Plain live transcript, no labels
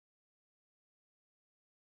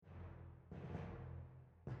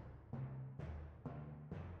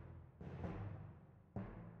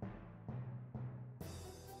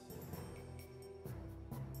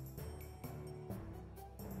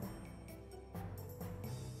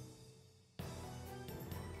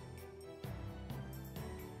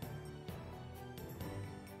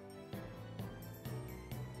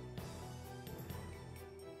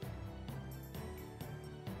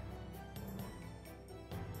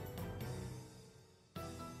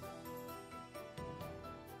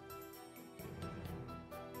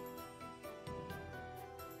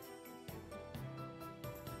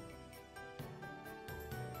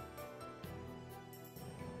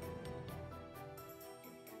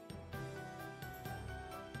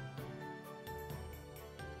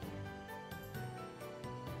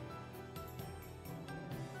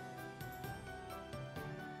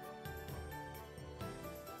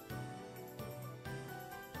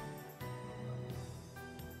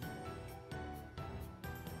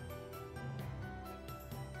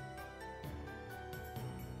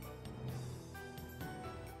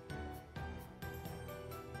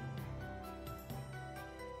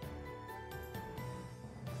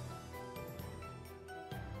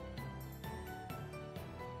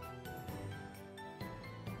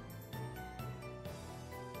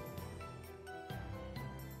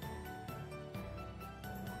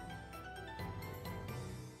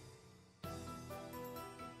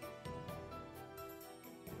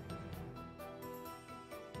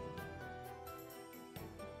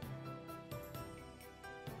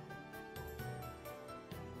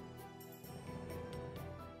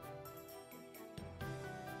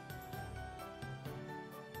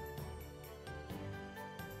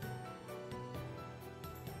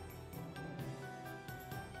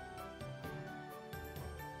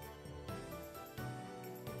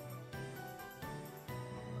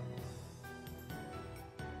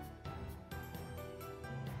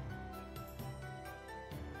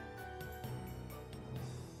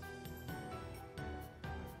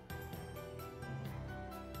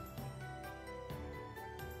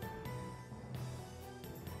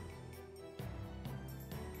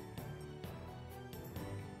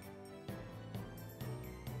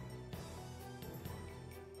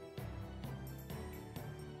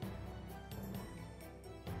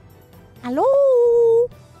Hello.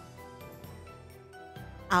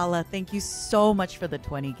 Allah, thank you so much for the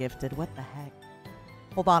 20 gifted. What the heck?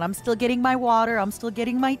 Hold on, I'm still getting my water. I'm still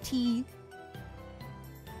getting my tea.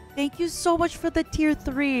 Thank you so much for the tier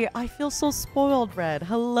 3. I feel so spoiled, Red.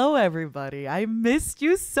 Hello, everybody. I missed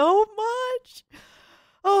you so much.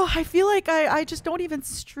 Oh, I feel like I just don't even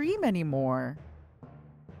stream anymore.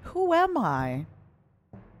 Who am I?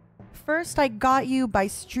 First, I got you by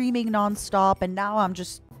streaming nonstop, and now I'm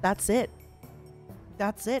just... That's it.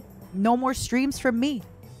 That's it. No more streams from me.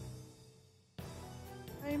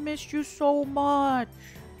 I missed you so much.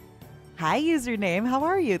 Hi, username. How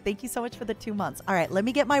are you? Thank you so much for the 2 months. All right, let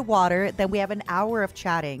me get my water. Then we have an hour of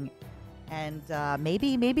chatting. And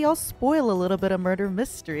maybe I'll spoil a little bit of murder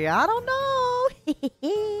mystery. I don't know.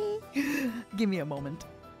 Give me a moment.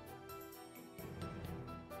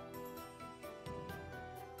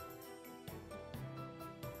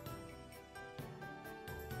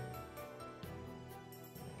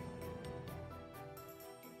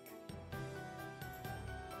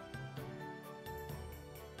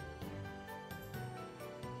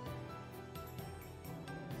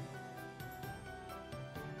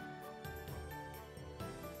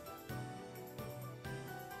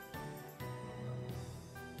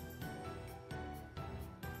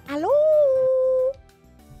 Hello.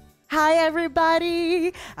 Hi,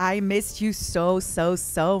 everybody. I missed you so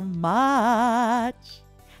much.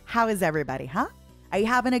 How is everybody, huh? Are you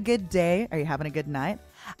having a good day? Are you having a good night?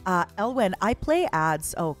 Elwin, I play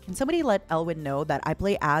ads. Oh, can somebody let Elwin know that I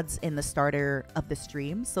play ads in the starter of the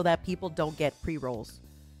stream so that people don't get pre-rolls?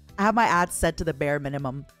 I have my ads set to the bare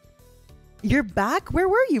minimum. You're back? Where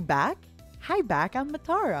were you back? Hi, back. I'm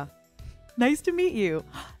Matara. Nice to meet you.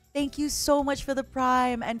 Thank you so much for the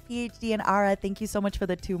Prime, and PhD and Ara, thank you so much for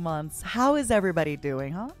the 2 months. How is everybody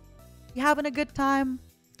doing, huh? You having a good time?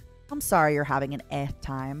 I'm sorry you're having an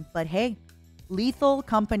time, but hey, Lethal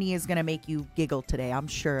Company is going to make you giggle today. I'm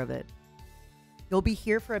sure of it. You'll be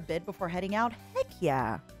here for a bit before heading out? Heck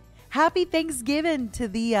yeah. Happy Thanksgiving to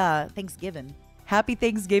the, Happy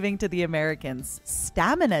Thanksgiving to the Americans.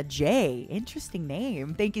 Stamina J. Interesting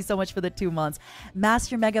name. Thank you so much for the 2 months.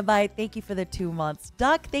 Master Megabyte, thank you for the 2 months.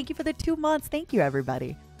 Duck, thank you for the 2 months. Thank you,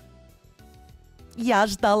 everybody. Я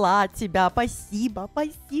ждала тебя. Спасибо,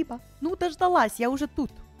 спасибо. Ну, дождалась. Я уже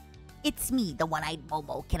тут. It's me, the one-eyed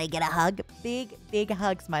Momo. Can I get a hug? Big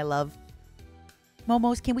hugs, my love.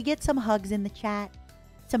 Momos, can we get some hugs in the chat?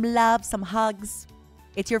 Some love, some hugs.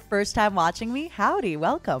 It's your first time watching me? Howdy,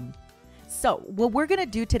 welcome. So, what we're going to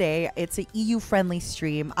do today, it's an EU-friendly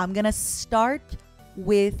stream. I'm going to start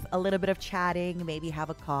with a little bit of chatting, maybe have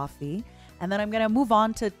a coffee. And then I'm going to move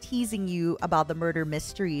on to teasing you about the murder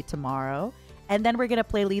mystery tomorrow. And then we're going to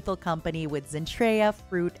play Lethal Company with Zentreya,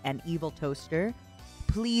 Fruit, and Eviltoaster.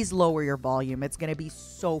 Please lower your volume. It's going to be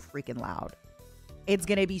so freaking loud. It's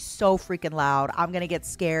going to be so freaking loud. I'm going to get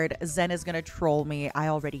scared. Zen is going to troll me. I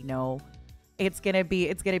already know. It's going to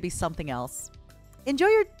be something else. Enjoy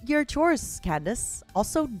your chores, Candace.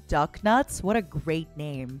 Also, Duck Nuts. What a great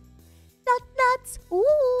name. Duck Nuts.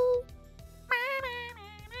 Ooh.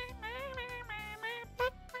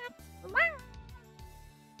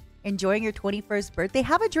 Enjoying your 21st birthday?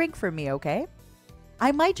 Have a drink for me, okay?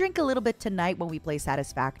 I might drink a little bit tonight when we play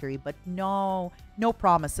Satisfactory, but no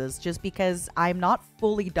promises, just because I'm not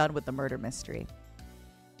fully done with the murder mystery.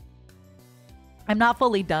 I'm not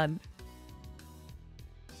fully done.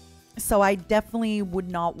 So I definitely would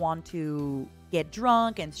not want to get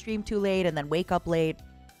drunk and stream too late and then wake up late.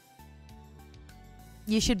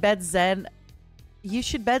 You should bet Zen. You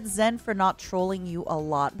should bet Zen for not trolling you a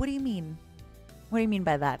lot. What do you mean? What do you mean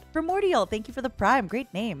by that? Primordial, thank you for the Prime.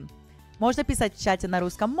 Great name. Можно писать в чате на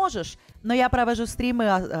русском? Можешь, но я провожу стримы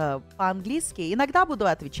по-английски. Иногда буду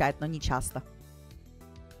отвечать, но не часто.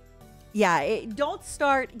 Yeah, don't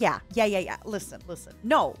start. Yeah. Listen.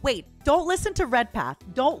 No, wait. Don't listen to Red Path.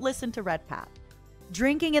 Don't listen to Red Path.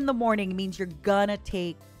 Drinking in the morning means you're gonna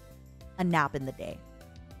take a nap in the day.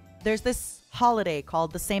 There's this holiday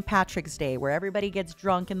called the St. Patrick's Day where everybody gets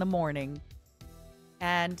drunk in the morning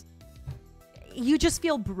and you just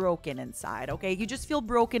feel broken inside, okay? You just feel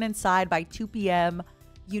broken inside by 2 p.m.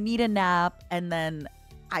 You need a nap and then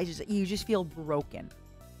you just feel broken.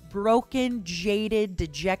 Broken, jaded,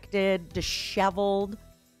 dejected, disheveled.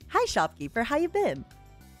 Hi, shopkeeper. How you been?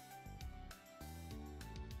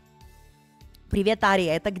 Привет,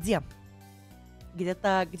 Ария. Это где?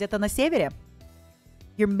 Где-то на севере?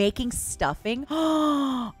 You're making stuffing?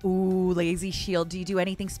 Ooh, Lazy Shield. Do you do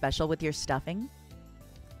anything special with your stuffing?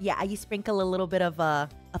 Yeah, you sprinkle a little bit of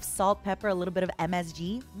salt, pepper, a little bit of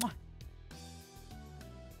MSG. Mwah.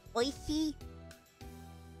 Oishi.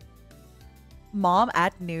 Mom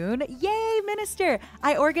at noon. Yay, Minister!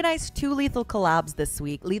 I organized 2 lethal collabs this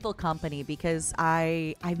week, Lethal Company, because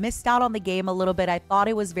I missed out on the game a little bit. I thought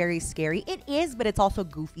it was very scary. It is, but it's also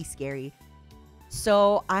goofy scary.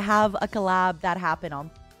 So I have a collab that happened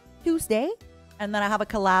on Tuesday, and then I have a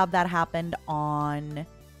collab that happened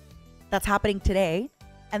that's happening today.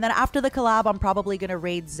 And then after the collab, I'm probably gonna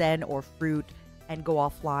raid Zen or Fruit and go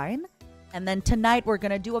offline. And then tonight, we're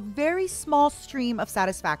going to do a very small stream of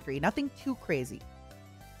Satisfactory. Nothing too crazy.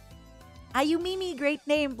 Ayumimi, great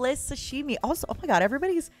name. Bliss, Sashimi. Also, oh my God,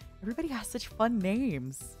 everybody has such fun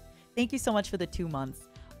names. Thank you so much for the 2 months.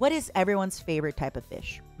 What is everyone's favorite type of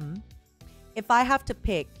fish? If I have to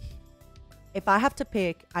pick,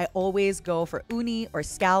 I always go for uni or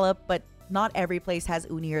scallop, but not every place has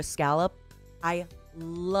uni or scallop. I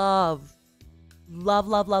love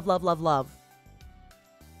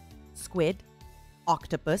squid,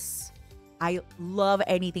 octopus. I love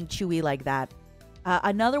anything chewy like that.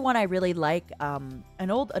 Another one I really like, an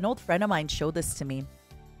old friend of mine showed this to me.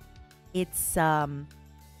 It's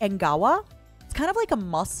engawa. It's kind of like a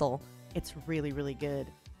mussel. It's really, really good.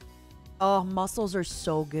 Oh, mussels are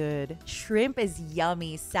so good. Shrimp is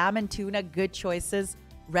yummy. Salmon, tuna, good choices.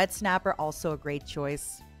 Red snapper, also a great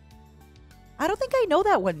choice. I don't think I know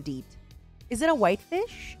that one, Deet. Is it a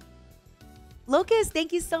whitefish? Locust,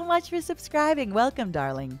 thank you so much for subscribing. Welcome,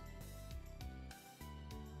 darling.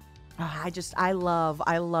 Oh, I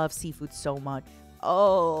love seafood so much.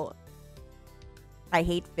 Oh, I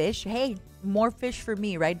hate fish. Hey, more fish for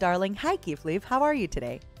me, right, darling? Hi, Keefleaf. How are you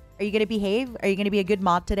today? Are you going to behave? Are you going to be a good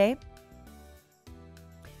mod today?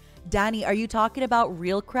 Danny, are you talking about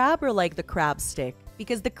real crab or like the crab stick?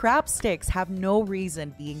 Because the crab sticks have no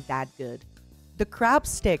reason being that good. The crab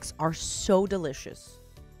sticks are so delicious.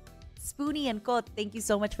 Spoonie and Kot, thank you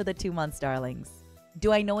so much for the 2 months, darlings.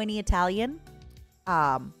 Do I know any Italian?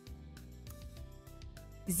 Ziti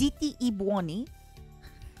I buoni.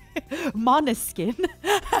 Monoskin.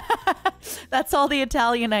 That's all the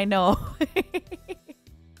Italian I know.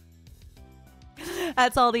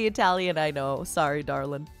 That's all the Italian I know. Sorry,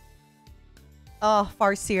 darling. Oh,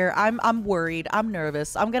 Farseer, I'm worried. I'm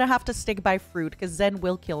nervous. I'm gonna have to stick by Fruit because Zen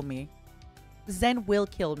will kill me. Zen will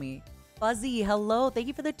kill me. Fuzzy, hello. Thank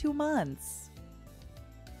you for the 2 months.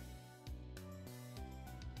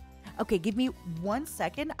 Okay, give me 1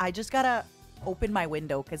 second. I just gotta open my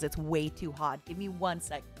window because it's way too hot. Give me 1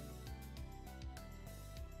 sec.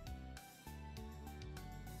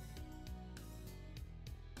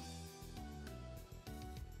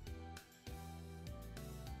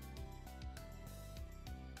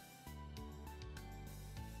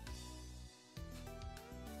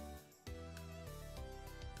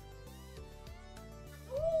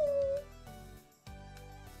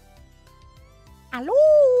 Hello?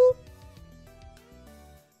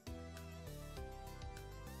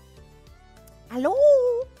 Hello?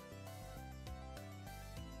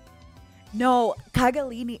 No,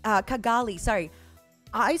 Kagali, sorry.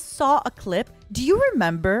 I saw a clip. Do you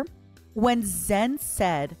remember when Zen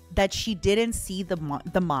said that she didn't see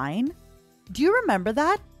the mine? Do you remember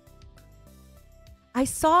that? I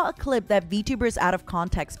saw a clip that VTubers Out of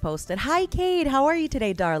Context posted. Hi, Cade. How are you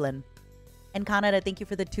today, darling? And Canada, thank you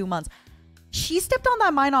for the 2 months. She stepped on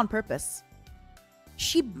that mine on purpose.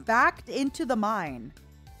 She backed into the mine.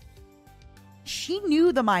 She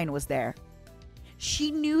knew the mine was there.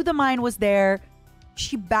 She knew the mine was there.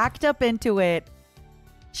 She backed up into it.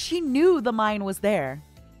 She knew the mine was there.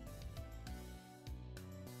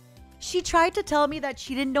 She tried to tell me that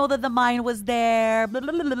she didn't know that the mine was there.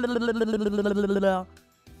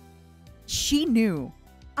 She knew.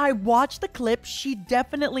 I watched the clip. She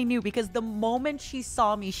definitely knew because the moment she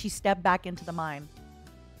saw me, she stepped back into the mine.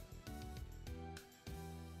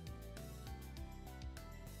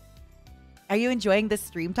 Are you enjoying this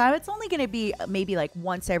stream time? It's only going to be maybe like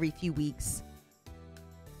once every few weeks.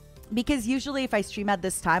 Because usually if I stream at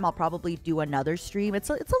this time, I'll probably do another stream. It's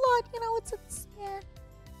a lot, you know, it's yeah,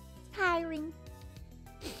 it's tiring.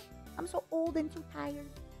 I'm so old and too tired.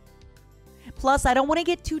 Plus, I don't want to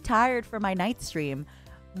get too tired for my night stream.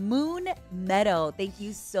 Moon Meadow, thank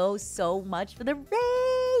you so much for the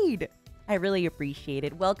raid. I really appreciate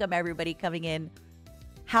it. Welcome everybody coming in.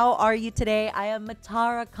 How are you today? I am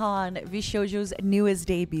Matara Khan, Vshojo's newest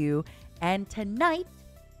debut. And today,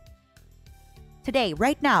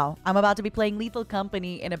 right now, I'm about to be playing Lethal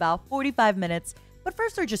Company in about 45 minutes. But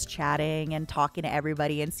first, we're just chatting and talking to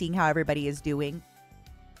everybody and seeing how everybody is doing.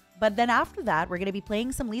 But then after that, we're going to be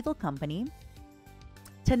playing some Lethal Company.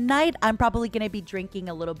 Tonight, I'm probably going to be drinking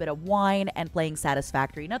a little bit of wine and playing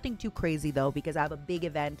Satisfactory. Nothing too crazy, though, because I have a big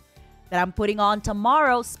event that I'm putting on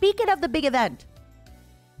tomorrow. Speaking of the big event,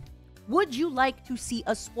 Would you like to see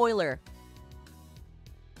a spoiler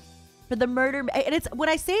for the murder? And it's when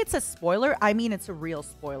I say it's a spoiler, I mean it's a real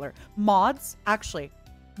spoiler. Mods, actually,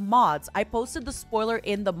 mods. I posted the spoiler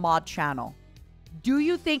in the mod channel. Do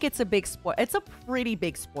you think it's a big spoiler? It's a pretty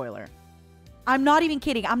big spoiler. I'm not even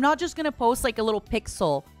kidding. I'm not just gonna post like a little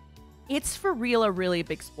pixel. It's for real a really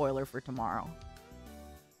big spoiler for tomorrow.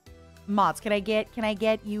 Mods, can I get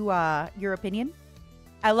you your opinion?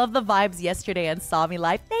 I love the vibes yesterday and saw me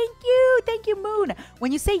live. Thank you, Moon.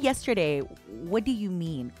 When you say yesterday, what do you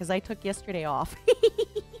mean? Because I took yesterday off.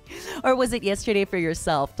 Or was it yesterday for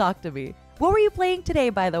yourself? Talk to me. What were you playing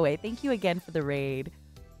today, by the way? Thank you again for the raid.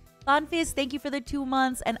 Thonfis, thank you for the 2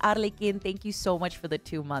 months. And Arlekin, thank you so much for the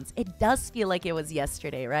 2 months. It does feel like it was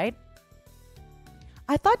yesterday, right?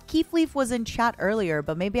 I thought Keefleaf was in chat earlier,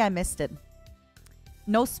 but maybe I missed it.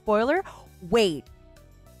 No spoiler? Wait.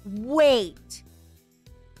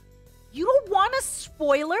 You don't want a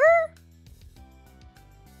spoiler?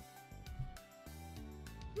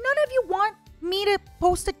 None of you want me to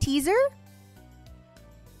post a teaser?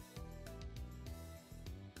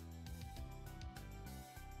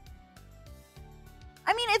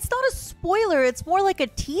 I mean, it's not a spoiler. It's more like a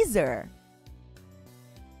teaser.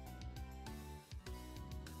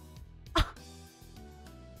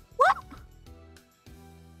 What?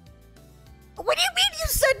 What do you mean you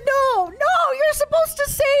said no? No, you're supposed to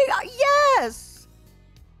say yes.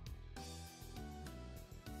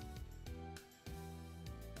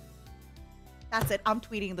 That's it. I'm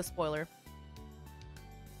tweeting the spoiler.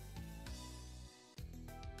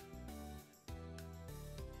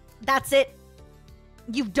 That's it.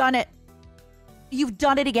 You've done it. You've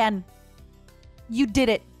done it again. You did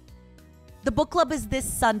it. The book club is this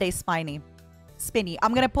Sunday, Spinny.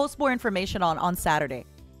 I'm going to post more information on Saturday.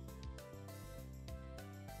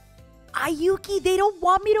 Ayuki, they don't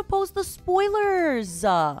want me to post the spoilers.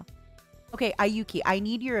 Okay, Ayuki, I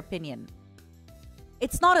need your opinion.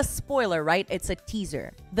 It's not a spoiler, right? It's a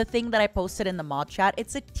teaser. The thing that I posted in the mod chat,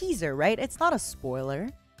 it's a teaser, right? It's not a spoiler.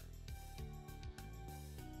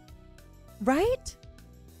 Right?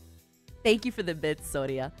 Thank you for the bits,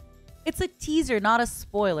 Soria. It's a teaser, not a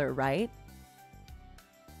spoiler, right?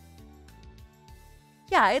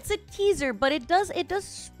 Yeah, it's a teaser, but it does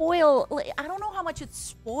spoil. Like, I don't know how much it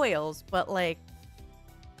spoils, but like,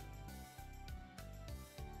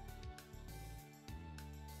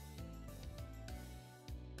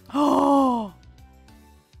 oh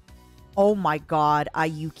my God,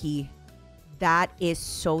 Ayuki, that is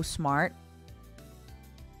so smart.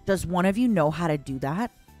 Does one of you know how to do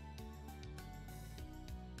that?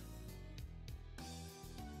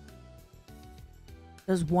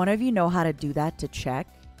 Does one of you know how to do that to check?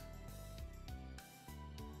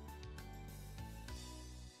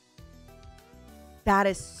 That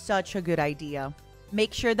is such a good idea.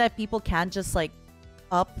 Make sure that people can't just like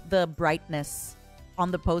up the brightness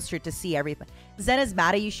on the poster to see everything. Zen is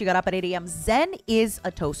mad at you. She got up at 8 a.m. Zen is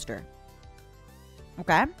a toaster.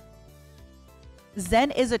 Okay?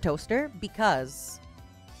 Zen is a toaster because,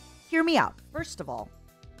 hear me out. First of all,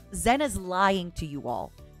 Zen is lying to you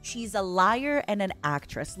all. She's a liar and an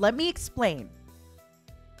actress. Let me explain.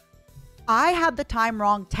 I had the time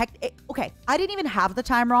wrong. Okay, I didn't even have the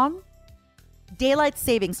time wrong. Daylight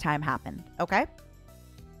savings time happened, okay?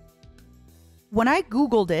 When I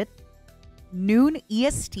Googled it, noon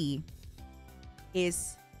EST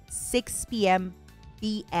is 6 p.m.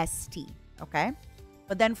 BST, okay?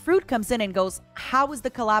 But then Fruit comes in and goes, how is the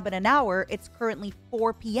collab in an hour? It's currently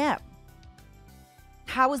 4 p.m.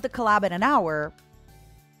 How is the collab in an hour?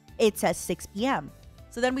 It says 6 p.m.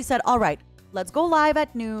 So then we said, all right, let's go live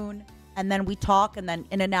at noon. And then we talk. And then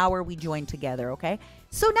in an hour, we join together. Okay.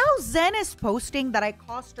 So now Zen is posting that I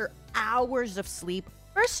cost her hours of sleep.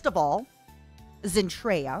 First of all,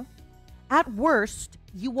 Zentreya, at worst,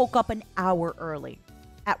 you woke up an hour early.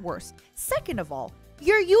 At worst. Second of all,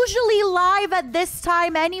 you're usually live at this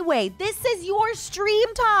time anyway. This is your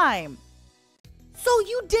stream time. So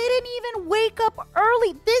you didn't even wake up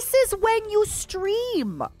early. This is when you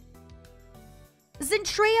stream.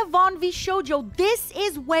 Zentreya von Vshojo, this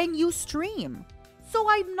is when you stream. So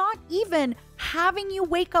I'm not even having you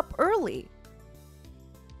wake up early.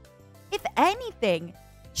 If anything,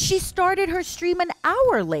 she started her stream an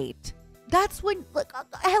hour late. That's when, like,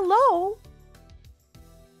 hello?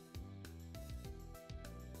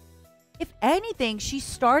 If anything, she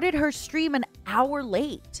started her stream an hour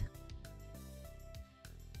late.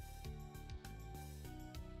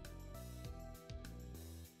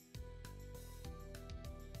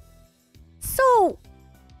 So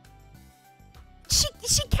she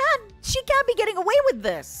can't be getting away with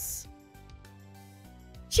this.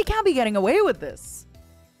 She can't be getting away with this.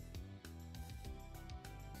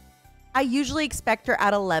 I usually expect her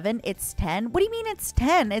at 11. It's 10. What do you mean it's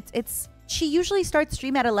 10? It's she usually starts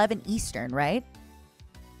stream at 11 Eastern, right?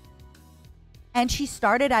 And she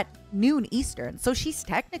started at noon Eastern. So she's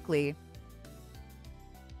technically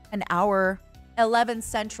an hour, 11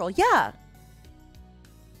 Central. Yeah.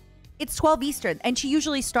 It's 12 Eastern. And she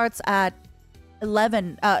usually starts at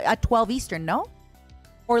 12 Eastern, no?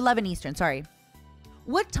 Or 11 Eastern, sorry.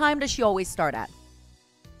 What time does she always start at?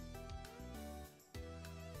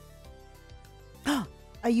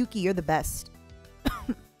 Ayuki, you're the best.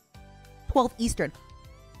 12 Eastern.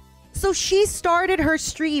 So she started her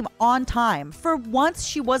stream on time. For once,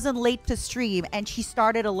 she wasn't late to stream and she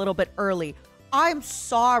started a little bit early. I'm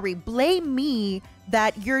sorry. Blame me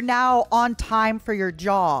that you're now on time for your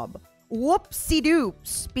job. Whoopsie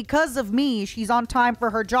doops. Because of me, she's on time for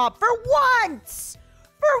her job. For once!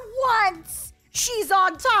 For once! She's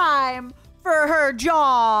on time for her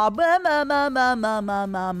job.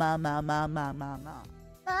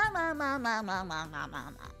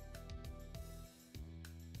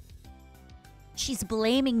 She's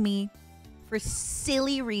blaming me for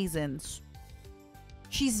silly reasons.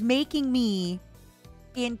 She's making me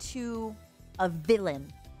into a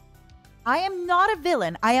villain. I am not a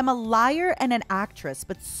villain. I am a liar and an actress,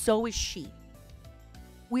 but so is she.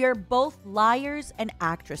 We are both liars and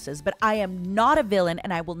actresses, but I am not a villain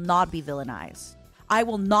and I will not be villainized. I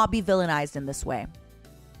will not be villainized in this way.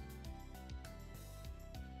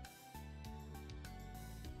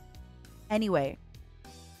 Anyway,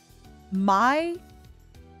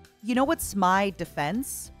 you know what's my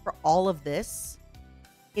defense for all of this?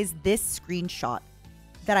 Is this screenshot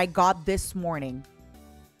that I got this morning.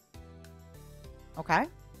 Okay?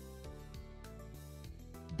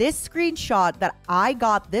 This screenshot that I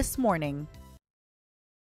got this morning .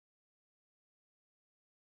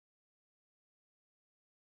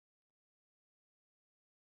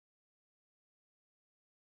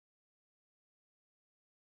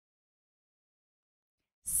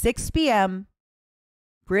 6 p.m.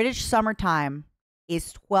 British summertime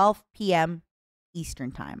is 12 p.m.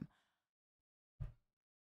 Eastern time.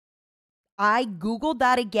 I Googled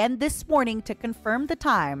that again this morning to confirm the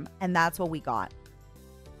time, and that's what we got.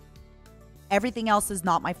 Everything else is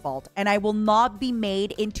not my fault, and I will not be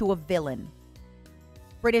made into a villain.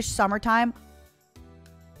 British summertime.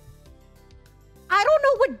 I don't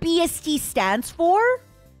know what BST stands for.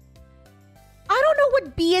 I don't know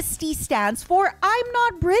what BST stands for. I'm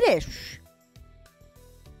not British.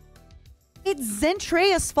 It's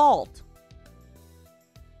Zentreya's fault.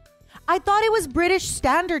 I thought it was British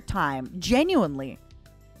Standard Time, genuinely.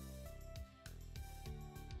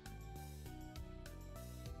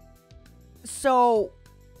 So,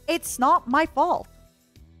 it's not my fault.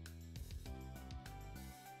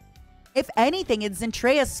 If anything, it's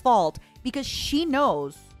Zentreya's fault because she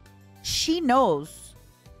knows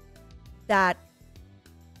that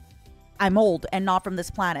I'm old and not from this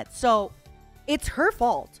planet. So, it's her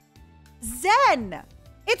fault. Zen!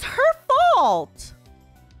 It's her fault!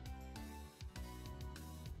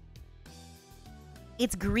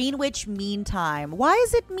 It's Greenwich Mean Time. Why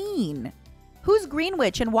is it mean? Who's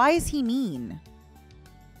Greenwich and why is he mean?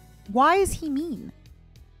 Why is he mean?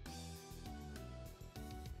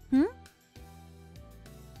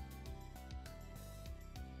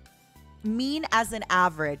 Mean as an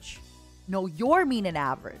average. No, you're mean and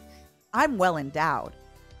average. I'm well endowed.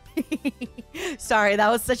 Sorry, that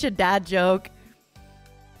was such a dad joke.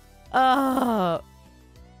 Oh.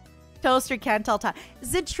 Toaster can't tell time.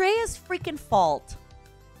 Zentreya's freaking fault.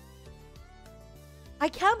 I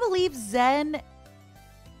can't believe Zen...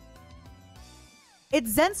 It's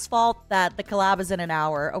Zen's fault that the collab is in an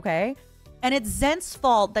hour, okay? And it's Zen's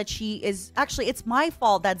fault that she is... Actually, it's my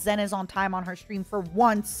fault that Zen is on time on her stream for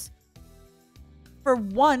once. For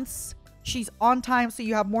once, she's on time so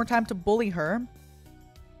you have more time to bully her.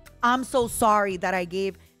 I'm so sorry that I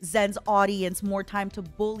gave Zen's audience more time to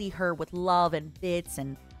bully her with love and bits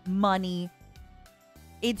and money.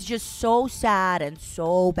 It's just so sad and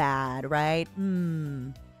so bad, right?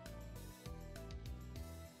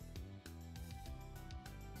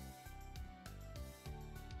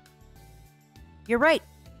 You're right.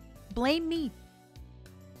 Blame me.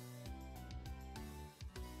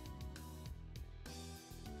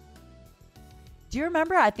 Do you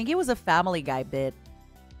remember? I think it was a Family Guy bit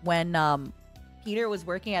when Peter was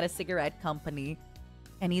working at a cigarette company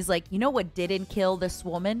and he's like, you know what didn't kill this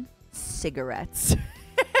woman? Cigarettes.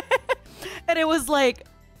 And it was like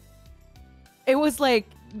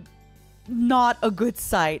not a good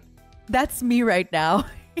sight. That's me right now.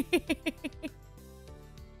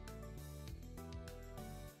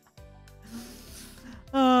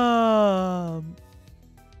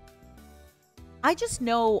 I just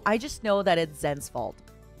know that it's Zen's fault.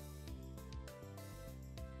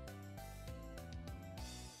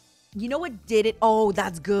 You know what did it? Oh,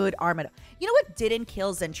 that's good, Armada. You know what didn't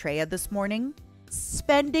kill Zentreya this morning?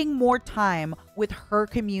 Spending more time with her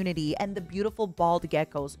community and the beautiful bald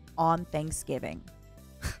geckos on Thanksgiving.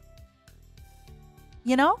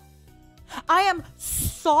 You know? I am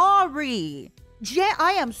sorry.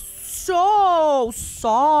 I am so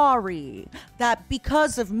sorry that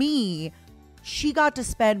because of me, she got to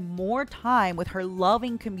spend more time with her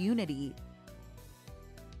loving community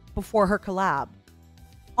before her collab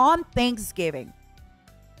on Thanksgiving.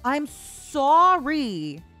 I'm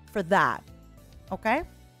sorry for that. Okay?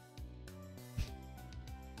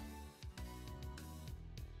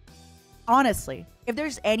 Honestly, if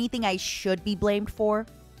there's anything I should be blamed for,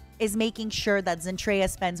 is making sure that Zentreya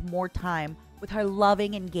spends more time with her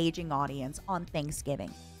loving, engaging audience on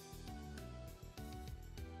Thanksgiving.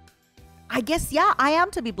 I guess, yeah, I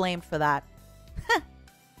am to be blamed for that.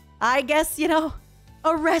 I guess, you know,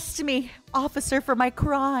 arrest me, officer, for my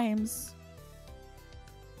crimes.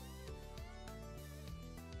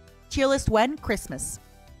 Cheer list when? Christmas.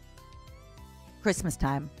 Christmas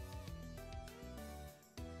time.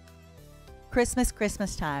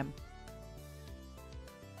 Christmas time.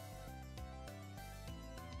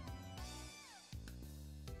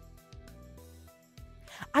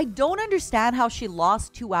 I don't understand how she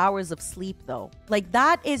lost 2 hours of sleep, though. Like,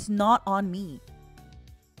 that is not on me.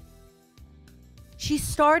 She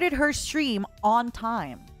started her stream on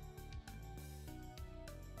time.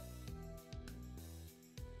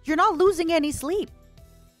 You're not losing any sleep.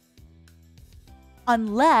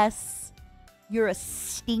 Unless you're a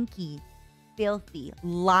stinky, filthy,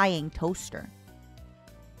 lying toaster.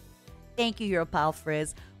 Thank you, your pal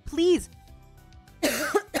Frizz. Please.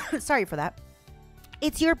 Sorry for that.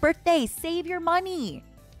 It's your birthday. Save your money.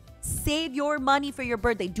 Save your money for your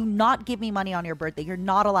birthday. Do not give me money on your birthday. You're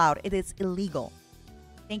not allowed. It is illegal.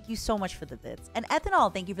 Thank you so much for the bits. And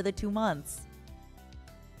Ethanol, thank you for the 2 months.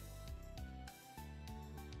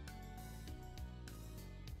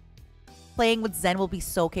 Playing with Zen will be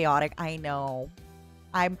so chaotic. I know.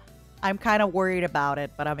 I'm kind of worried about it,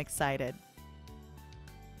 but I'm excited.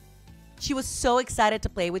 She was so excited to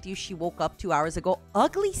play with you. She woke up 2 hours ago.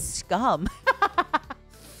 Ugly scum.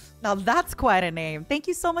 Now that's quite a name. Thank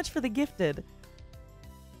you so much for the gifted.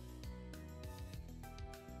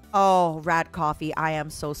 Oh, Rat Coffee, I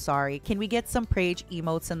am so sorry. Can we get some Prage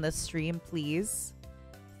emotes in this stream, please?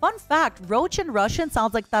 Fun fact, Roach in Russian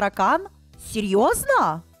sounds like таракан?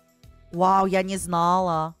 Серьезно? Вау, я не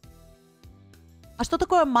знала. А что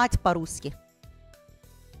такое мать по-русски?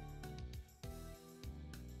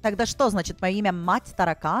 Тогда что значит мое имя мать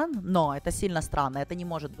таракан? Но это сильно странно, это не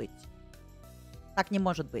может быть. Так не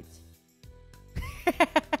может быть.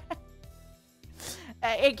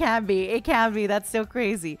 It can be. It can be. That's so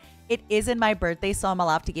crazy. It isn't my birthday, so I'm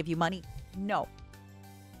allowed to give you money. No.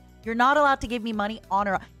 You're not allowed to give me money on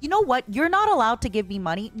or... You know what? You're not allowed to give me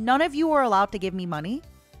money. None of you are allowed to give me money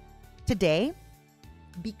today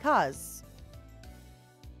because...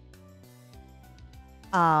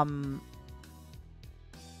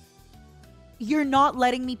 You're not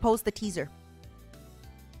letting me post the teaser.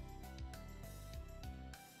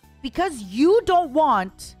 Because you don't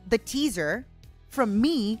want the teaser from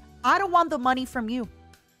me, I don't want the money from you.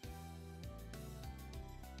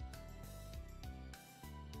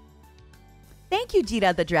 Thank you,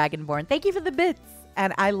 Jita the Dragonborn. Thank you for the bits.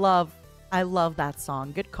 And I love that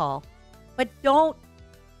song. Good call. But no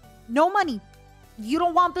money. You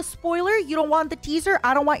don't want the spoiler. You don't want the teaser.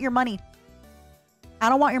 I don't want your money. I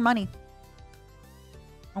don't want your money.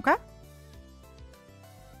 Okay?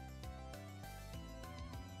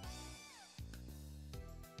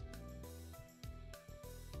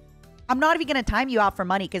 I'm not even going to time you out for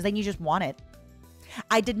money because then you just want it.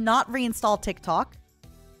 I did not reinstall TikTok.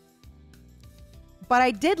 But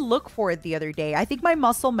I did look for it the other day. I think my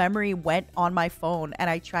muscle memory went on my phone and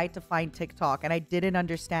I tried to find TikTok and I didn't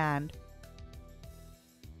understand.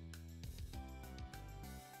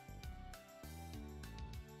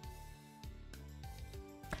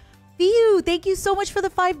 Phew, thank you so much for the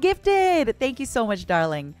 5 gifted. Thank you so much,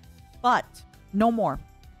 darling. But no more.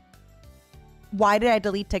 Why did I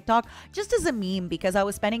delete TikTok? Just as a meme because I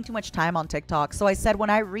was spending too much time on TikTok. So I said when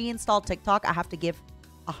I reinstall TikTok, I have to give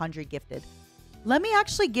 100 gifted. Let me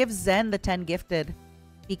actually give Zen the 10 gifted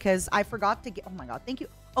because I forgot to get... Oh my God, thank you.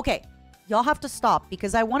 Okay, y'all have to stop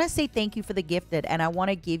because I want to say thank you for the gifted and I want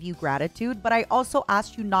to give you gratitude, but I also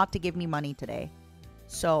asked you not to give me money today.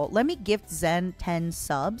 So let me gift Zen 10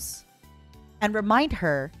 subs and remind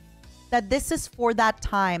her that this is for that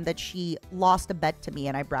time that she lost a bet to me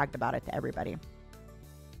and I bragged about it to everybody.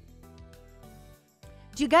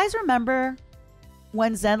 Do you guys remember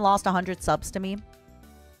when Zen lost 100 subs to me?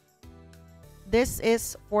 This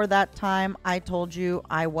is for that time I told you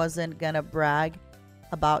I wasn't gonna brag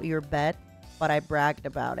about your bet, but I bragged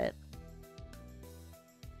about it.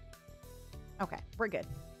 Okay, we're good.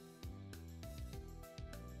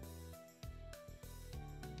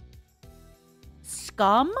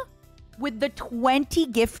 Scum with the 20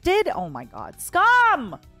 gifted? Oh my god.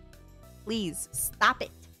 Scum! Please, stop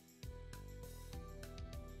it.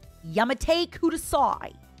 Yamate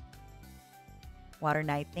Kudasai. Water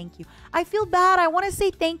Knight, thank you. I feel bad. I want to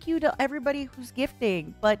say thank you to everybody who's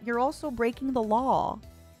gifting, but you're also breaking the law.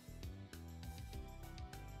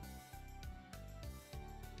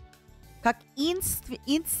 Как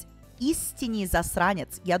истинный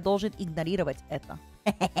засранец, я должен игнорировать это.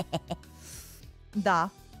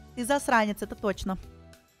 Да, ты засранец, это точно.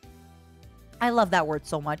 I love that word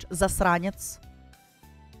so much. Засранец.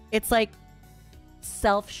 It's like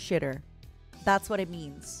self-shitter. That's what it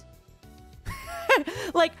means.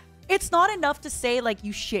 Like, it's not enough to say, like,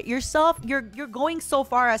 you shit yourself. You're going so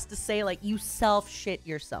far as to say, like, you self-shit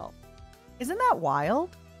yourself. Isn't that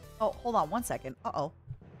wild? Oh, hold on one second. Uh-oh.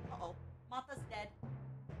 Uh-oh. Mata's dead.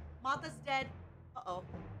 Mata's dead. Uh-oh.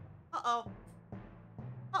 Uh-oh.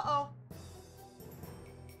 Uh-oh.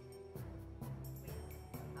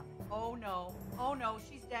 Oh, no. Oh, no.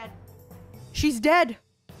 She's dead. She's dead.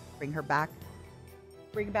 Bring her back.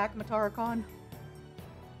 Bring back Matara Khan.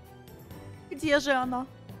 Где же она?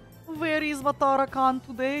 Where is Matara Khan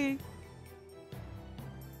today?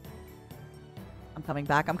 I'm coming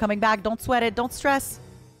back. I'm coming back. Don't sweat it. Don't stress.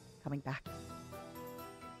 Coming back.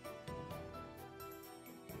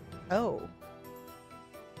 Oh.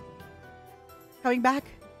 Coming back.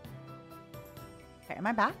 Okay, am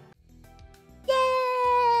I back?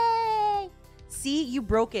 Yay! See, you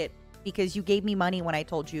broke it because you gave me money when I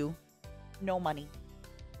told you no money.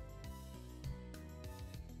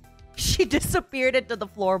 She disappeared into the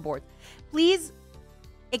floorboards. Please,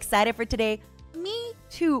 excited for today? Me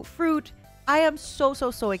too. Fruit. I am so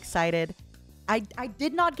excited. I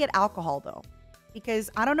did not get alcohol though, because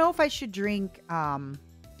I don't know if I should drink.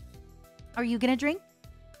 Are you gonna drink?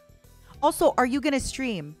 Also, are you gonna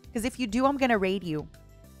stream? Because if you do, I'm gonna raid you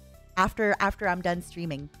after I'm done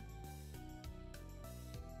streaming.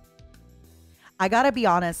 I gotta be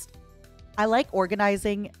honest. I like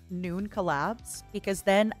organizing noon collabs because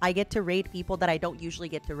then I get to raid people that I don't usually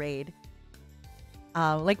get to raid.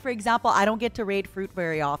 Like, for example, I don't get to raid Fruit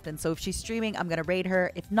very often. So if she's streaming, I'm going to raid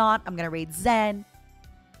her. If not, I'm going to raid Zen.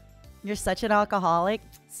 You're such an alcoholic.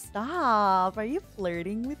 Stop. Are you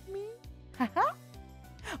flirting with me?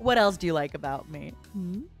 What else do you like about me?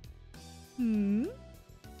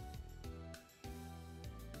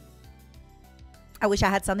 I wish I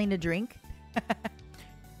had something to drink.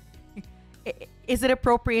 Is it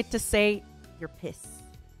appropriate to say you're pissed?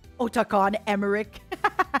 Otakon Emmerich.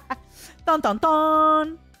 Dun dun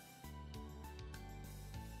dun.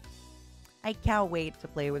 I can't wait to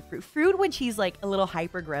play with Fruit. Fruit when she's like a little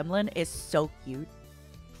hyper gremlin is so cute.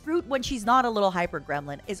 Fruit when she's not a little hyper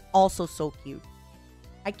gremlin is also so cute.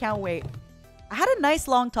 I can't wait. I had a nice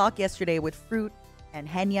long talk yesterday with Fruit, and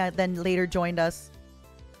Henya then later joined us.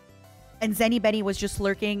 And Zenny Benny was just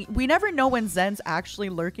lurking. We never know when Zen's actually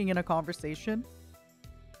lurking in a conversation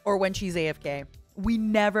or when she's AFK. We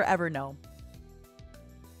never ever know.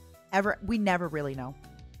 We never really know.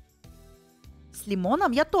 С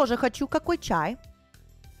лимоном я тоже хочу. Какой чай?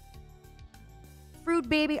 Fruit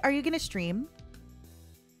baby, are you gonna stream?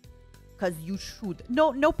 Because you should.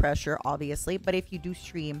 No pressure, obviously. But if you do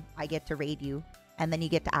stream, I get to raid you. And then you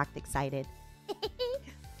get to act excited.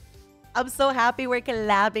 I'm so happy we're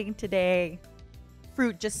collabing today.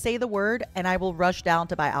 Fruit, just say the word and I will rush down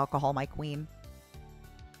to buy alcohol, my queen.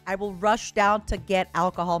 I will rush down to get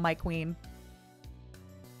alcohol, my queen.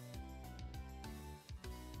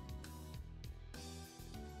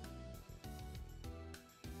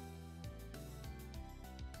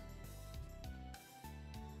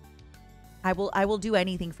 I will do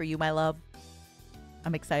anything for you, my love.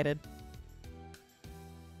 I'm excited.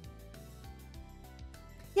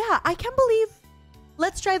 Yeah, I can't believe...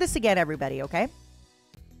 Let's try this again, everybody, okay?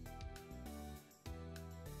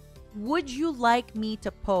 Would you like me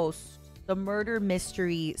to post the murder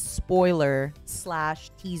mystery spoiler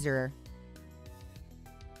 / teaser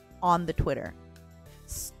on the Twitter?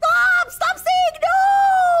 Stop! Stop saying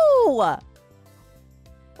no!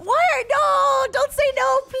 Why? No! Don't say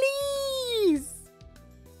no, please!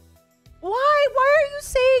 Why? Why are you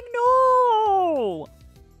saying no?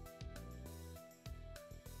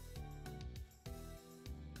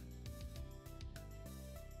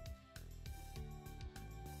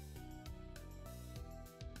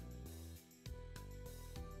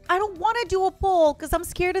 I don't want to do a poll because I'm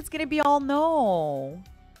scared it's going to be all no.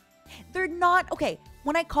 They're not. Okay,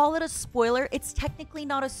 when I call it a spoiler, it's technically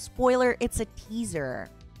not a spoiler. It's a teaser.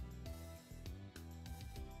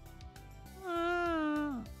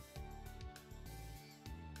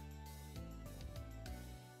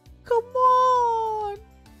 Come on.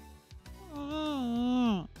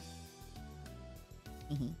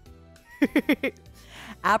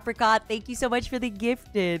 Apricot, thank you so much for the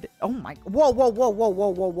gifted. Oh my. Whoa, whoa, whoa, whoa, whoa,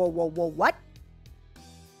 whoa, whoa, whoa, whoa. What?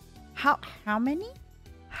 How many?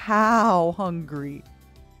 How hungry?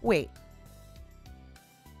 Wait.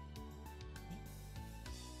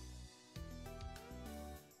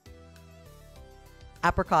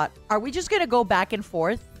 Apricot, are we just going to go back and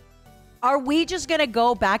forth? Are we just going to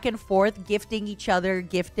go back and forth gifting each other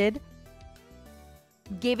gifted?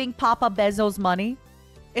 Giving Papa Bezos money?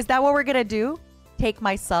 Is that what we're going to do? Take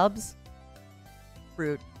my subs?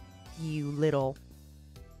 Fruit, you little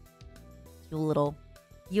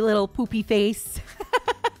poopy face.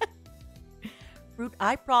 Fruit,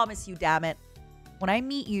 I promise you, damn it. When I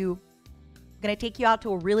meet you, I'm going to take you out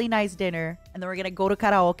to a really nice dinner, and then we're going to go to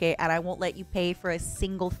karaoke, and I won't let you pay for a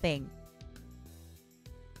single thing.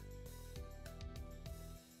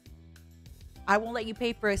 I won't let you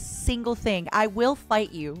pay for a single thing. I will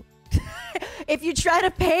fight you. If you try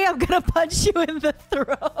to pay, I'm going to punch you in the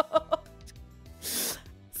throat.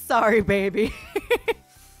 Sorry, baby.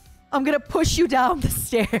 I'm going to push you down the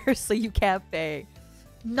stairs so you can't pay.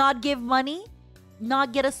 Not give money?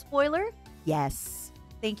 Not get a spoiler? Yes.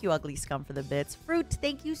 Thank you, Ugly Scum, for the bits. Fruit,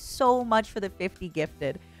 thank you so much for the 50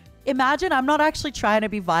 gifted. Imagine I'm not actually trying to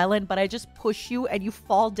be violent, but I just push you and you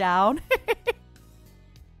fall down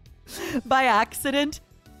by accident.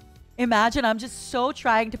 Imagine I'm just so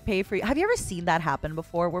trying to pay for you. Have you ever seen that happen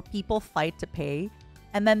before where people fight to pay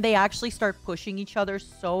and then they actually start pushing each other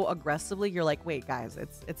so aggressively? You're like, wait, guys,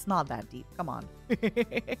 it's not that deep. Come on.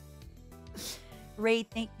 Ray,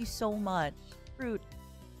 thank you so much. Fruit,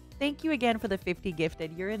 thank you again for the 50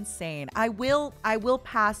 gifted. You're insane. I will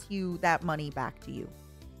pass you that money back to you.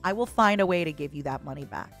 I will find a way to give you that money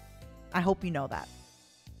back. I hope you know that.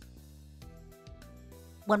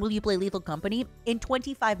 When will you play Lethal Company? In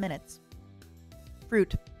 25 minutes.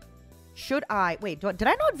 Fruit, should I... Wait, did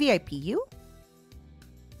I not VIP you?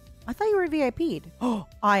 I thought you were VIP'd. Oh,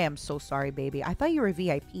 I am so sorry, baby. I thought you were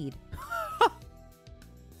VIP'd.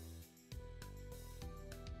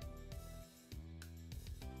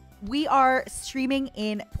 We are streaming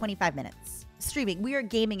in 25 minutes. We are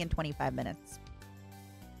gaming in 25 minutes.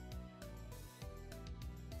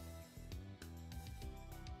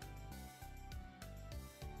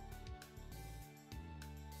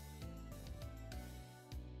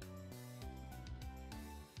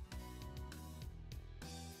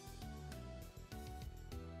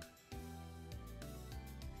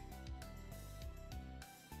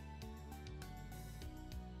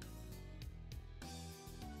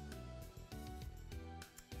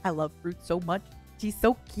 I love Fruit so much. She's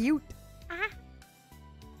so cute.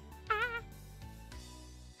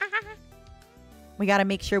 We got to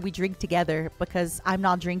make sure we drink together because I'm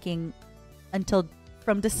not drinking until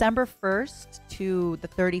from December 1st to the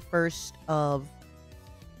 31st of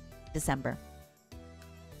December.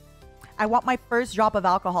 I want my first drop of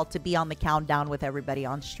alcohol to be on the countdown with everybody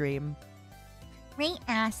on stream. Great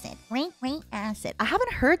acid. Great acid. I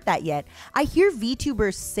haven't heard that yet. I hear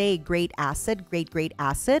VTubers say great acid, great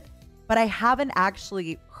acid, but I haven't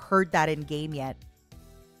actually heard that in game yet.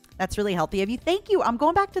 That's really healthy of you. Thank you. I'm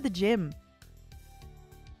going back to the gym.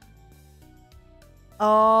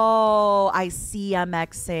 Oh, I see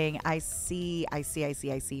MXing. I see.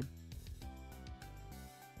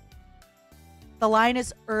 The line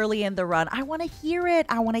is early in the run. I want to hear it.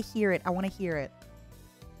 I want to hear it.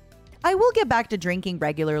 I will get back to drinking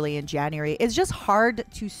regularly in January. It's just hard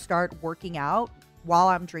to start working out while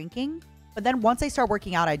I'm drinking. But then once I start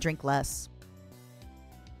working out, I drink less.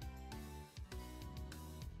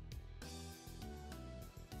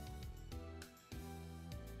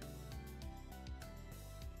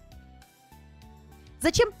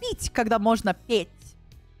 Зачем пить, когда можно петь?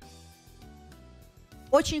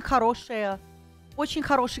 Очень хороший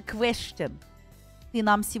question. Ты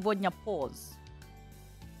нам сегодня поз.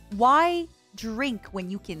 Why drink when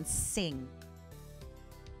you can sing?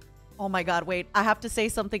 Oh my god, wait. I have to say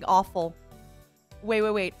something awful.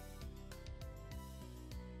 Wait.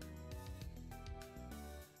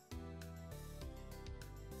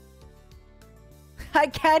 I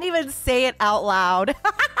can't even say it out loud.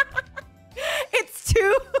 It's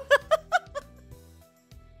too...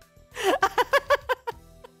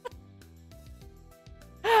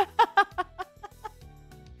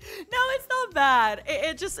 No, it's not bad.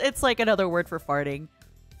 It's like another word for farting.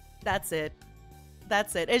 That's it.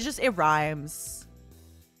 That's it. It rhymes.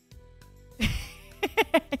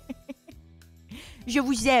 Je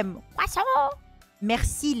vous aime. Poisson.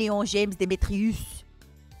 Merci, Léon James Demetrius.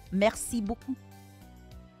 Merci beaucoup.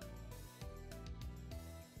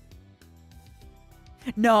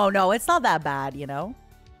 No, it's not that bad, you know?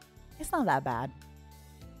 It's not that bad.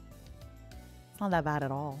 It's not that bad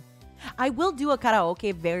at all. I will do a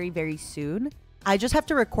karaoke very, very soon. I just have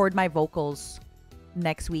to record my vocals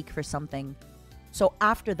next week for something. So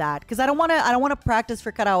after that, because I don't want to practice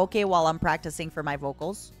for karaoke while I'm practicing for my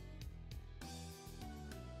vocals.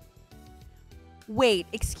 Wait,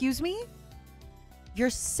 excuse me? Your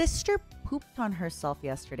sister pooped on herself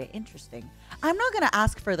yesterday. Interesting. I'm not going to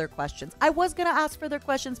ask further questions. I was going to ask further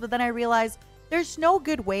questions, but then I realized there's no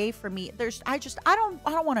good way for me. I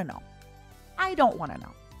don't want to know. I don't want to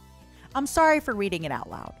know. I'm sorry for reading it out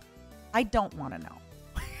loud. I don't want to know.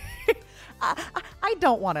 I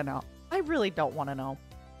don't want to know. I really don't want to know.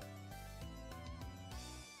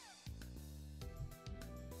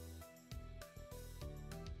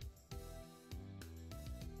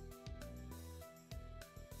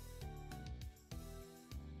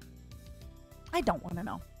 I don't want to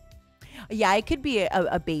know. Yeah, it could be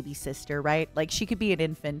a baby sister, right? Like she could be an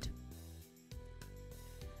infant.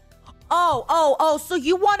 Oh, so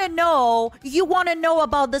you want to know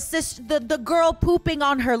about the girl pooping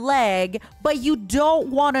on her leg, but you don't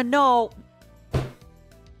want to know.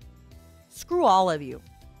 Screw all of you.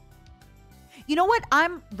 You know what?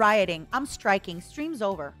 I'm rioting. I'm striking. Stream's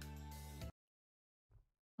over.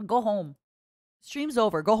 Go home. Stream's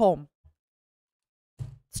over. Go home.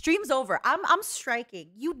 Stream's over. I'm striking.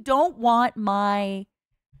 You don't want my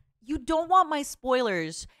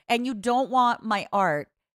spoilers, and you don't want my art.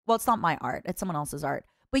 Well, it's not my art. It's someone else's art.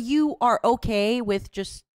 But you are okay with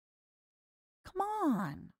just... Come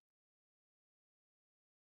on.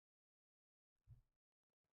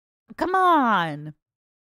 Come on.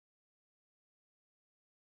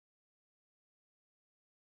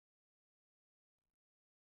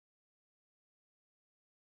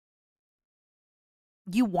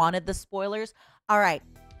 You wanted the spoilers? All right.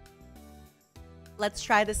 Let's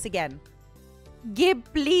try this again.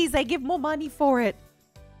 Please, I give more money for it.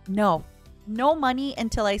 No money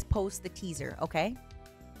until I post the teaser, okay?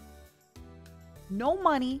 No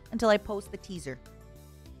money until I post the teaser.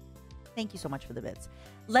 Thank you so much for the bits.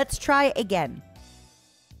 Let's try again.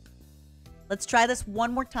 Let's try this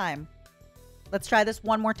one more time. Let's try this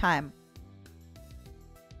one more time.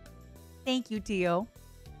 Thank you, Tio.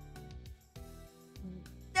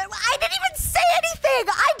 I didn't even say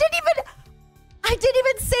anything. I didn't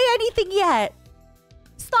even say anything yet.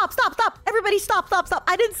 Stop. Everybody stop.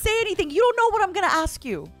 I didn't say anything. You don't know what I'm going to ask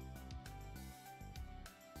you.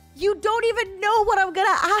 You don't even know what I'm going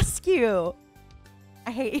to ask you.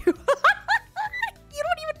 I hate you. You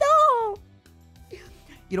don't even know.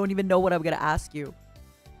 You don't even know what I'm going to ask you.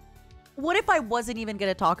 What if I wasn't even going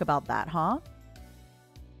to talk about that, huh?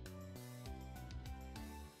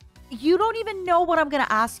 You don't even know what I'm going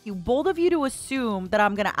to ask you. Both of you to assume that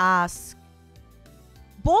I'm going to ask.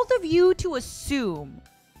 Both of you to assume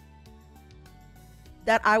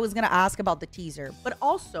that I was going to ask about the teaser. But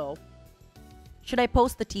also, should I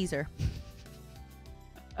post the teaser?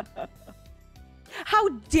 How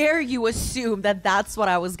dare you assume that that's what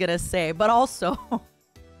I was going to say? But also,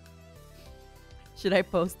 should I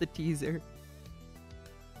post the teaser?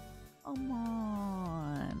 Come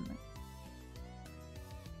on.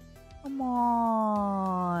 Come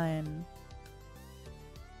on.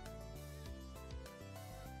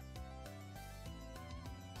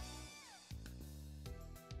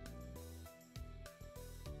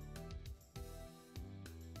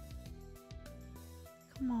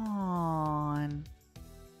 Come on.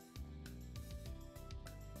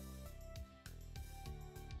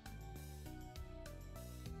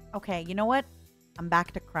 Okay, you know what? I'm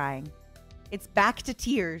back to crying. It's back to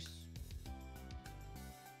tears.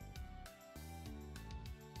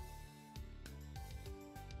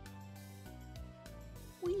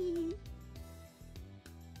 Wee.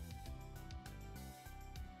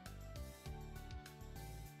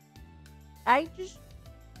 I just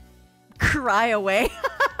cry away.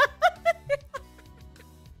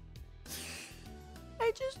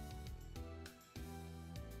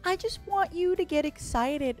 I just want you to get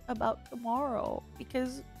excited about tomorrow,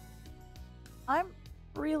 because I'm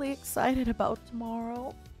really excited about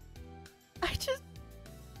tomorrow.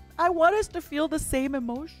 I want us to feel the same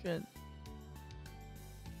emotion.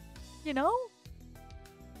 You know?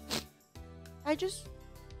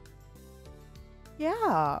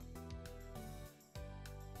 Yeah.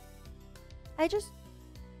 I just...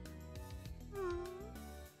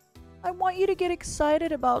 I want you to get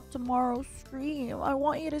excited about tomorrow's stream. I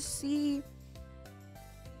want you to see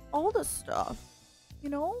all the stuff, you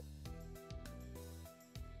know?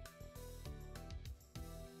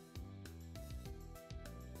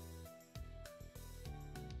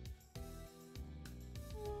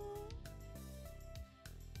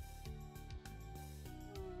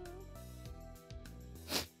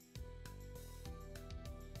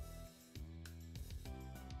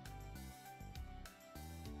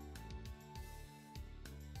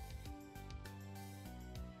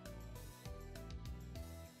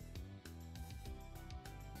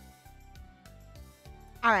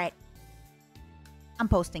 All right. I'm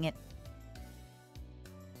posting it.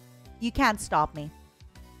 You can't stop me.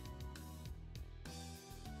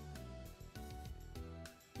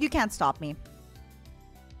 You can't stop me.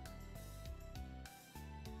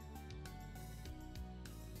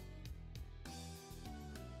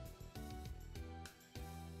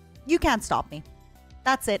 You can't stop me.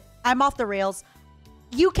 That's it. I'm off the rails.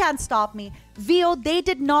 You can't stop me. Vio, they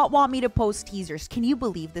did not want me to post teasers. Can you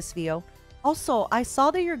believe this, Vio? Also, I saw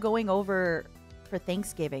that you're going over for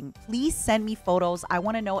Thanksgiving. Please send me photos. I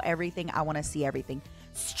want to know everything. I want to see everything.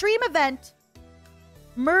 Stream event.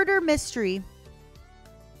 Murder mystery.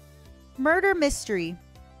 Murder mystery.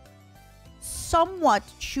 Somewhat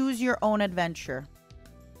choose your own adventure.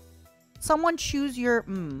 Someone choose your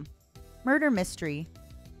murder mystery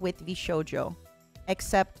with Vshojo.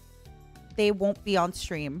 Except they won't be on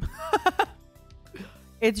stream.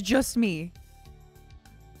 It's just me.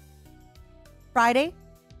 Friday,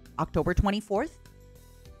 October 24th.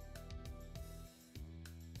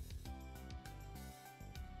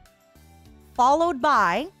 Followed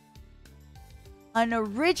by an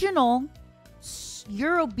original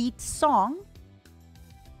Eurobeat song.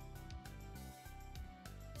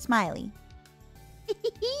 Smiley.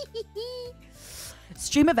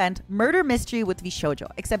 Stream event, murder mystery with Vshojo.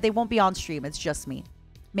 Except they won't be on stream. It's just me.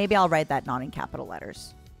 Maybe I'll write that not in capital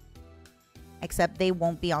letters. Except they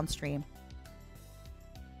won't be on stream.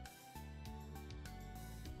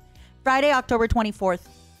 Friday, October 24th,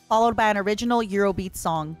 followed by an original Eurobeat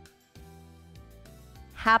song.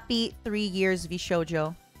 Happy 3 years,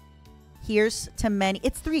 Vshojo. Here's to many.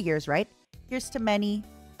 It's 3 years, right? Here's to many.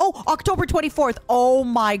 Oh, October 24th. Oh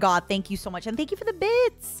my God. Thank you so much. And thank you for the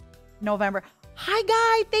bits. November. Hi,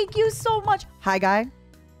 Guy. Thank you so much. Hi, Guy.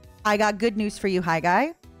 I got good news for you. Hi,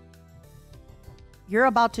 Guy. You're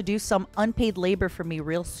about to do some unpaid labor for me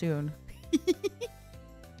real soon.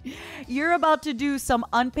 You're about to do some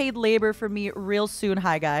unpaid labor for me real soon,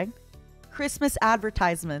 Hi Guy. Christmas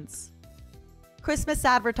advertisements. Christmas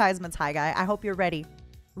advertisements, Hi Guy. I hope you're ready.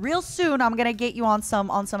 Real soon, I'm gonna get you on some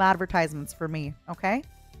advertisements for me, okay?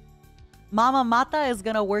 Mama Mata is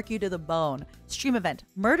gonna work you to the bone. Stream event.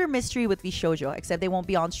 Murder mystery with Vshojo. Except they won't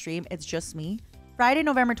be on stream. It's just me. Friday,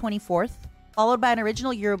 November 24th. Followed by an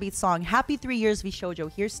original Eurobeat song. Happy 3 years,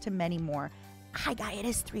 Vshojo. Here's to many more. Hi Guy, it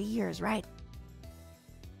is 3 years, right?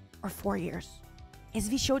 Or 4 years. Is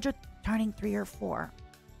Vshojo turning 3 or 4?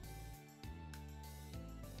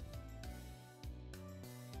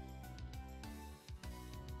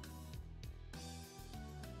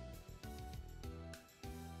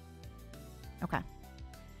 Okay.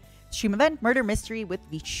 Stream event, murder mystery with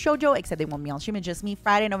Vshojo, except they won't be on stream. It's just me.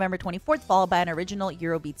 Friday, November 24th, followed by an original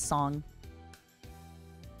Eurobeat song.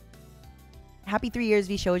 Happy 3 years,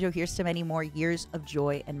 Vshojo. Here's to many more years of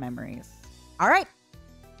joy and memories. All right.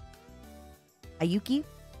 Ayuki,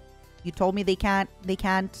 you told me they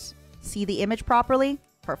can't see the image properly.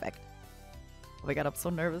 Perfect. Oh my God, I'm so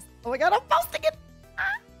nervous. Oh my God, I'm posting it.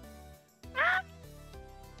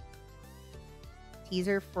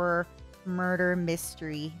 Teaser for murder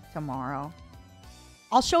mystery tomorrow.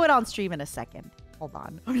 I'll show it on stream in a second. Hold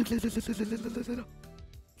on. Oh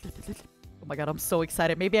my God, I'm so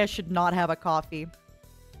excited. Maybe I should not have a coffee.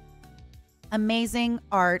 Amazing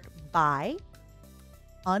art by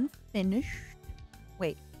Unfinished.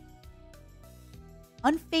 Wait.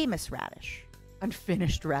 Unfamous Radish.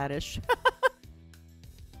 Unfinished Radish.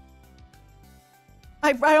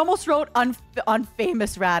 I almost wrote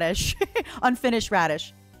unfamous Radish. Unfinished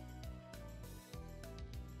Radish.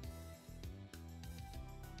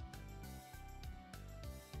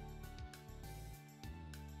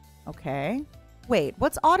 Okay. Wait,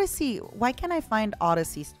 what's Odyssey? Why can't I find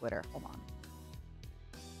Odyssey's Twitter? Hold on.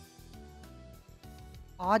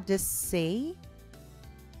 Odyssey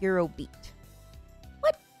Eurobeat.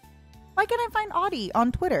 What? Why can't I find Audie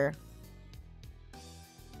on Twitter?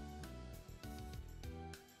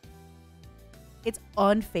 It's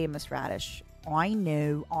Unfamous Radish. I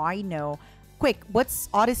know. quick, what's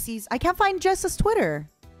Odyssey's? I can't find Jess's Twitter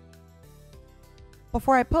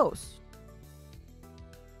before I post.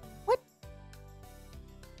 What?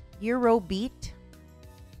 Eurobeat?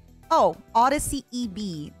 Oh, Odyssey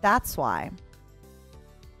EB. That's why.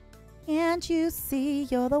 Can't you see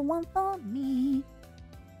you're the one for me?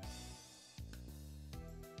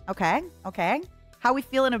 Okay, okay. How we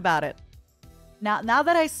feeling about it? Now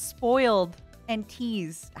that I spoiled and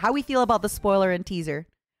teased, how we feel about the spoiler and teaser?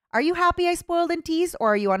 Are you happy I spoiled and teased, or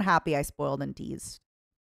are you unhappy I spoiled and teased?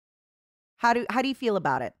 How do you feel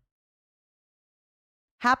about it?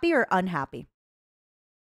 Happy or unhappy?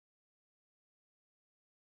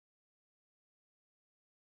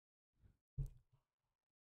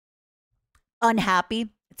 Unhappy?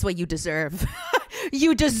 It's what you deserve.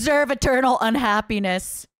 You deserve eternal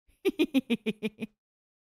unhappiness.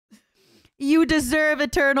 You deserve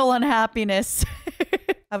eternal unhappiness.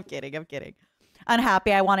 I'm kidding. I'm kidding.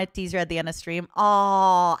 Unhappy. I wanted teaser at the end of stream.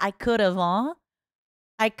 Oh, I could have, huh?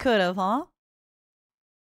 I could have, huh?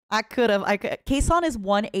 I could have. Kason is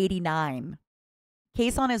 189.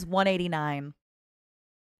 Kason is 189.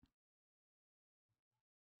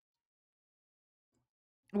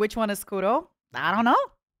 Which one is Kuro? I don't know.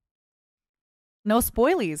 No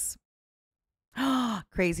spoilies.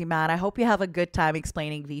 Crazy man. I hope you have a good time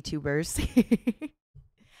explaining VTubers.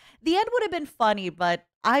 The end would have been funny, but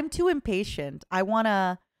I'm too impatient. I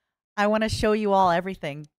wanna show you all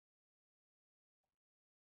everything.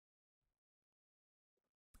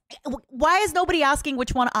 Why is nobody asking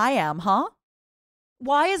which one I am, huh?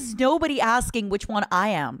 Why is nobody asking which one I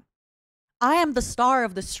am? I am the star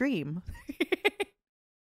of the stream.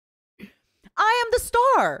 I am the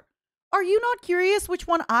star. Are you not curious which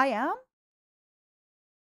one I am?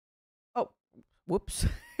 Oh, whoops.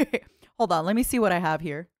 Hold on. Let me see what I have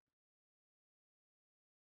here.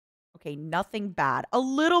 Okay, nothing bad. A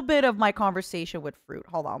little bit of my conversation with Fruit.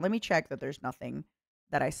 Hold on. Let me check that there's nothing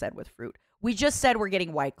that I said with Fruit. We just said we're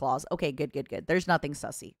getting White Claws. Okay, good, good, good. There's nothing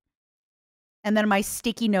sussy. And then my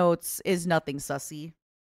sticky notes is nothing sussy.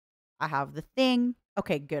 I have the thing.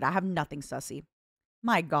 Okay, good. I have nothing sussy.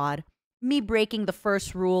 My God. Me breaking the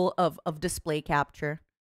first rule of display capture.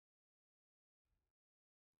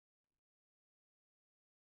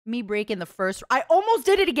 Me breaking the first... I almost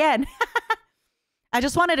did it again. I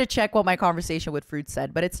just wanted to check what my conversation with Fruit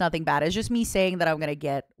said, but it's nothing bad. It's just me saying that I'm going to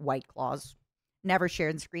get White Claws. Never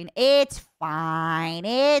shared screen. It's fine.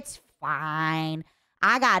 It's fine.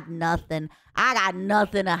 I got nothing. I got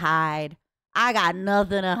nothing to hide. I got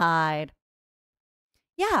nothing to hide.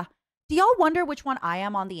 Yeah. Do y'all wonder which one I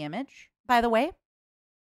am on the image, by the way?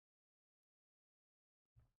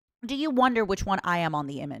 Do you wonder which one I am on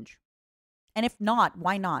the image? And if not,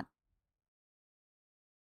 why not?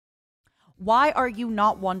 Why are you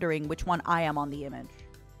not wondering which one I am on the image?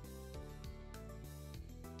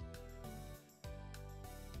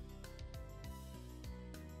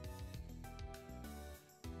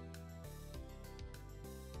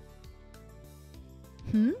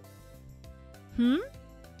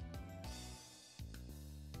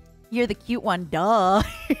 You're the cute one, duh.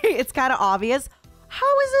 It's kind of obvious.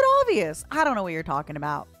 How is it obvious? I don't know what you're talking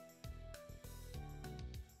about.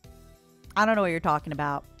 I don't know what you're talking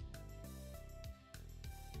about.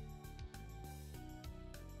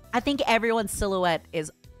 I think everyone's silhouette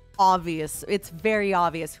is obvious. It's very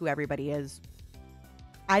obvious who everybody is.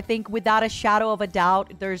 I think without a shadow of a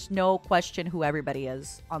doubt, there's no question who everybody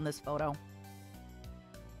is on this photo.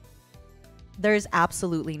 There's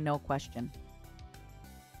absolutely no question.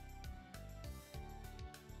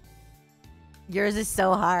 Yours is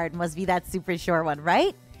so hard. Must be that super short one,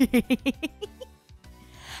 right?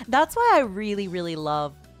 That's why I really, really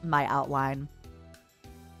love my outline.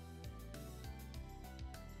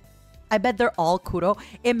 I bet they're all Kuro.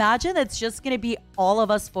 Imagine it's just going to be all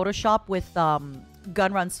of us Photoshop with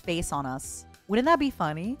Gunrun's face on us. Wouldn't that be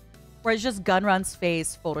funny? Or it's just Gunrun's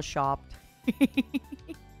face Photoshopped.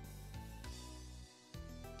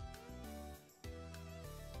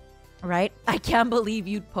 Right? I can't believe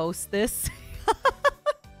you'd post this.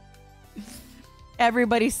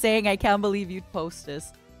 Everybody's saying I can't believe you'd post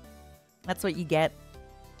this. That's what you get.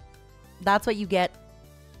 That's what you get.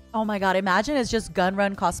 Oh my god, imagine it's just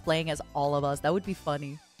Gunrun cosplaying as all of us. That would be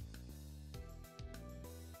funny.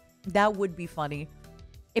 That would be funny.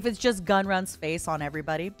 If it's just Gunrun's face on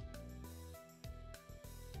everybody.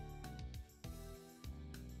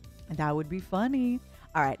 That would be funny.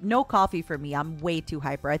 All right, no coffee for me. I'm way too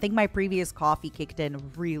hyper. I think my previous coffee kicked in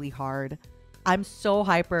really hard. I'm so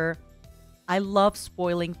hyper. I love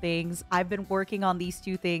spoiling things. I've been working on these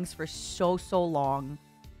two things for so long.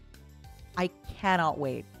 I cannot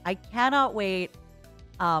wait. I cannot wait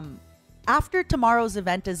after tomorrow's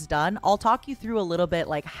event is done, I'll talk you through a little bit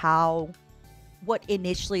like what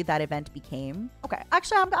initially that event became. Okay,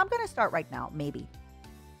 actually, I'm gonna start right now, maybe.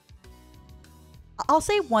 I'll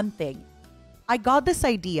say one thing. I got this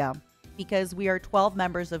idea because we are 12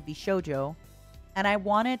 members of Vshojo, and I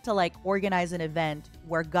wanted to like organize an event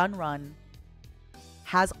where Gunrun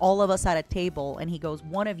has all of us at a table and he goes,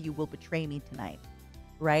 one of you will betray me tonight,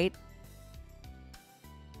 right?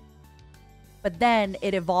 But then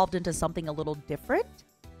it evolved into something a little different.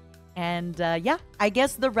 And yeah, I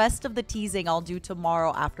guess the rest of the teasing I'll do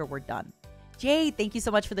tomorrow after we're done. Jay, thank you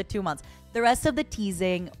so much for the 2 months. The rest of the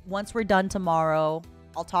teasing, once we're done tomorrow,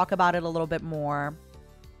 I'll talk about it a little bit more.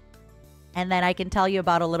 And then I can tell you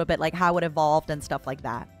about a little bit like how it evolved and stuff like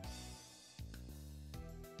that.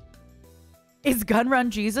 Is Gunrun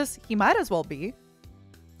Jesus? He might as well be.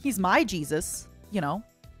 He's my Jesus, you know.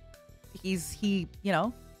 He's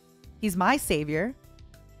my savior.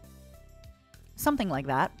 Something like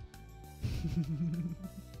that.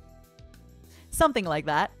 Something like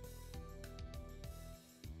that.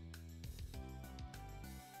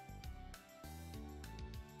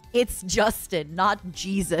 It's Justin, not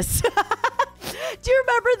Jesus. Do you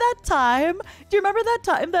remember that time? Do you remember that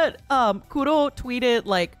time that Kuro tweeted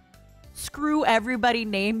like, screw everybody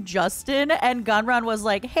named Justin, and Gunrun was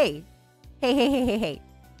like, hey.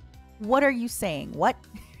 What are you saying? What?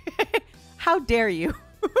 How dare you?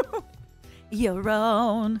 Your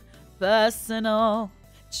own personal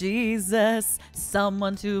Jesus,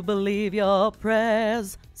 someone to believe your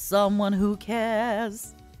prayers, someone who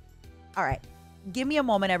cares. All right, give me a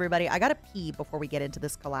moment, everybody. I gotta pee before we get into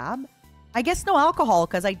this collab. I guess no alcohol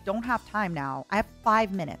because I don't have time now. I have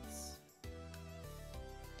 5 minutes.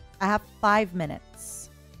 I have 5 minutes.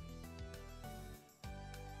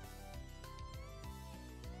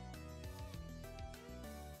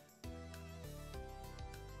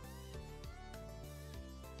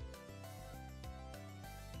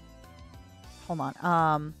 Hold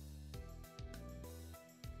on.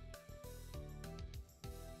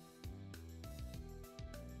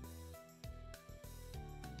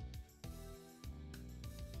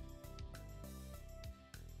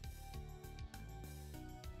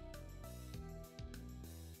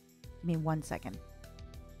 Give me 1 second.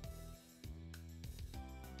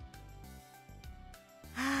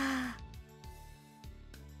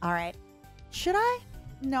 All right. Should I?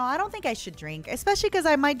 No, I don't think I should drink, especially because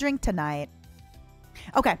I might drink tonight.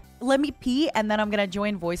 Okay, let me pee and then I'm going to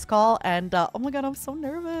join voice call. And oh my God, I'm so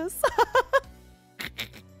nervous.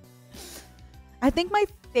 I think my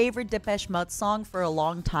favorite Depeche Mode song for a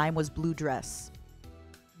long time was Blue Dress.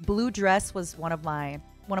 Blue Dress was one of my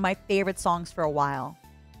favorite songs for a while.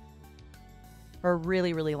 For a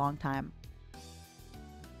really, really long time.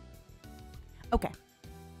 Okay.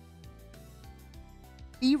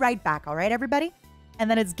 Be right back, all right, everybody? And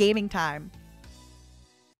then it's gaming time.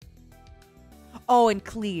 Oh, and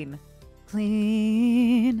clean.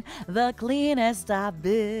 Clean. The cleanest I've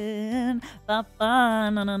been. Oh,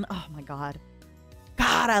 my God.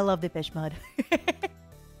 God, I love Depeche Mode.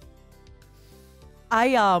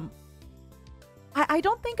 I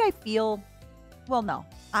don't think I feel... Well, no.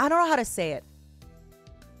 I don't know how to say it.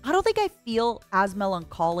 I don't think I feel as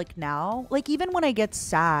melancholic now. Like, even when I get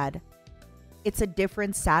sad, it's a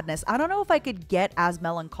different sadness. I don't know if I could get as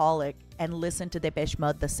melancholic and listen to Depeche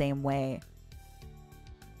Mode the same way.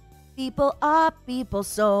 People are people,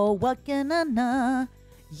 so what can I know?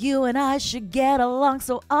 You and I should get along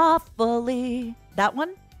so awfully. That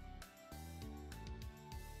one?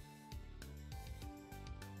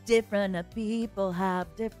 Different people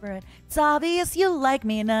have different... It's obvious you like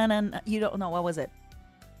me, na na na. You don't know, what was it?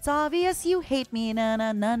 It's obvious you hate me, na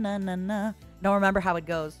na na na na na. Don't remember how it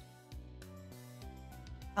goes.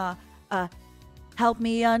 Help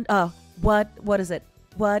me on... what is it?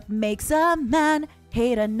 What makes a man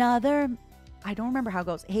hate another... I don't remember how it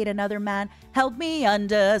goes. Hate another man. Help me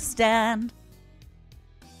understand.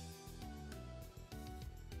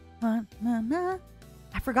 I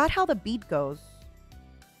forgot how the beat goes.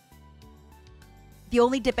 The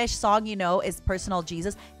only Depeche song you know is Personal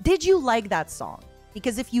Jesus. Did you like that song?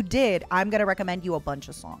 Because if you did, I'm going to recommend you a bunch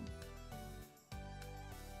of songs.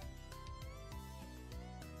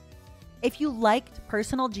 If you liked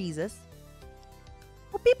Personal Jesus,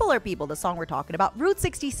 well, People Are People, the song we're talking about. Route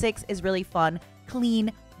 66 is really fun.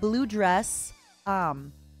 Clean. Blue Dress.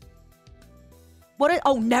 Oh,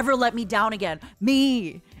 Never Let Me Down Again.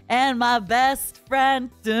 Me and my best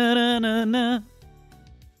friend.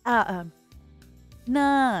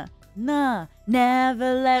 Nah,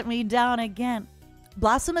 never let me down again.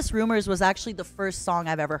 Blasphemous Rumors was actually the first song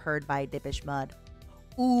I've ever heard by Depeche Mode.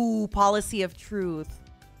 Ooh, Policy of Truth.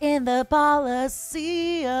 in the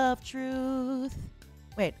policy of truth.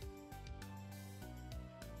 Wait.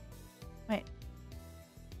 Wait.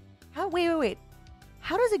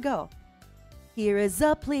 How does it go? Here is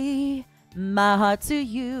a plea, my heart to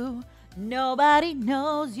you. Nobody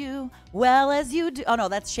knows you well as you do. Oh no,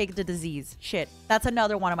 that's Shake the Disease. Shit, that's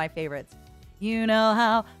another one of my favorites. You know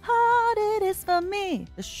how hard it is for me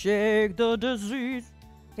to shake the disease.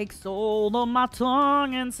 Takes hold of my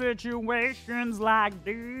tongue in situations like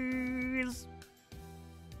these.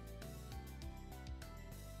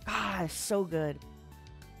 God, it's so good.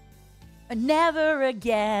 Never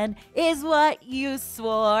again is what you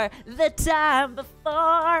swore the time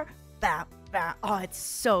before. Bam, bam. Oh, it's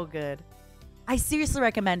so good. I seriously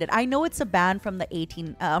recommend it. I know it's a band from the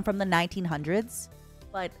 1900s,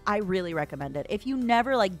 but I really recommend it. If you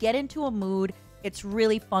never like get into a mood, it's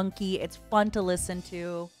really funky. It's fun to listen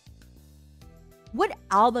to. What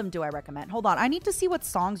album do I recommend? Hold on. I need to see what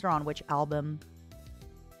songs are on which album.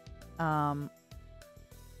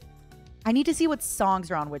 I need to see what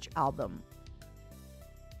songs are on which album.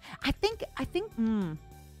 I think,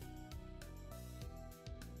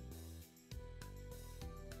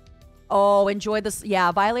 Oh, Enjoy this.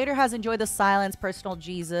 Yeah, Violator has Enjoy the Silence, Personal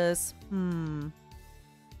Jesus.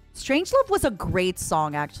 Strangelove was a great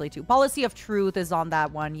song, actually, too. Policy of Truth is on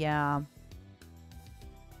that one, yeah.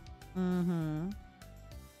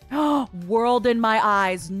 World in My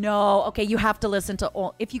Eyes. No. Okay, you have to listen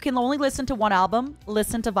to... If you can only listen to one album,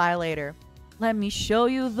 listen to Violator. Let me show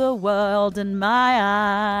you the world in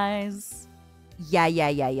my eyes.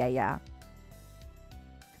 Yeah.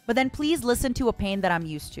 But then please listen to A Pain That I'm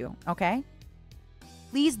Used To, okay?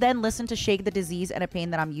 Please then listen to Shake the Disease and A Pain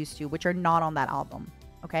That I'm Used To, which are not on that album,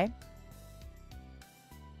 okay?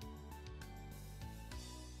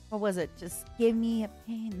 What was it? Just give me a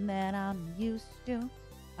pain that I'm used to.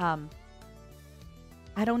 I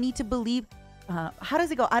don't need to believe... how does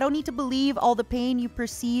it go? I don't need to believe all the pain you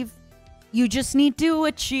perceive. You just need to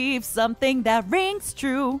achieve something that rings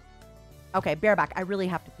true. Okay, bareback. I really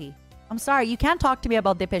have to pee. I'm sorry. You can't talk to me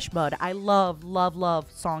about Depeche Mode. I love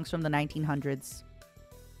songs from the 1900s.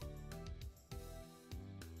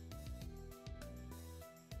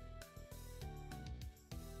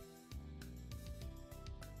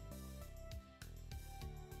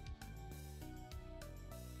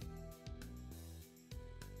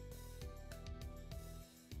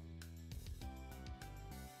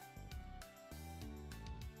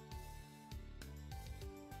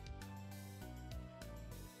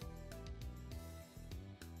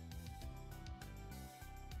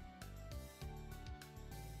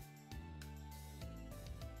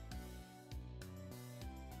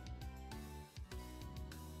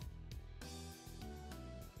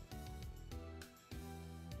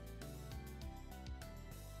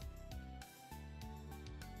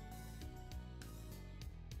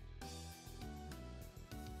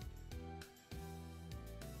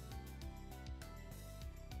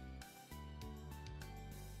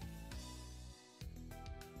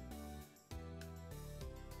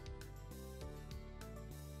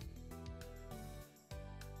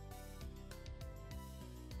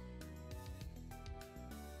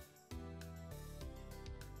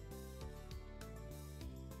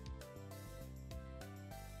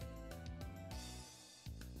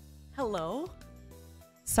 Hello?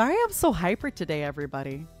 Sorry I'm so hyper today,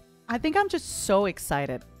 everybody. I think I'm just so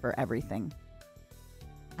excited for everything.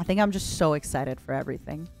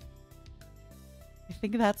 I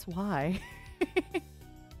think that's why.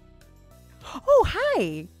 Oh,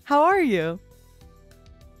 hi. How are you?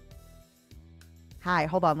 Hi,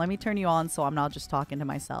 hold on. Let me turn you on so I'm not just talking to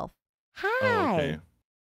myself. Hi. Oh, okay.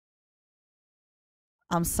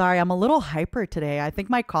 I'm sorry. I'm a little hyper today. I think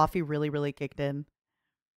my coffee really kicked in.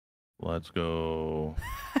 Let's go.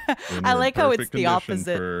 I like how it's the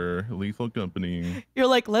opposite. For Lethal Company. You're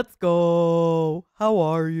like, let's go. How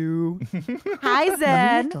are you? Hi,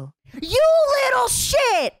 Zen. You little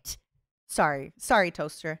shit. Sorry,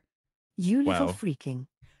 Toaster. You little freaking.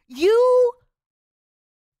 You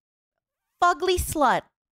fugly slut.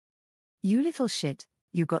 You little shit.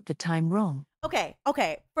 You got the time wrong. Okay.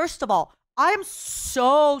 First of all, I'm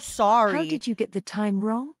so sorry. How did you get the time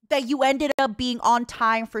wrong? That you ended up being on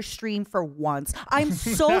time for stream for once. I'm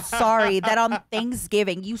so sorry that on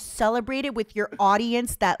Thanksgiving you celebrated with your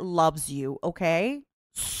audience that loves you, okay?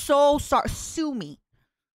 So sorry. Sue me.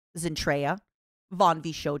 Zentreya. Von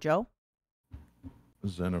Vshojo.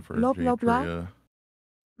 Jennifer. Blah, blah, blah.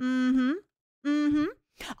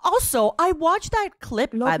 Also, I watched that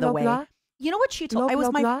clip, blah, by the blah, way. blah. You know what she told? Blah, it was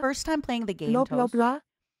blah, my blah. first time playing the game, Blah, blah, Toast. blah.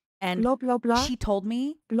 and Blah blah blah. she told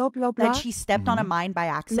me Blah blah blah. that she stepped on a mine by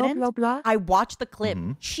Blah accident. blah blah. I watched the clip.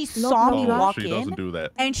 Mhm. She Blah, saw blah, me blah. walk she in, doesn't do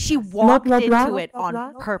that. and she walked blah, blah. into it Blah, on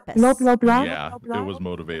blah. purpose. Blah blah blah. Yeah, blah, blah. it was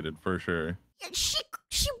motivated for sure. She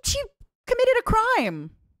committed a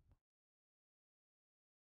crime.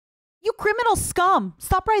 You criminal scum!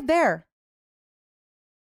 Stop right there.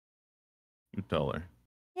 You tell her.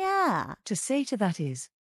 Yeah. To say to that is,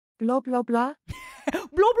 blah blah blah. Blah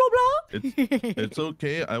blah blah. It's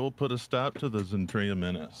okay. I will put a stop to the Zentreya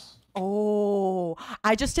menace. Oh,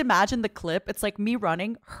 I just imagine the clip. It's like me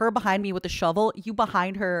running, her behind me with a shovel, you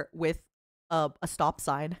behind her with a stop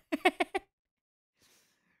sign.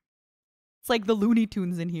 It's like the Looney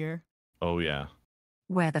Tunes in here. Oh yeah.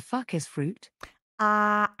 Where the fuck is fruit?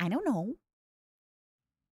 I don't know.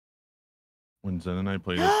 When Zen and I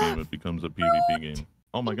play this game, it becomes a PvP game.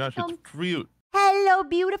 Oh my gosh, it's fruit. Hello,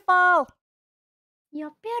 beautiful.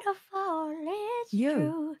 You're beautiful, it's Yo,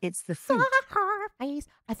 true. it's the fruit. Face.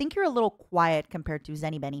 I think you're a little quiet compared to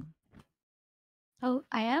Zenny Benny. Oh,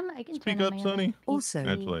 I am? I can Speak turn up, on my Sonny. own Also,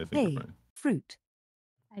 That's what I think. hey, you're fine. fruit.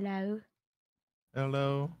 Hello.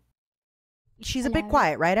 Hello. She's a bit Hello.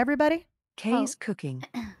 quiet, right, everybody? Kay's cooking.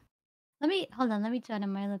 Hold on, let me turn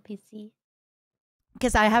on my little PC.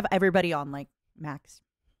 Because I have everybody on like max.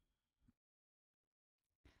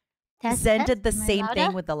 Zen Test, did the am I same thing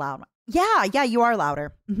louder? with the loud one. Yeah, you are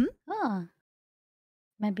louder. Oh.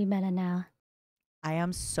 Might be better now. I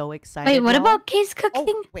am so excited. Wait, what y'all. about case cooking?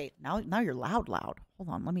 Oh, wait, now you're loud. Hold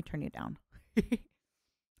on, let me turn you down.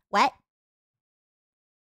 What?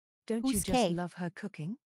 Don't Who's you just Kay? love her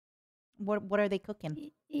cooking? What are they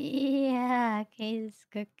cooking? Yeah, case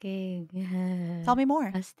cooking. Tell me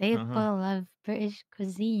more. A staple of British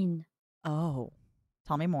cuisine. Oh,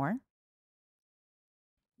 tell me more.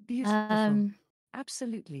 Beautiful.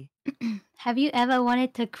 Absolutely. Have you ever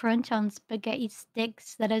wanted to crunch on spaghetti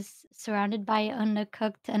sticks that is surrounded by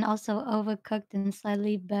undercooked and also overcooked and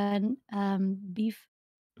slightly burnt beef,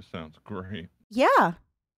 This sounds great. Yeah.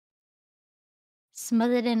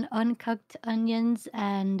 smothered in uncooked onions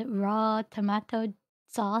and raw tomato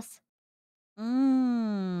sauce?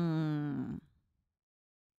 Mmm.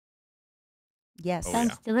 Yes. Oh, Sounds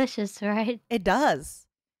yeah. delicious, right? It does.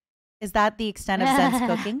 Is that the extent of Zen's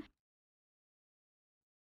cooking?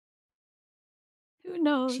 Who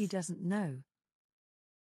knows? She doesn't know.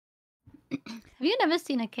 Have you never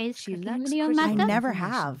seen a case She cooking lacks video, critical I Mata? never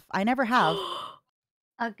information. have. I never have.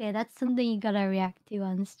 Okay, that's something you gotta react to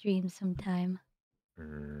on stream sometime.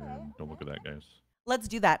 Don't look at that, guys. Let's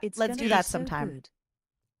do that. It's Let's gonna do be that so sometime. good.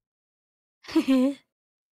 She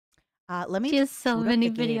Let me has so boot up many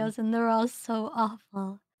the game. videos and they're all so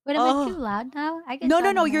awful. Wait, am I Oh. too loud now? I can No,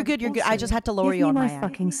 turn you're down- good. You're good. I Also, just had to lower give you me on my my end.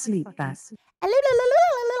 fucking sleep back. Zen,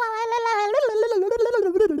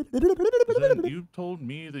 you told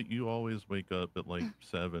me that you always wake up at like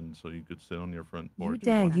 7 so you could sit on your front porch. You and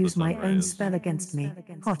dare watch the use my own sunrise. spell against me,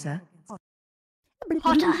 Potter.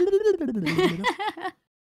 Hotter.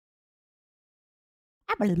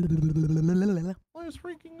 Let's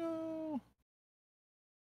freaking go.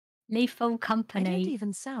 Lethal I don't Company.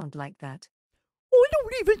 even sound like that. I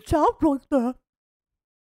don't even sound like that.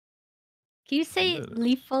 Can you say did it.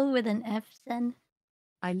 lethal with an F then?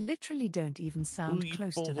 I literally don't even sound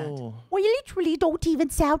close to that. Lethal. Well, you literally don't even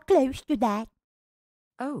sound close to that.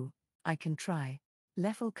 Oh, I can try.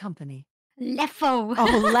 Lethal Company. Lethal.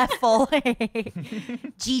 Oh, Leffel.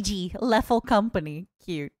 Gigi, Leffel Company.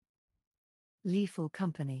 Cute. Lethal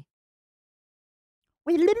Company.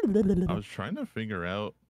 I was trying to figure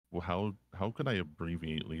out how could I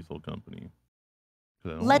abbreviate Lethal Company?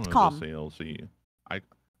 'Cause I don't wanna Letcom. just say LC.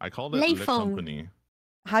 I called it Lethal. Le Company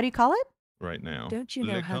How do you call it? right now. Don't you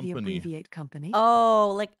know Le how the Company. abbreviate company?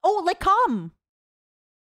 Like com.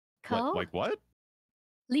 Co? Like what?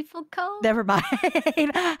 Lethal Co? Never mind.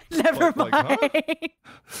 Never Like, mind.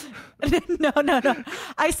 No.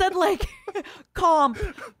 I said like calm,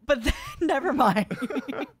 but then, never mind.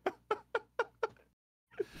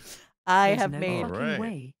 I There's have no made fucking Alright.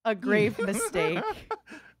 way. a grave mistake.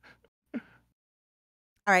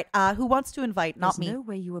 All right, who wants to invite? Not There's me. no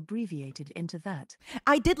way you abbreviated into that.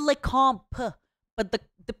 I did le comp, but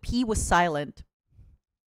the P was silent,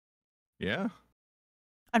 Yeah.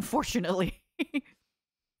 unfortunately.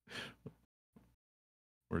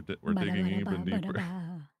 We're digging even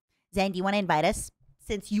deeper. Zen, do you want to invite us?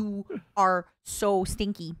 Since you are so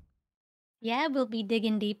stinky. Yeah, we'll be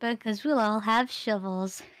digging deeper because we'll all have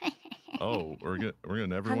shovels. Oh, we're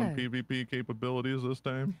getting everyone Hello. PvP capabilities this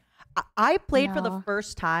time. I played for the No.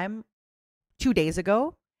 first time 2 days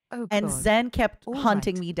ago, Oh, and God. Zen kept All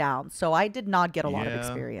hunting right. me down, so I did not get a lot of Yeah.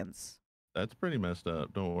 experience. That's pretty messed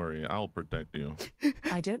up. Don't worry, I'll protect you.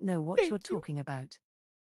 I don't know what Thank you're you. talking about.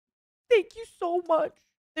 Thank you so much.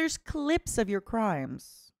 There's clips of your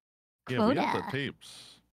crimes. Yeah, we have the Quota.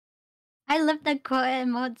 tapes. I love the quota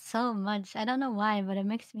emote so much. I don't know why, but it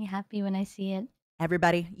makes me happy when I see it.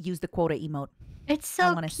 Everybody, use the quota emote. It's I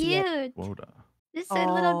so wanna see it. cute. Quota. This is a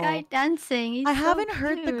little guy Oh. dancing. He's I so haven't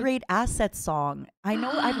heard the cute. Great Assets song. I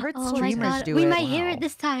know I've heard Oh my streamers god, do we it. might hear Wow. it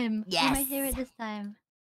this time. We might hear Yes. it this time.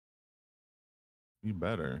 You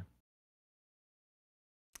better.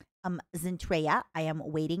 Zentreya, I am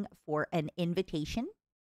waiting for an invitation.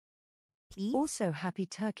 Please. Also, happy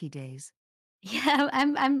Turkey Days. Yeah,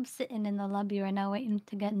 I'm sitting in the lobby right now waiting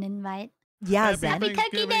to get an invite. Yeah, Happy Zen. Happy Turkey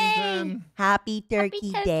Thanksgiving, Day! Zen. Happy Turkey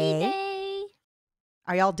Happy Turkey Day. Day!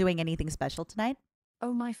 Are y'all doing anything special tonight?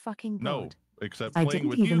 Oh my fucking god. No, except I playing didn't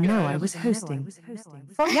with even you know I guys. was hosting.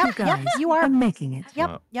 Fuck Yep, you guys. you are. I'm making it.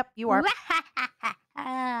 Yep, you are.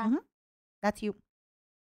 Mhm. That's you.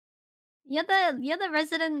 You're the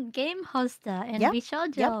resident game hoster in Yep,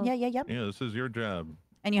 Vshojo. Yep. Yeah, this is your job.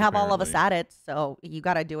 And you have all of us Apparently. at it, so you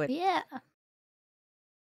gotta do it. Yeah.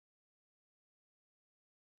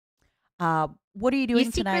 What are you doing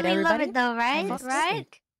You tonight, secretly love everybody? it though, right? Fuck's Right?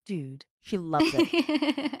 sake, dude. She loves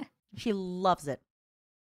it. She loves it.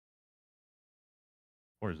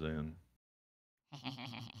 Or Zen.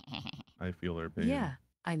 I feel her pain. Yeah,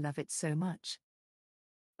 I love it so much.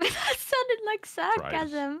 That sounded like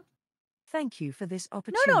sarcasm. Thank you for this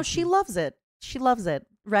opportunity. No, she loves it. She loves it,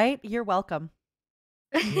 right? You're welcome.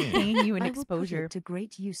 Yeah. Paying you an I will put exposure. it to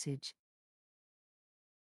great usage.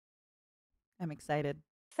 I'm excited.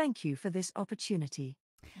 Thank you for this opportunity,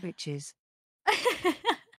 bitches.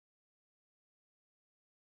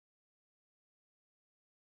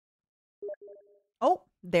 Oh,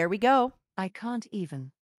 there we go. I can't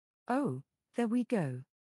even. Oh, there we go.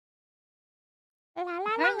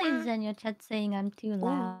 Apparently, Zen, your chat's saying I'm too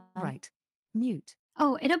loud. All right. Mute.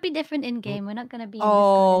 Oh, it'll be different in game. We're not gonna be. In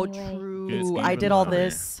Oh, Discord anyway. true. Get I even did all louder.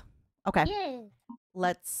 this. Okay, Yeah.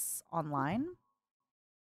 let's online.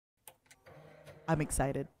 I'm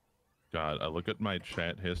excited. God, I look at my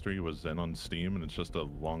chat history with Zen on Steam, and it's just a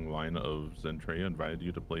long line of Zentreya invited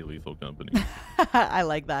you to play Lethal Company. I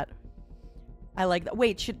like that. I like that.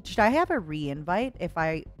 Wait, should I have a re-invite if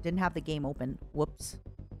I didn't have the game open? Whoops.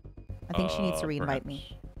 I think she needs to re-invite me.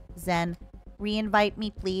 Perhaps. Zen, re-invite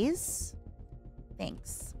me, please.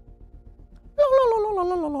 Thanks. I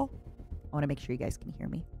want to make sure you guys can hear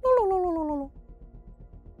me.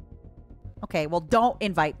 Okay, well, don't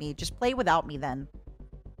invite me. Just play without me then.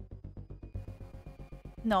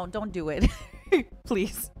 No, don't do it.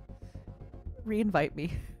 Please. Re-invite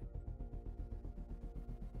me.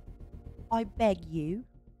 I beg you.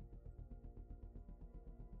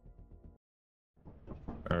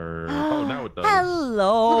 Oh, now it does.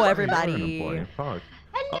 Hello, You're an everybody. employee. Fuck.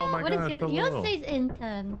 Hello. Oh my What is gosh, it? hello. Yours says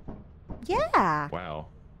intern. Yeah. Wow.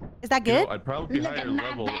 Is that You know, good? I'd probably be Look higher at my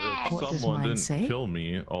level badge. if What does someone mine didn't say? kill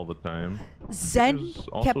me all the time. Zen Yours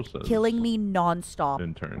also kept says killing me nonstop.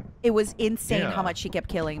 Intern. It was insane how Yeah. much she kept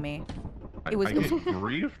killing me. I It was- get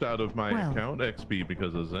griefed out of my Well. account XP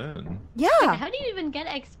because of Zen. Yeah. How do you even get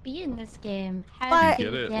XP in this game? How But- do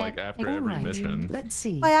You get you it like after All every right. mission. Let's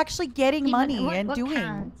see. By actually getting Even- money what- and what doing.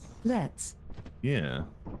 counts? Let's. Yeah.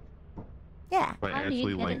 Yeah. By How do you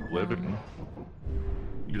actually get like it living. done?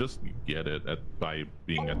 You just get it by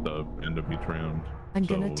being at the end of each round. I'm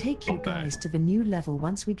gonna So, take you okay. guys to the new level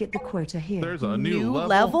once we get the quota here. There's a new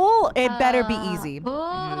level? It better be easy.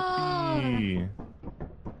 Oh, Yippee.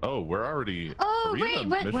 Oh, we're already. oh are we wait, in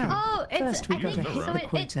wait. mission? Oh, it's. First we I gotta think Alright.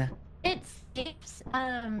 hit so. the quota. It skips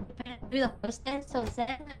through the hostess, so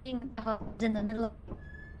Zen being in the middle.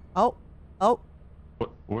 Oh. Oh.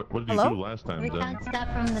 What did you Hello? do last time, We Zen? can't start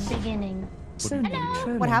from the beginning. So Hello? no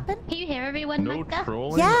trolling. What happened? Can you hear everyone, No Micah?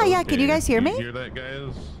 trolling? Yeah, can you guys hear Can me? you hear that,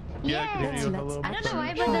 guys? Yeah, I can hear Yes. you. Let's- Hello, I don't know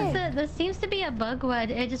why, Matara. but there seems to be a bug where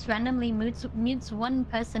it just randomly mutes one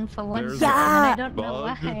person for one There's second, and I Yeah. don't know bug.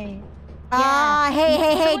 why. Hey,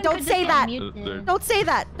 Someone don't could say just get that. muted. There- Don't say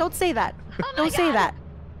that. Don't say that. Oh my Don't say God. that.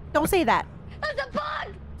 Don't say that. That's a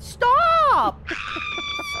bug! Stop!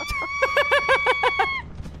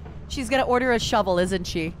 She's gonna order a shovel, isn't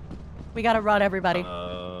she? We gotta run, everybody.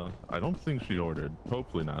 I don't think she ordered.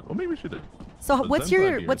 Hopefully not. Well, maybe she did. So but what's Zen's not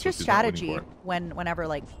your here, what's so your she's not waiting strategy for it. whenever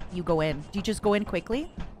like you go in? Do you just go in quickly?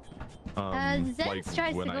 Zen Like,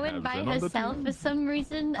 tries to when I go in have by Zen on the herself team? for some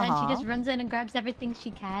reason, and Uh-huh. she just runs in and grabs everything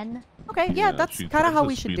she can. Okay, yeah, that's she kind of tries how to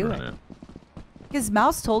we should do speedrun it. Because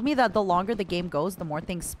Mouse told me that the longer the game goes, the more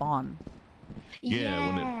things spawn.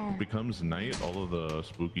 Yeah, when it becomes night, all of the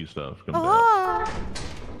spooky stuff comes out. Ah!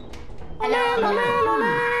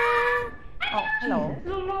 Hello. Oh,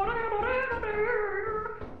 hello.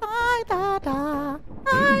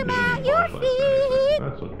 I'm at your feet.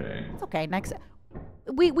 That's okay. It's okay. Next,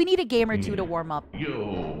 we need a game or two to warm up.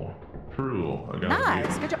 Yo, true. I got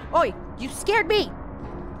Nice. Good job. Oi, you scared me.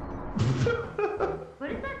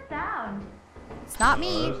 What is that sound? It's not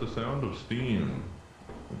me. That's the sound of steam,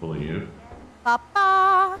 I believe.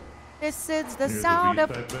 Papa, this is the Here's sound a of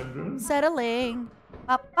V-type engine. settling.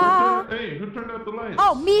 Papa. Hey, who turned out the lights?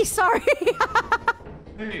 Oh, me. Sorry.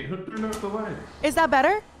 Hey, who turned out the lights? Is that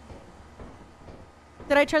better?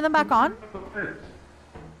 Did I turn them back on?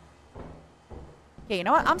 Okay, you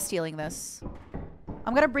know what? I'm stealing this.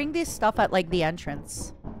 I'm gonna bring this stuff at like the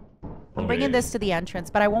entrance. I'm bringing this to the entrance,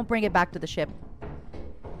 but I won't bring it back to the ship.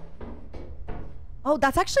 Oh,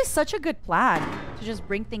 that's actually such a good plan to just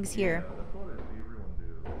bring things here.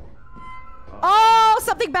 Oh,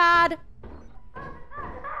 something bad.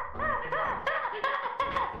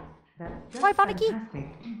 Oh, I found a key.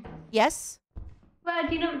 Yes. Well,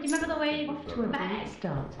 do you remember the way back?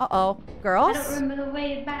 Uh-oh. I Girls? don't remember the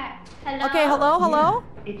way back. Hello? Okay, hello?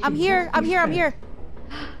 I'm here.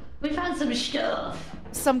 We found some stuff.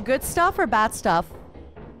 Some good stuff or bad stuff?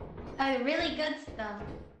 Really good stuff.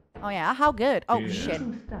 Oh yeah, how good? Oh Yeah. shit.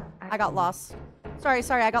 I got lost. Sorry,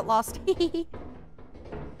 I got lost.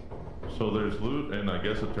 So there's loot and I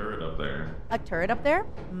guess a turret up there. A turret up there?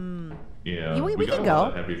 Hmm. Yeah. We got can a go.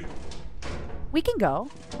 lot of heavy- We can go.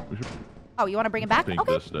 We should Oh, you want to bring it back? think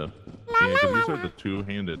Okay. this stuff. Yeah, 'cause these are the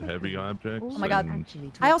two-handed heavy objects. Oh my god. and,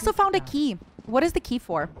 I also found a key. What is the key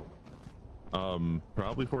for?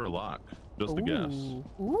 probably for a lock. Just a guess.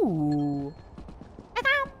 Ooh.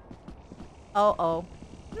 Uh-oh.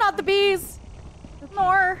 Not the bees.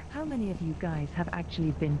 More. How many of you guys have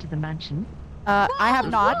actually been to the mansion? I have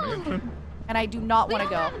not, Mansion? and I do not want to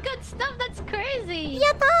We go. have good stuff. That's crazy.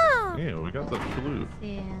 Yatta! Yeah, we got the flute.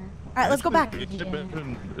 Yeah. All right, let's go back. The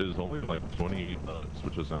mansion is only like 28 bucks,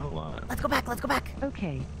 which is not a lot. Let's go back.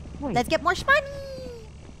 Okay, wait. Let's get more money.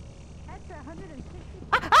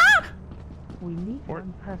 Ah! We need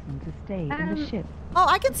one person to stay in the ship. Oh,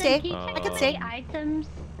 I can stay. Can you I check can how stay. many items?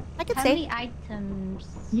 I can How stay. many items?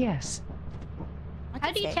 Yes. I How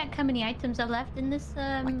can do you stay. check how many items are left in this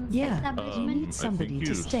Yeah. establishment? You need somebody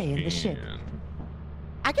to stay in the ship.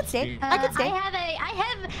 I can stay. I can stay. I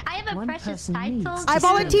have a One precious person title. needs I to stay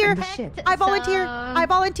volunteer. in the ship. I volunteer. I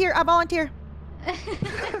volunteer.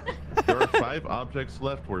 There are 5 objects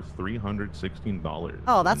left worth $316.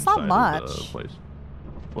 Oh, that's not inside of the much. place.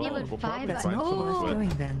 Yeah, Well, but we'll 5 probably That's find not some worth with- doing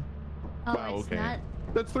then. Oh, Wow, it's okay. not.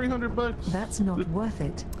 That's 300 bucks. That's not worth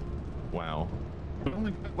it. Wow. We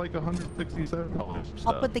only got like $167 for I'll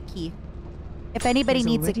stuff. put the key. If anybody There's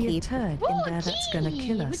needs a already key. turd Ooh, in there that's gonna key.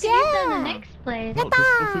 kill We us. can use that in the Yeah. next place. No, just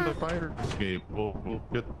go through the fire escape. We'll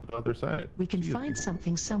get the other side. We can Easy. find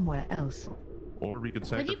something somewhere else. Or we could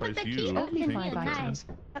Would you put sacrifice the key you. up Only in take five here? the- items.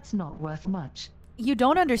 That's not worth much. You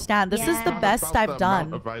don't understand. This is the Yeah. best About I've the amount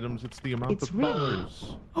done. of items, it's the amount It's of real.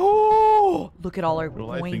 dollars. Oh, look at all our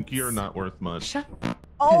Well, I points. think you're not worth much. Shut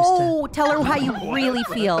Oh, tell her how you really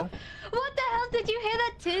feel. What the hell? Did you hear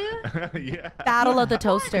that too? Yeah. Battle of the Wait,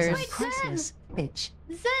 Toasters. Zen. priceless, bitch.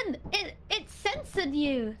 Zen, it censored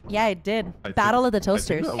you. Yeah, it did. I think- Battle of the I think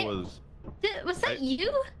Toasters. that was Was that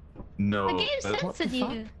you? no. The game that- What the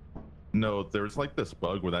censored you. No, there's like this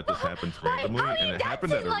bug where that just happens Why randomly, are you and it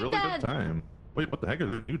happened at a dancing really like good that? time. Wait, what the heck? Are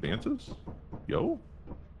there new dances? Yo?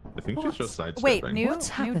 I think she's just sidestepping. Wait, new What's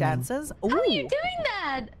happening? dances? How are you Ooh. doing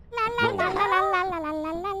that?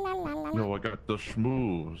 No, I got the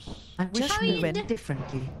schmooves. I'm just How are you moving do-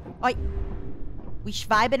 differently. Oi. We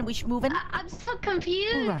vibing, we moving. I'm so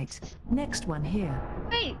confused. All right, next one here.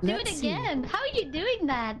 Wait, do Let's it see. again. How are you doing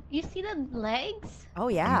that? You see the legs? Oh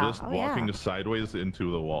yeah. I'm just Oh walking yeah. sideways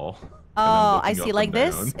into the wall. and then Oh, I looking see. up Like and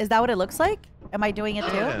this? down. Is that what it looks like? Am I doing it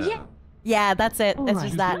too? Yeah. Yeah, that's it. All It's right.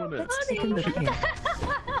 just that. Doing it. Let's take a look here.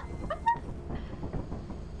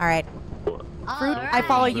 All right. Fruit, I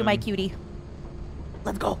follow you, my cutie.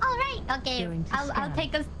 Let's go. All right. Okay. Going to I'll scan.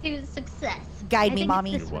 take us to success. Guide I me, think it's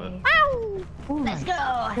mommy. this What? way. Ow! All Let's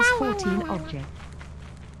right, go. there's 14 objects.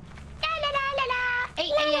 La, la, la, la, la.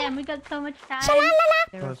 8 a.m. We got so much time.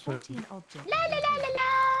 There are That's it. 14 objects. La, la, la, la,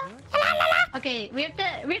 la. Okay, we have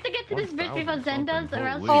to get to this bridge before Zen does, or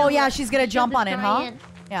else. Holy. Oh yeah, she's gonna jump on it, destroy huh? it.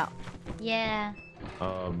 Yeah. Yeah.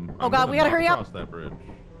 Oh, I'm God, gonna we gotta not hurry up. cross that bridge.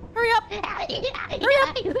 Hurry up! She's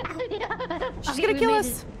Okay, gonna we kill made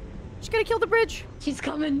us. She's gonna kill the bridge. it. She's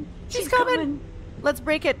coming. She's coming. Let's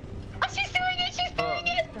break it. Oh, she's doing it. She's doing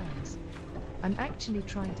it. Guys, I'm actually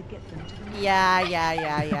trying to get them to the Yeah.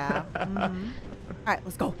 Mhm. All right,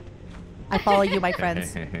 let's go. I follow you, my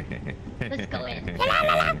friends. Let's go in.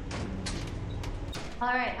 All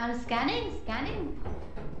right, I'm scanning.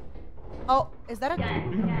 Oh, is that a...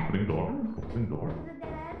 Opening door? Opening door?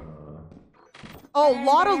 Oh,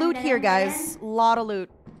 lot of loot here, guys. Lot of loot.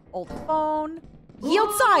 Old phone.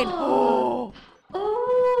 Yield sign! Oh,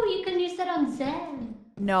 you can use that on Zen.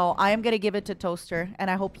 No, I am gonna give it to Toaster,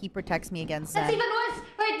 and I hope he protects me against That's Zen. even worse.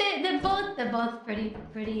 Right, they're both pretty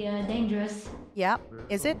dangerous. Yeah,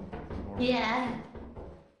 is it? Yeah.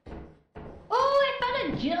 Oh, I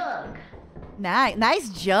found a jug. Nice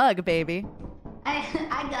jug, baby.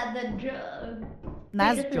 I got the jug.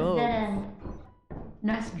 Nice Wait, this is jug. Zen.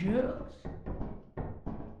 Nice jugs.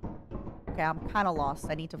 Okay, I'm kind of lost.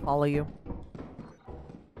 I need to follow you.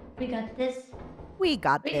 We got this. We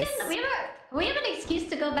got this. We have an excuse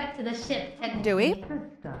to go back to the ship. Do we?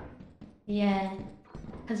 Yeah,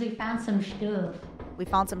 because we found some stuff. We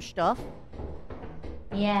found some stuff.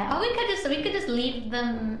 Yeah. Oh, we could just leave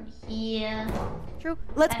them here. True.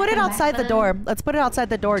 Let's put it come back outside for the door. them. Let's put it outside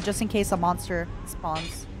the door just in case a monster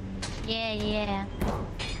spawns. Yeah.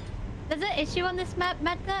 There's an issue on this map,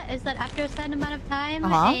 Meta, is that after a certain amount of time,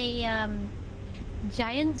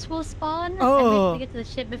 giants will spawn. And we have to get to the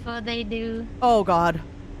ship before they do. Oh god.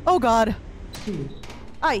 Oh god.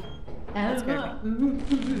 Aye. That scared me.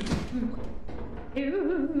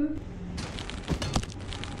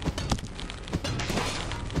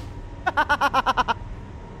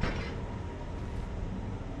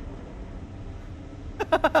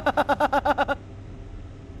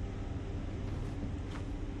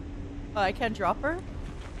 I can't drop her?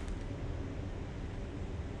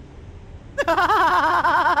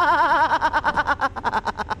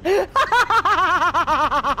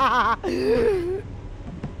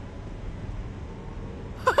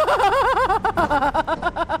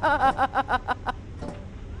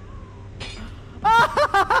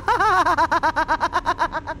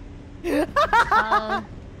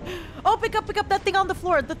 Oh, pick up that thing on the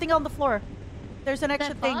floor. The thing on the floor. There's an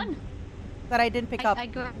extra thing that I didn't pick up. I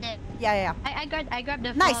grabbed it. Yeah. I grabbed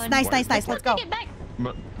the Nice, phone. nice. Let's go. Take it back.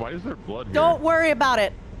 But why is there blood here? Don't worry about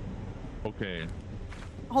it. Okay.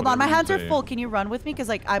 Hold on, my Whatever hands you are say. full. Can you run with me? Because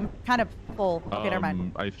like I'm kind of full. Okay, never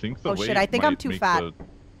mind. I think the Oh weight shit, I think I'm might too make fat. the-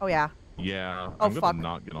 Oh yeah. Yeah. Oh, I'm fuck. gonna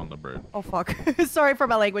not get on the bridge. Oh fuck. Sorry for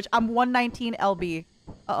my language. I'm 119 LB.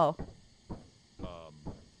 Uh-oh.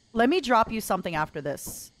 Let me drop you something after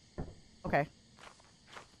this. Okay.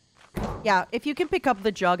 Yeah, if you can pick up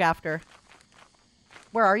the jug after.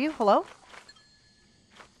 Where are you? Hello?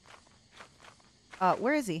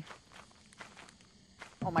 Where is he?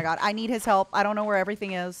 Oh my god, I need his help. I don't know where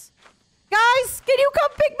everything is. Guys, can you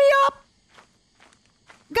come pick me up?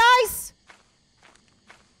 Guys!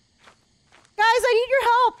 Guys, I need your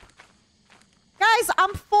help! Guys,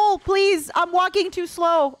 I'm full, please. I'm walking too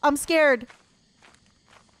slow. I'm scared.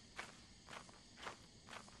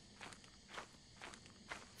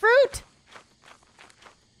 Fruit!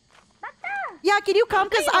 Yeah, can you come?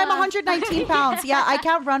 Because I'm 119 pounds. Yeah, I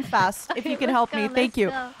can't run fast. If you can help me, thank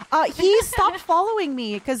you. He stopped following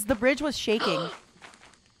me because the bridge was shaking.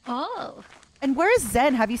 Oh. And where is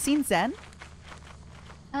Zen? Have you seen Zen?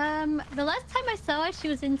 The last time I saw her, she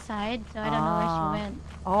was inside, so I don't know where she went.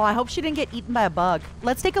 Oh, I hope she didn't get eaten by a bug.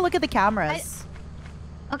 Let's take a look at the cameras.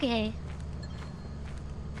 Okay.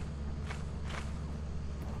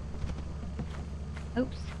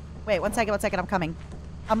 Oops. Wait, one second. I'm coming.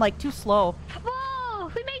 I'm like too slow. Whoa!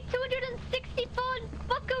 We made 264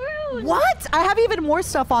 buckaroos! What? I have even more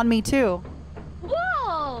stuff on me too.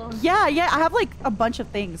 Whoa! Yeah. I have like a bunch of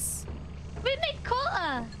things. We made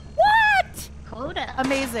quota! What? Quota.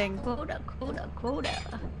 Amazing. Quota.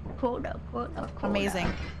 Amazing.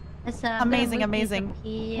 It's, Amazing.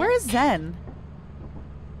 Where is Zen?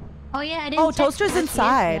 Oh yeah, I didn't check Toaster's where she is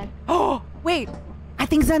inside. yet. Oh, wait. I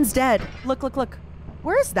think Zen's dead. Look.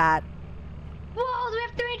 Where is that? Whoa, we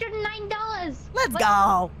have $309! Let's What?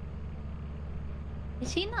 go.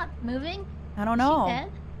 Is she not moving? I don't Is she know.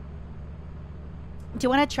 dead? Do you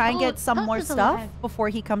want to try and Oh, get some more Toaster's stuff alive. before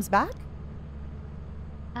he comes back?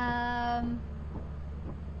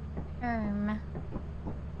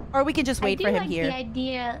 Or we can just wait I for do him like here. the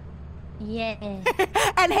idea. Yeah.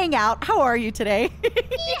 And hang out. How are you today?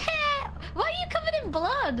 Yeah! Why are you covered in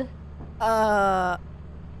blood?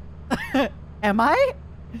 Am I?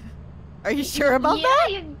 Are you sure about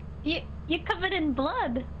that? Yeah, you're covered in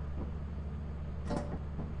blood.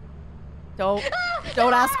 Don't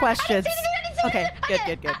ask questions. Okay,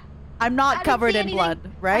 good. I'm not covered in blood,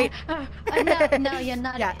 right? No, you're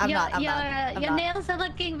not. Yeah, I'm not. Your nails are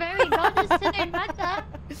looking very gorgeous today, Mata.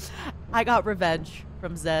 I got revenge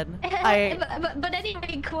from Zen. But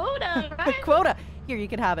anyway, quota, right? Quota. Here, you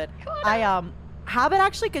can have it. Quota. I have it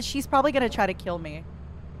actually because she's probably gonna try to kill me.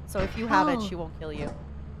 So if you have it, Oh. she won't kill you.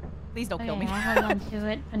 Please don't kill me. I hold on to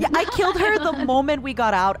it. Yeah, I killed her the moment we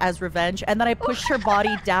got out as revenge, and then I pushed her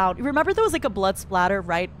body down. Remember there was like a blood splatter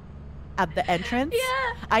right at the entrance?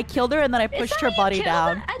 Yeah. I killed her, and then I pushed her body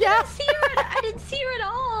down. I didn't see her. I didn't see her at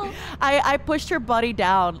all. I pushed her body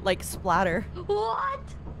down, like splatter. What?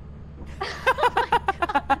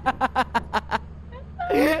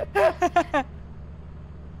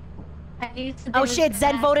 Oh shit,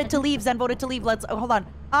 Zen voted to leave. Zen voted to leave. Let's hold on.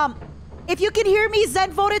 If you can hear me,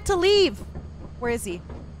 Zen voted to leave. Where is he?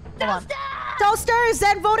 Hold on. Toaster!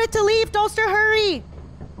 Zen voted to leave. Toaster, hurry!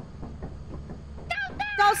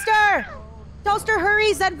 Toaster! Toaster,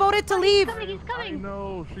 hurry! Zen voted to leave. He's coming. I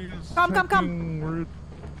know, she's Come. rude.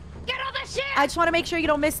 Get on the ship! I just want to make sure you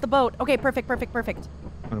don't miss the boat. Okay, perfect.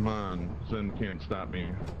 Come on, Zen can't stop me.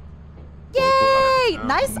 Yay!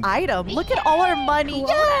 Nice item. Look at all our money.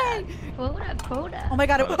 Yay! Quota. Oh my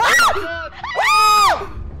god.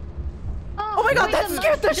 Oh my god, that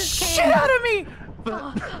scared the shit out of me!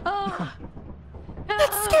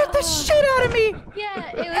 That scared the shit out of me!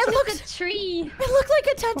 Yeah, it was just a tree. It looked like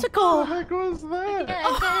a tentacle. What the heck was that?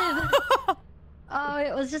 Yeah, it did. Oh,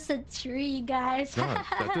 it was just a tree, guys. God,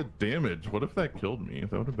 that did damage. What if that killed me?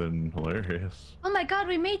 That would have been hilarious. Oh my god,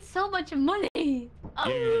 we made so much money.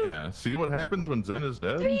 Yeah, see what happens when Zen is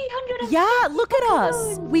dead? 300. Yeah, look at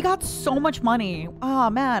us. We got so much money. Oh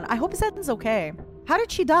man, I hope Zen's okay. How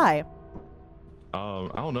did she die? I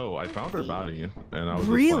don't know. I found her body, and I was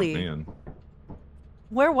Really? just like, man.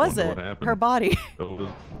 Where was Wonder it? what happened. Her body.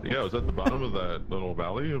 It was at the bottom of that little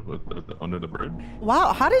valley under the bridge.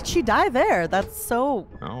 Wow, how did she die there? That's so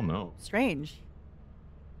I don't know. strange.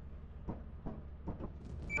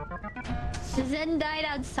 Zen died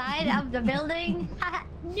outside of the building.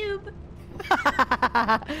 Noob.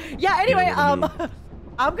 Yeah, anyway, Yeah,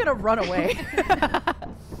 I'm gonna run away.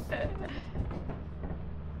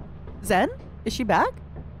 Zen? Is she back?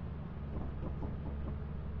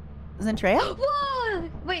 Zentreya? Whoa!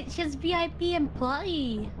 Wait, she's VIP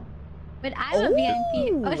employee. But I'm a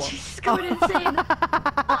VIP. Oh, she's going insane.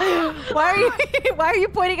 Why are you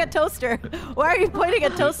pointing at Toaster? Why are you pointing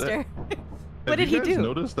at Toaster? What did he do? Have you guys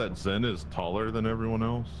noticed that Zen is taller than everyone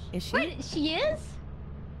else? Is she? Wait, she is?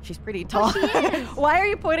 She's pretty tall. She is. Why are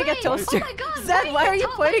you pointing at Wait, Toaster? Oh my god. Zen, why are you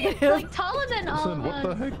pointing at him? Like taller than all Zen, of what the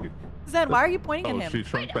us. heck? Zen, why are you pointing at Oh, him? she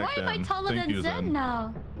shrunk Wait, back why am I down. taller Thank than you, Zen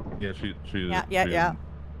now? Yeah, she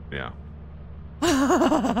Yeah.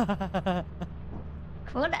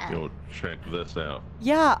 Cool. Yo, check this out.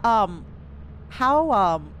 Yeah,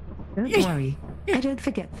 how, Don't worry. I don't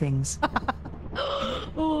forget things.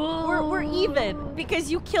 we're even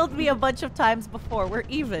because you killed me a bunch of times before. We're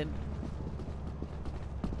even.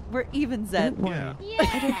 We're even, Zen. Don't worry. Yeah.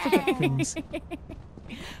 I don't forget things.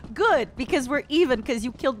 Good, because we're even because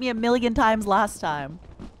you killed me a million times last time.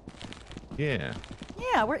 Yeah.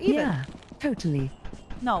 Yeah, we're even. Yeah, totally.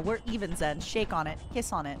 No, we're even, Zen. Shake on it.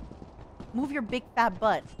 Kiss on it. Move your big fat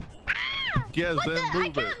butt. Yeah, What Zen, the? I move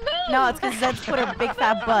it. can't move. No, it's because Zen's put her big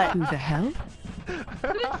fat butt. Who the hell?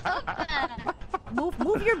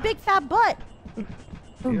 Move your big fat butt.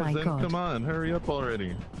 Oh Yeah, my Zen, god. come on, hurry up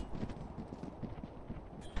already.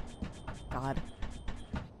 God.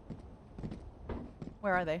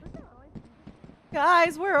 Where are they?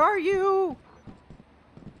 Guys, where are you?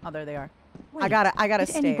 Oh, there they are. I Wait, gotta did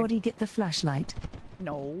stay. anybody get the flashlight?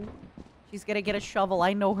 No. She's gonna get a shovel.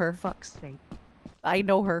 I know her. Fuck's sake. I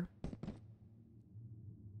know her.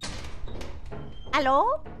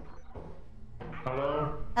 Hello?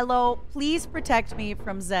 Hello? Hello. Please protect me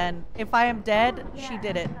from Zen. If I am dead, she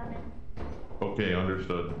did it. Okay,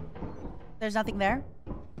 understood. There's nothing there?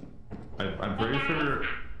 I'm pretty sure.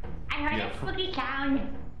 I heard Yeah. a spooky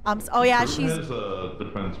sound. Oh yeah, Fruit she's has a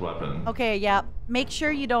defense weapon. okay. Yeah, make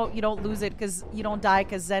sure you don't lose it because you don't die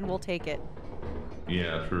because Zen will take it.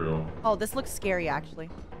 Yeah, true. Oh, this looks scary actually.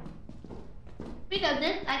 Because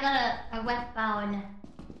this, I got a weapon.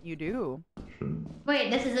 You do. Should... Wait,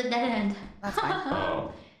 this is a dead end. That's fine.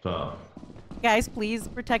 Oh, tough. Guys, please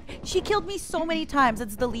protect. She killed me so many times.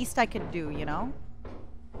 It's the least I could do, you know?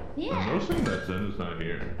 I'm Yeah. noticing that Zen is not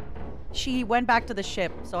here. She went back to the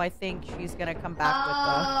ship, so I think she's gonna come back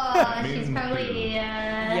Oh, she's Me probably too. with the.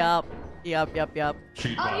 here. Yup.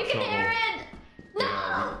 Cheap Oh, you box can shovel. hear it.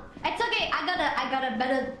 No, it's okay. I got a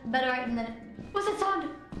better item than it. What's that sound?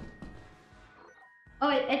 Oh,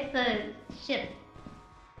 it's the ship.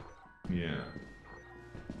 Yeah.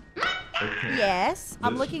 Okay. Yes,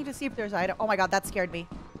 I'm This- looking to see if there's item. Oh my god, that scared me.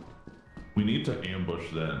 We need to ambush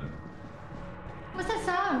Zen. What's that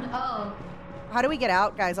sound? Oh. How do we get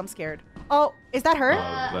out, guys? I'm scared. Oh, is that her?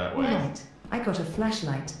 That way. Right. I got a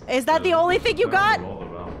flashlight. Is that the only thing you got? All the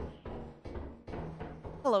valves.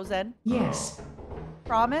 Hello, Zen. Yes.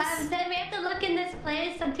 Promise? Then we have to look in this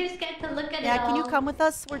place. I'm too scared to look at it all. Yeah, can you come with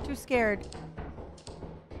us? We're too scared.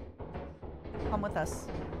 Come with us.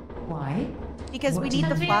 Why? Because we need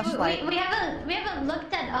the We flashlight. haven't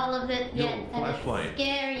looked at all of it Yo, yet. And flashlight. it's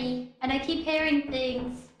scary. And I keep hearing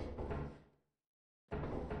things.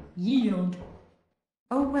 Yield.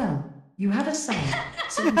 Oh well, you have a son,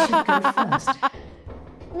 so you should go first.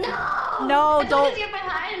 No! No, As long don't- as you're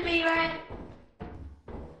behind me, right?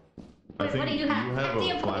 I Wait, what do think you have? you have Empty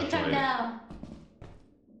a and put it flashlight. down.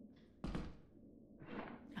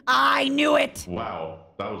 I knew it! Wow,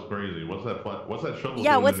 that was crazy. What's that shovel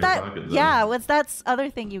Yeah, doing what's in your that? pocket, Zen? Yeah, what's that other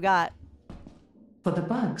thing you got? For the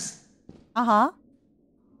bugs. Uh-huh.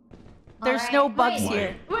 There's Alright, no bugs wait.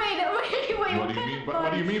 here. Wait. What do you mean?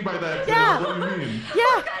 What do you mean by that? Yeah. What do you mean? Yeah!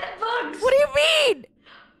 What kind of bugs? What do you mean?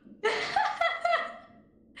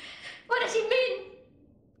 What does he mean?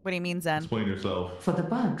 What do you mean, Zen? Explain yourself. For the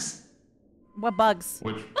bugs. What bugs?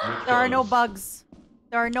 Which There are no bugs? bugs.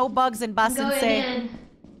 There are no bugs in Go Basensei. in.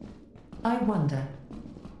 I wonder.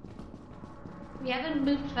 We haven't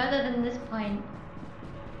moved further than this point.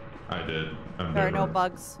 I did. There are no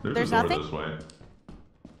bugs. There's a door nothing? this way.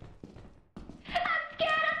 I'm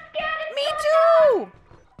scared. Me too!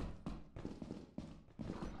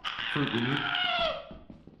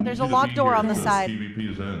 There's a locked door on the side.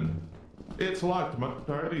 PvP's in. It's locked.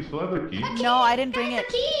 Matara, do you still have the key? No, I didn't bring There's it.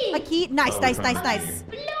 a key. A key? Nice, Oh, nice, we nice, found the nice.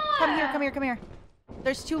 key. Come here.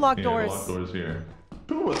 There's two locked Yeah, doors. the locked doors here.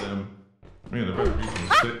 Two of them. Man, the better reason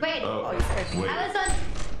to sit. Wait. Oh, you scared me. wait.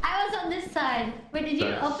 I was on this side. Wait, did you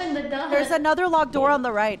That's- open the door? There's another locked door on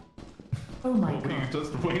the right. Oh my Well, you god.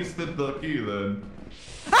 just wasted the key then.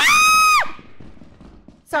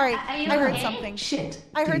 Sorry, Are you I heard okay? something. Shit.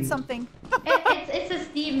 I heard dude. something. It's a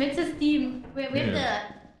steam. It's a steam. We have Yeah.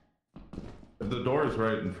 The door is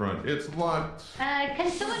right in front. It's locked. Can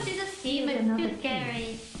someone do the steam? It's Another too key.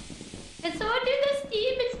 scary. Can someone do the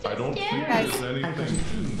steam? It's too I don't think scary. Guys. there's anything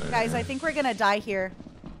in there. Guys, I think we're gonna die here.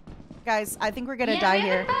 Guys, I think we're gonna Yeah, die we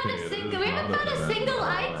here. haven't found Okay, a single. this We is haven't not found a a- single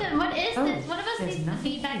item. What is Oh, this? One of us there's needs to nothing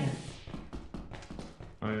be back. here.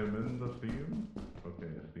 I am in the steam. Okay,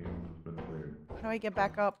 steam has been cleared. How do I get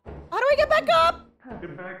back up? How do I get back up?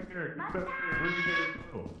 Get back here. Get back here. Where did you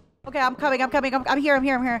go? Okay, I'm coming. I'm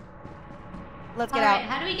here. Let's get Alright, out.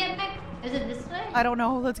 how do we get back? Is it this way? I don't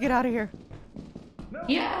know. Let's get out of here. No.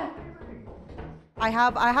 Yeah.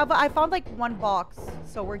 I found like one box,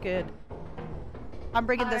 so we're good. I'm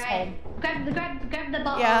bringing this Alright. home. Grab the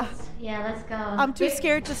bottles. Yeah. Yeah, let's go. I'm too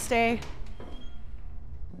scared to stay.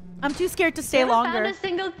 I'm too scared to stay We haven't longer. found a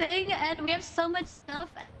single thing, and we have so much stuff.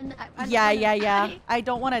 And I don't Yeah. wanna die. I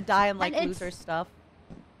don't want to die and like And lose our stuff.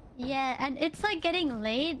 Yeah, and it's like getting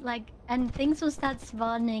late, like, and things will start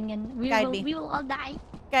spawning, and Guide me. we will all die.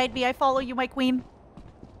 Guide me. I follow you, my queen.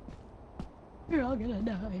 We're all gonna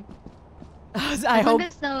die. I hope.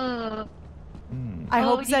 I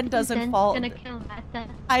hope you Zen think doesn't Zen's fall. gonna kill Mata.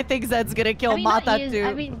 I think Zen's gonna kill I mean, not Mata you, too.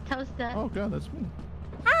 I mean, Toaster. Oh god, that's me.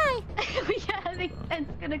 Hi. Yeah, I think Zen's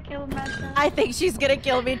gonna kill Mata. I think she's gonna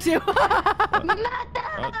kill me too.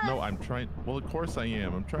 Mata! No, I'm trying. Well, of course I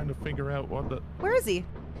am. I'm trying to figure out what the. Where is he?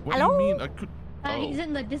 What Hello? do you mean? I could. He's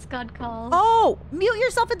in the Discord call. Oh, mute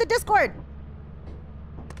yourself in the Discord.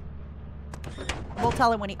 We'll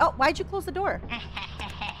tell him when he. Oh, why'd you close the door?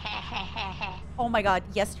 Oh my God!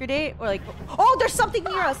 Yesterday, or like, oh, there's something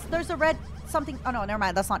near us. There's a red something. Oh no, never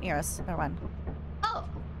mind. That's not near us. Never mind. Oh,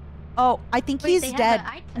 Oh, I think Wait, he's they have dead. an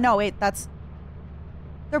item. No, wait, that's.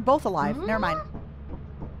 They're both alive. Never mind.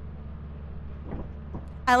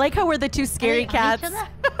 I like how we're the two scary Are they on each cats, other?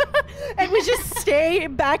 and we just stay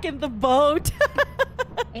back in the boat.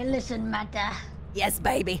 hey, listen, Mata. Yes,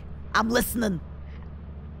 baby. I'm listening.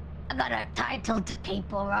 I got a title to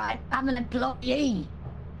people, right? I'm an employee.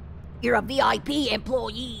 You're a VIP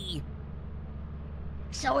employee.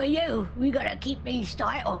 So are you. We gotta keep these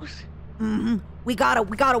titles. Mm-hmm. We gotta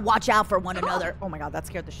watch out for one another. Oh my God, that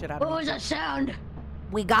scared the shit out of What me. was that sound?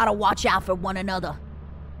 We gotta watch out for one another.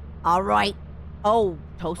 All right. Oh,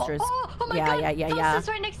 toasters. Oh my Yeah, god. yeah, yeah, Toaster's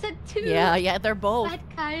yeah. right next to two Yeah, they're both. bad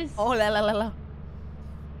guys. Oh la la la la.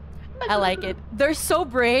 I like it. They're so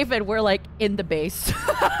brave, and we're like in the base.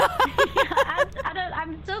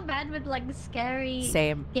 I'm so bad with like scary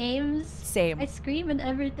Same. games. Same. I scream and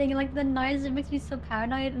everything. Like the noise, it makes me so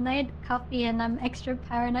paranoid. And I had coffee, and I'm extra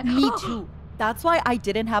paranoid. Me too. That's why I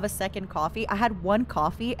didn't have a second coffee. I had one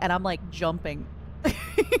coffee, and I'm like jumping.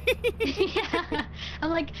 Yeah. I'm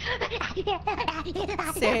like.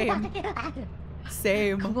 Same.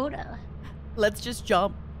 Same. Quota. Let's just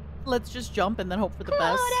jump. Let's just jump and then hope for the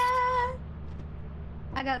best. Quota.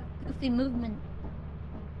 I got goofy movement.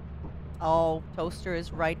 Oh, toaster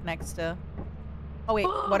is right next to. Oh wait,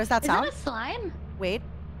 what is that Is sound? that a slime? Wait.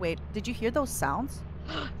 Did you hear those sounds?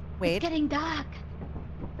 Wait. It's getting dark.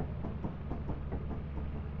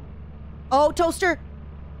 Oh, Toaster.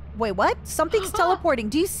 Wait, what? Something's teleporting.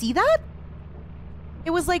 Do you see that? It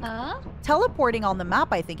was like teleporting on the map,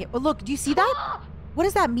 I think. Look, do you see that? What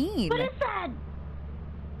does that mean? What is that?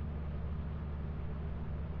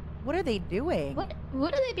 What are they doing? What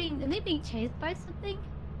are they being? Are they being chased by something?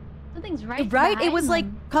 Something's right. Right? It was like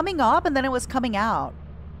them. coming up and then it was coming out.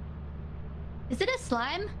 Is it a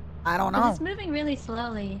slime? I don't 'Cause know. It's moving really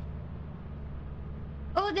slowly.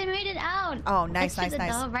 Oh, they made it out. Oh, nice, Let's shut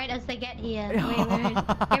nice. the door right as they get here. Wait.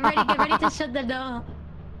 Get ready to shut the door.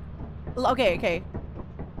 Okay.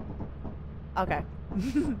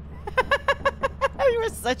 You were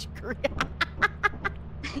such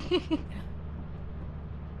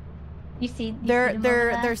You see?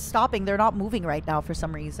 They're stopping. They're not moving right now for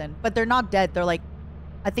some reason. But they're not dead. They're like,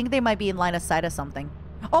 I think they might be in line of sight of something.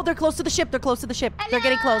 Oh, they're close to the ship. They're close to the ship. They're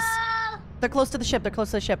getting close. They're close to the ship.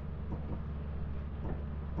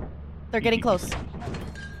 They're getting close.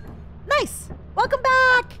 Nice. Welcome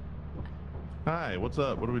back. Hi, what's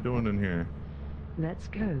up? What are we doing in here? Let's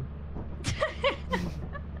go.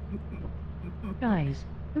 Guys,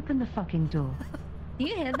 open the fucking door. Do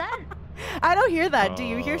you hear that? I don't hear that. Do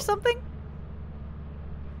you hear something?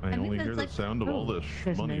 I think only that's hear the like- sound of all this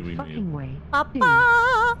There's money no we fucking made. way.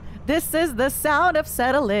 Papa, this is the sound of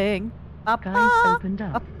settling. Guys Papa, opened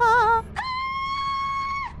up. Papa.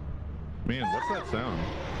 Man, what's that sound?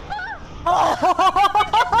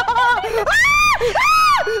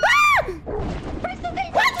 What the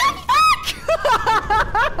fuck?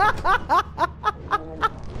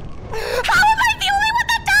 How am I the only one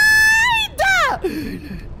that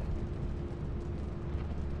died?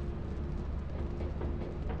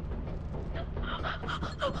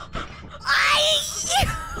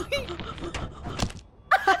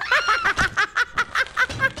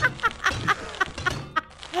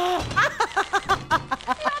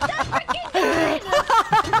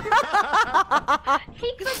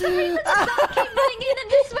 He for some reason the dog came running in and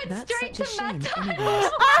just went That's straight such a to shame Matara.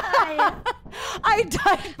 anyways. Why? I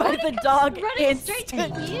died by the dog running straight to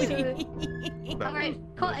instantly. Alright,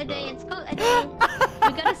 call it a day. It's called a day.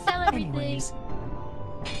 We gotta sell everything. Anyways,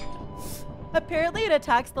 Apparently it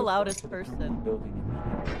attacks the loudest person.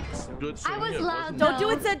 Good I was it loud, wasn't. Don't do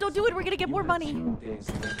it, Zed. Don't do it. We're gonna get more money.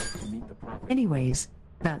 anyways,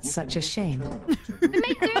 that's such a shame. We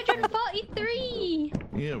made 343.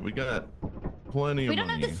 Yeah, we got plenty We of don't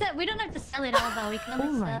have money. to sell. We don't have to sell it all though. We can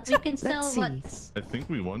only Alright, sell. We can sell let's what's. I think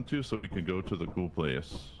we want to so we can go to the cool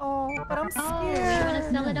place. Oh, but I'm Oh, you scared. want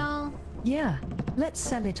to sell it all? Yeah, let's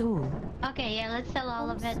sell it all. Okay, yeah, let's sell all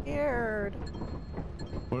of it. Scared.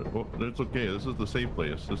 What, it's okay. This is the safe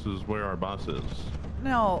place. This is where our boss is.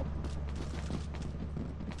 No.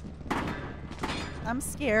 I'm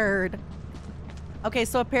scared. Okay,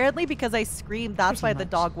 so apparently because I screamed, that's Pretty why the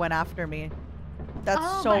much. dog went after me. That's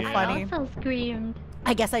Oh, so but funny. I also screamed.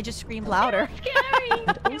 I guess I just screamed louder. Scary.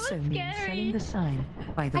 It It was also means selling scary. the sign,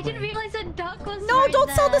 by the I way. didn't realize a dog was. No, right don't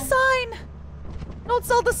sell the there. sign! Don't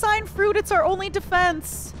sell the sign, Fruit. It's our only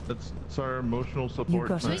defense. It's our emotional You support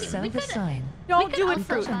gotta sign. sell We the could- sign. Don't We do could it, You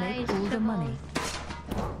Fruit. gotta make all the money.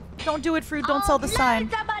 Don't do it, Fruit. Don't sell the sign.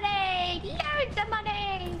 Loads of money! Loads of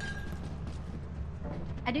money!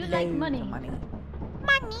 I do like money. Money.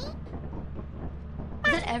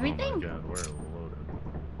 Is that Oh everything? my god, we're loaded.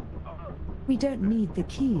 We don't need the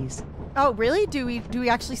keys. Oh, really? Do we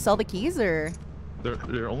actually sell the keys or?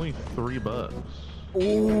 They're only $3.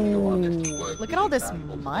 Ooh, look at all this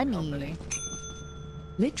money.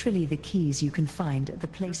 Literally the keys you can find at the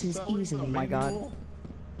places easily. Oh my god.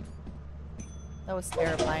 That was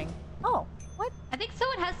terrifying. Oh, what? I think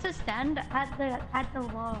someone has to stand at the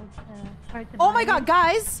wall for it to Oh my buy. god,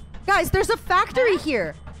 guys! Guys, there's a factory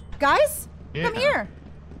here. Guys, come Yeah. here.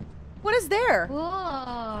 What is there?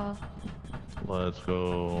 Whoa. Let's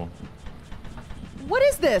go. What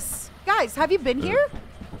is this? Guys, have you been here?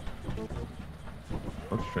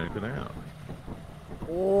 Let's check it out.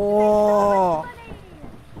 Oh.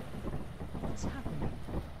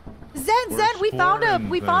 Zen, We're we found a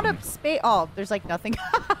exploring things. space. Oh, there's like nothing.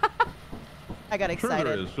 I got Sure there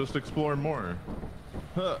excited. is. Just explore more.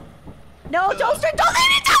 Huh. No, Toaster, don't leave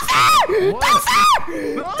me, Toaster! What?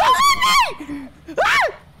 Toaster! No! Don't leave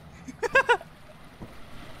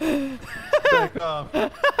me! Back off.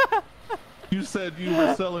 You said you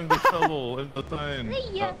were selling the shovel and the sign.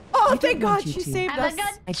 Yeah. Oh, I thank don't want God you she to. saved Have a us.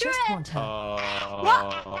 good I just trip. want her.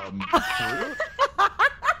 Fruit?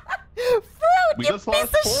 Fruit, We you just piece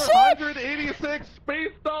lost of shit! 486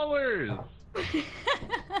 space dollars.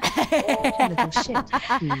 Little shit,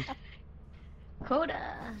 dude. Quota.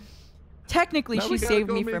 Technically, Now she we gotta saved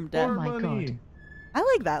go me make from more death. Oh my money. God. I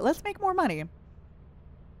like that. Let's make more money.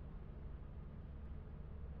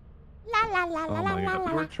 Oh my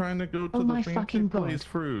god, we're trying to go to Oh the my fancy fucking God. place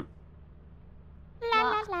fruit.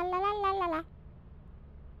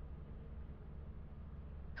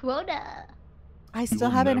 Quota. I You still will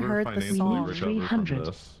haven't never heard the financially song. recover from 300.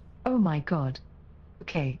 this. Oh my God.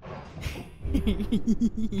 Okay.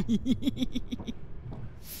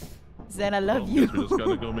 Zen, I love Well, you. guess we just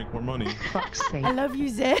gotta go make more money. Fuck's sake. I love you,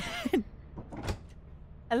 Zen.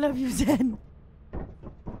 I love you, Zen.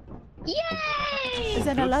 Yay!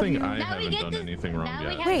 Zen, I Good love thing you. I Now we haven't get done to anything wrong now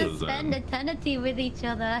yet. we have to because, spend eternity with each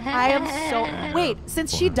other. I am so. Wait,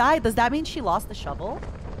 since she Wow. died, does that mean she lost the shovel?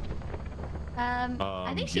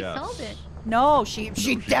 I think she yes. sold it. No, she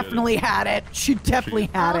she definitely had it. She definitely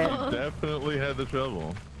had it. Oh. Definitely had the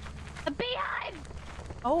shovel. A beehive.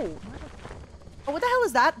 Oh. Oh, what the hell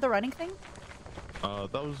is that? The running thing?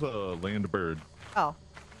 That was a land bird. Oh.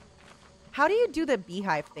 How do you do the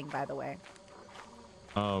beehive thing, by the way?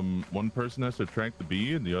 One person has to track the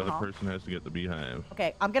bee, and the other Uh-huh. person has to get the beehive.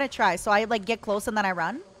 Okay, I'm gonna try. So I like get close and then I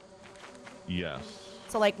run. Yes.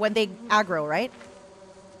 So like when they aggro, right?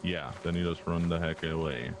 Yeah. Then you just run the heck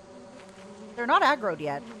away. They're not aggroed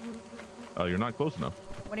yet. Oh, you're not close enough.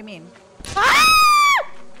 What do you mean?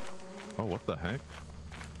 Oh, what the heck?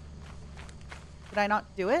 Did I not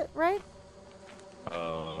do it right?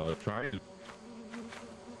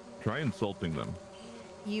 Try insulting them.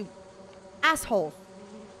 You asshole.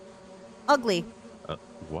 Ugly.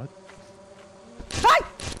 What? Hi!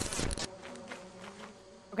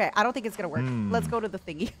 Okay, I don't think it's gonna work. Hmm. Let's go to the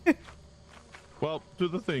thingy. Well, to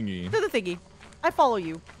the thingy. To the thingy. I follow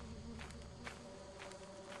you.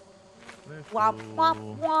 Let's Womp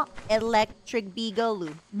womp go. womp. Electric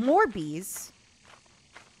beegaloo. More bees.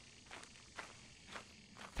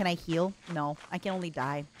 Can I heal? No, I can only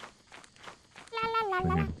die.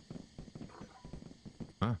 Mhm.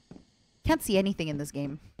 Huh. Can't see anything in this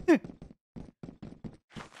game.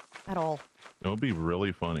 At all. It would be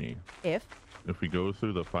really funny If. if we go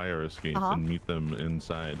through the fire escape Uh-huh. and meet them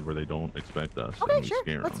inside where they don't expect us. Okay, and we sure.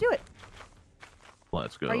 scare Let's them. do it.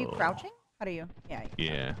 Let's go. Are you crouching? How do you? Yeah.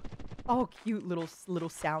 Yeah. Oh, cute little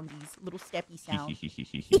soundies. Little steppy sound.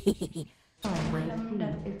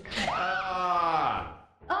 Ah!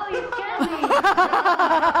 Oh, you scared me.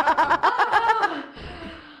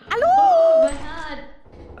 Hello? Oh my god.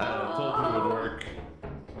 I told you it would work.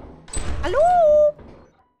 Hello?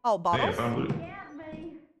 Oh, Hey, bottles? I found it. Scared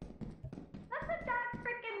me. That's a dark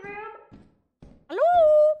freaking room. Hello?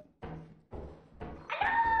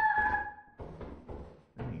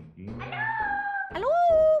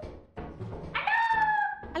 Hello?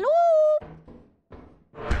 Hello?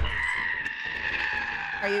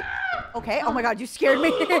 Are you okay? Oh my god, you scared me.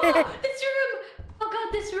 This room. Oh god,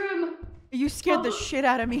 this room. You scared the shit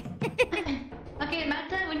out of me. Okay,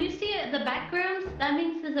 Mata, when you see the back rooms, that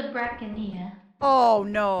means there's a bracken here. Oh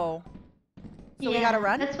no. So we gotta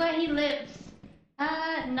run? That's where he lives.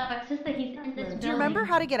 No, it's just that he's in this Do you remember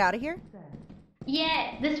how to get out of here?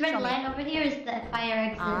 Yeah, this red Show me. line over here is the fire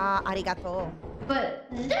exit. Ah, arigato. But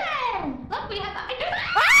Zen! Look, we have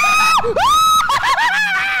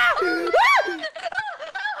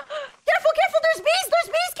Careful, careful, there's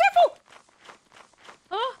bees, careful!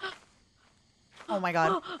 Oh my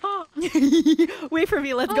god. Wait for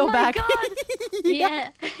me, let's Oh go my back. God. Yeah.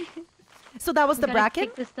 So that was We the gotta bracken?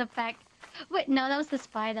 Take this stuff back. Wait, no, that was the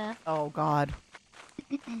spider. Oh god.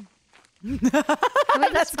 The way the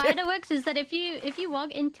That's spider works is that if you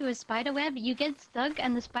walk into a spider web, you get stuck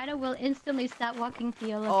and the spider will instantly start walking to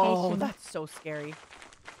your location. Oh, that's so scary.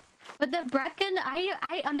 But the bracken,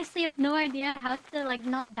 I honestly have no idea how to like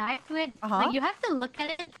not die to it. Uh-huh. Like you have to look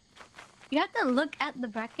at it. You have to look at the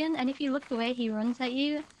bracken, and if you look away, he runs at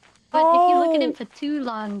you. But if you look at him Oh. for too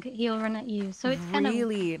long, he'll run at you. So it's kind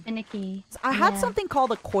Really? of finicky. I had Yeah. something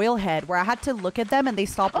called a coil head where I had to look at them and they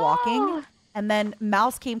stopped walking. Oh! And then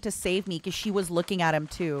Mouse came to save me because she was looking at him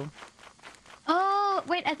too. Oh,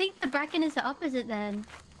 wait, I think the bracken is the opposite then.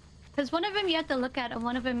 Because one of them you have to look at, and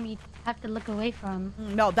one of them you have to look away from.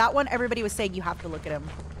 No, that one everybody was saying you have to look at him.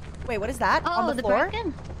 Wait, what is that? Oh, On the floor?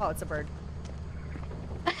 bracken? Oh, it's a bird.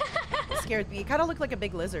 It scared me. It kind of looked like a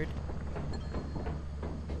big lizard.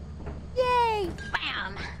 Yay!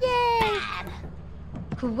 Bam! Yay! Bad.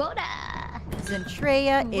 Quota!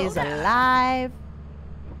 Zentreya is alive.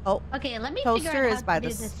 Oh, Okay, let me Toaster figure out is how by to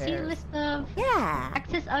the do this. See stairs. list of yeah.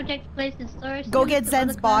 access objects placed in storage. Go see get list of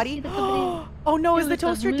Zen's other class, see body. the company Oh no, is see the list of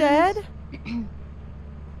toaster moons. dead?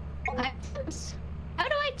 items. How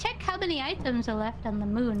do I check how many items are left on the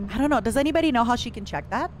moon? I don't know. Does anybody know how she can check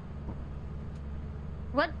that?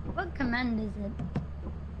 What command is it?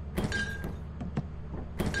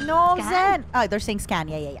 No, Scan? Zen. Oh, they're saying scan.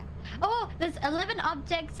 Yeah. Oh, there's 11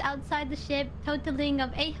 objects outside the ship, totaling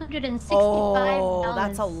of $865. Oh,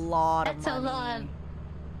 that's a lot of That's a money. lot.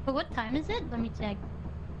 But what time is it? Let me check.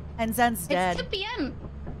 And Zen's dead. It's 2 p.m.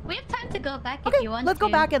 We have time to go back Okay, if you want let's to. go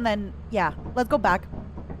back and then, yeah, let's go back.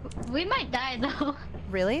 We might die though.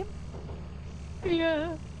 Really?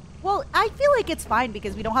 Yeah. Well, I feel like it's fine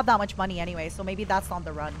because we don't have that much money anyway, so maybe that's not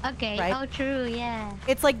the run. Okay. Right? Oh, true. Yeah.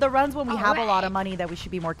 It's like the runs when we have a lot of Alright. money that we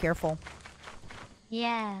should be more careful.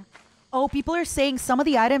 Yeah. Oh, people are saying some of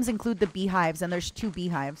the items include the beehives, and there's 2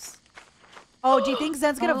 beehives. Oh, do you think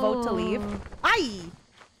Zen's gonna vote to leave? Oh.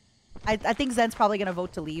 I think Zen's probably gonna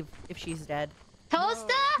vote to leave if she's dead.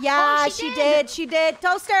 Toaster? Yeah, Oh, she did. She did.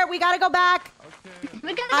 Toaster, we gotta go back. Okay.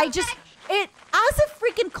 We gotta I go just, back. it, as a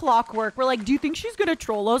freaking clockwork, we're like, do you think she's gonna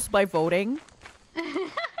troll us by voting?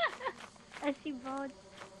 As she votes.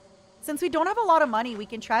 Since we don't have a lot of money, we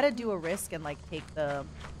can try to do a risk and like take the,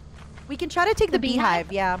 we can try to take the The beehive,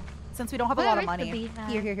 beehive? yeah. Since we don't have a Where lot of is the money. beehive?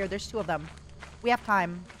 Here, there's 2 of them. We have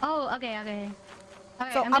time. Oh, okay. Alright,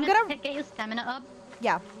 So I'm I'm gonna gonna- get your stamina up.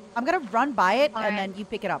 Yeah, I'm gonna run by it Alright. and then you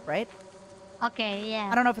pick it up, right? Okay, yeah.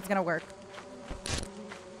 I don't know if it's gonna work.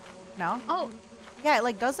 No? Oh, Yeah, it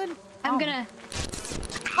like doesn't. I'm oh. gonna.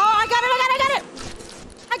 Oh, I got it! I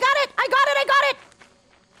got it!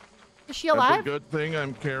 Is she It's a alive? good thing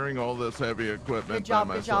I'm carrying all this heavy equipment Good job,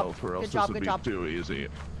 by good job, myself, or else good job, this would good be job. too easy.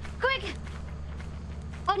 Quick!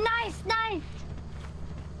 Oh, nice!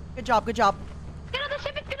 Good job. Get on the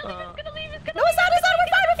ship, it's gonna leave, it's gonna leave, it's gonna No, it's not. We're fine.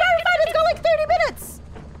 It's got like 30 minutes.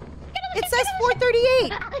 It says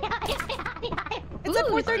 4:38. It's at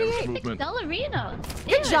 4:38. Movement. $6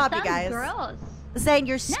 Good job, you guys. Gross. Zen,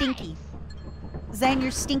 you're stinky. Zen,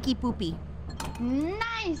 you're stinky poopy.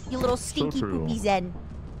 Nice! You little stinky true. poopy Zen.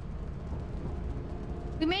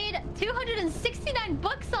 We made 269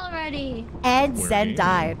 bucks already! And We're Zen in.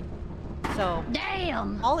 died. So,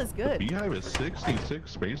 Damn! all is good. Beehive is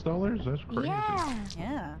 66 space dollars? That's crazy. Yeah!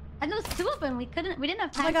 Yeah. And those 2 of them, we didn't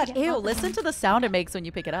have Oh time my to gosh, get ew, both of listen them. to the sound it makes when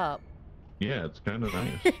you pick it up. Yeah, it's kind of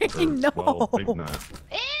nice. I know. Well, maybe not.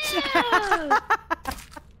 Ew!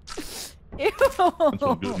 Ew. That's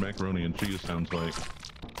what good macaroni and cheese sounds like.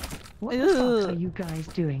 What the fuck are Ugh. you guys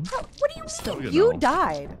doing? What do you Still, mean? you You know.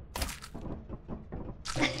 died.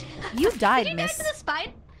 You died, Did you die miss. to the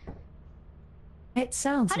spine? It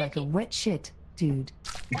sounds How did like a you- wet shit, dude.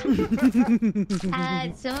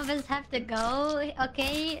 Some of us have to go,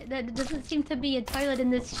 okay? There doesn't seem to be a toilet in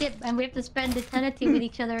this ship, and we have to spend eternity with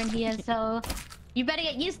each other in here, so... You better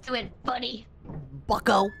get used to it, buddy.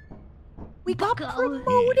 Bucko. We got Bucko.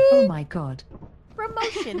 promoted. Oh my god.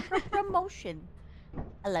 Promotion.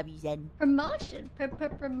 I love you, Zen. Promotion.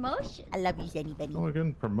 Promotion. I love you, Zenny Benny. Oh,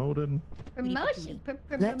 again, promoted. Promotion.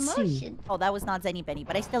 Let's see. Promotion. Oh, that was not Zenny Benny,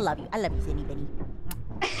 but I still love you. I love you, Zenny Benny.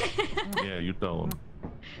 Yeah, you tell them.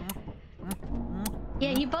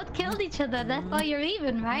 Yeah, you both killed each other. That's why you're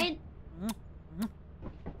even, right?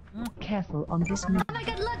 Careful on this map. Oh my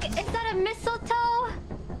god, look! Is that a mistletoe?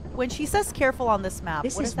 When she says careful on this map,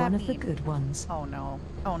 This what is does that one mean? of the good ones. Oh no.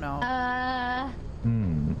 Oh no.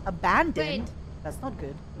 Hmm. Abandoned? wait. That's not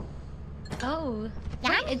good. Oh.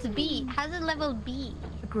 Wait, it's B. How's it level B?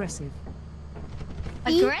 Aggressive.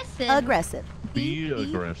 Be Aggressive. Aggressive. Be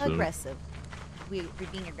aggressive. Aggressive. We're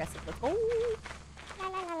being aggressive. Let's go.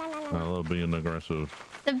 I love being aggressive.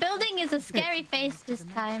 The building is a scary face this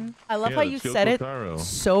time. I love Yeah, how you it's said Yoko it Taro.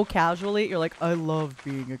 so casually. You're like, I love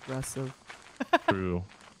being aggressive. True.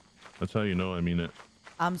 That's how you know I mean it.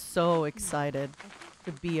 I'm so excited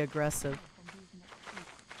to be aggressive.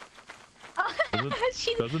 Doesn't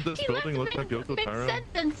this she building left look like Yoko Taro?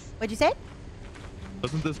 mid-sentence. What'd you say?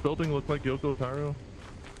 Doesn't this building look like Yoko Taro?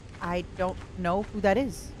 I don't know who that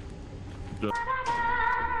is. Just-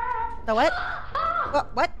 The what?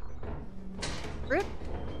 What? Rude?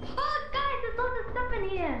 Oh, guys, there's loads of stuff in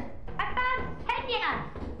here. I found Kenya.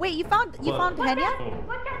 Wait, you found What? Henya?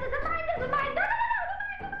 Watch out, there's a mine, there's a mine. No,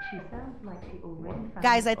 no, no, She sounds like she already found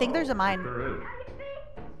Guys, I think there's a mine. There is.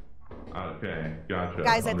 Okay, gotcha.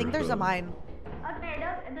 Guys, I think there's a Understood. mine. Okay,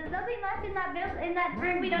 there's nothing left in that in that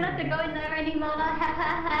room. We don't have to go in there anymore.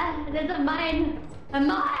 There's a mine. A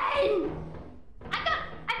mine.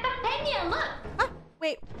 I found Kenya. Look. Ah,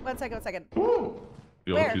 wait, one second. Ooh.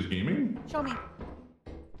 Yo, Where? she's gaming? Show me.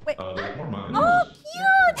 Wait. There's more mines. Oh,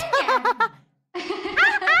 cute!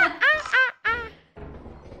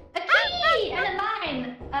 A key and a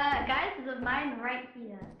mine. Guys, there's a mine right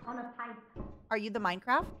here on a pipe. Are you the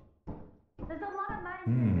Minecraft? There's a lot of mines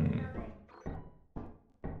in this building.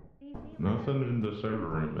 Do you see one? Nothing in the server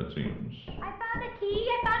room, it seems. I found a key.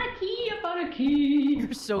 I found a key.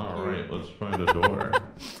 You're so All cute. right, let's find a door.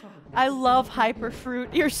 I love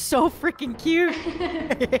hyperfruit. You're so freaking cute.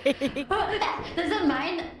 There's a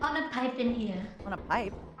mine on a pipe in here. On a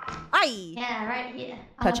pipe. Aye. Yeah, right here.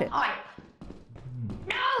 Touch on a it. Pipe.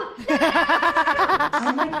 No!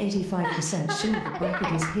 I'm like 85% sure the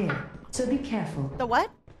bracket is here, so be careful. The what?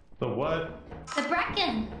 The what? The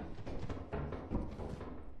bracken.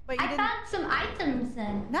 But you I didn't. found some items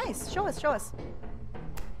then. Nice. Show us. Show us.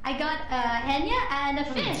 I got a henya and a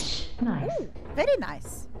fish. Nice. Ooh, very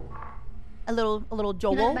nice. A little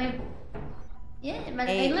Joel. My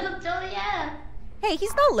Hey. little Joel, yeah. Hey,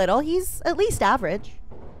 he's not little. He's at least average.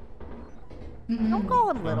 Don't call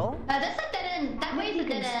him little. That's a dead end. That way's You a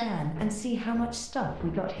can dead end. scan and see how much stuff we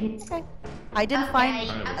got hit. Okay. I didn't Okay, find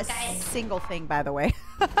a okay. single thing, by the way.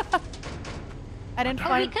 I didn't Oh,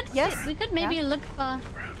 find. we could Yes. we could maybe Yeah? look for. I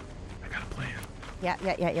got a plan. Yeah. Come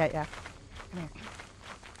here.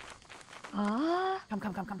 Oh,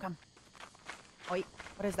 Come. Wait,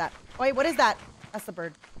 what is that? Wait, what is that? That's the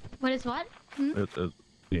bird. what is what? Hmm?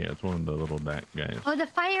 It's one of the little bat guys. Oh, the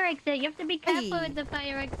fire exit. You have to be careful Hey. with the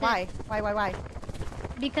fire exit. Why?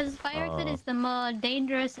 Because fire exit is the more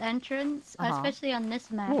dangerous entrance, especially on this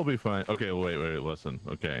map. We'll be fine. Okay, wait, listen.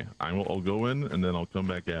 Okay, I'll go in and then I'll come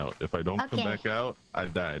back out. If I don't come Okay. back out,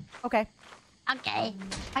 I've died. Okay. Okay.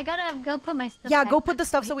 I gotta go put my stuff Yeah, back. go put the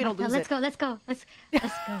stuff so we don't Martha, lose let's it. go. Let's go. Let's go.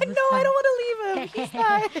 No, I don't want to leave him. He's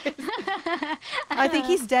nice. I think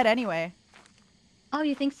he's dead anyway. Oh,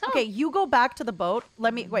 you think so? Okay, you go back to the boat.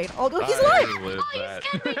 Let me wait. Oh, he's I alive. live Oh, you that.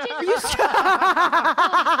 scared me, Jesus.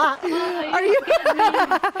 Are you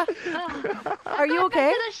Are you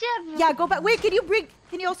okay? To the ship. Yeah, go back. Wait, can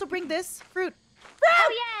you also bring this fruit?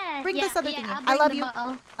 Oh yeah. Bring yeah, this other yeah, thing in. I'll I bring love the you.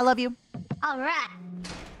 bottle. I love you. All right.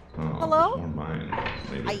 Oh, Hello? there's more mine.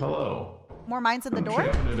 Maybe. I- Hello. More mines in the I'm door?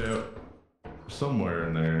 checking it out. Somewhere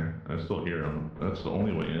in there. I still hear them. That's the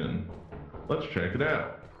only way in. Let's check it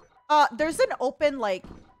out. There's an open, like,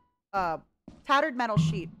 tattered metal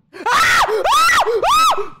sheet.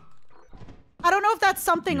 I don't know if that's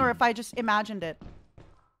something or if I just imagined it.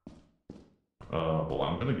 Well,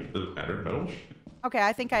 I'm gonna get this tattered metal sheet. Okay,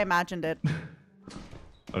 I think I imagined it.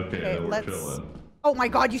 Okay, then we're chilling. Oh my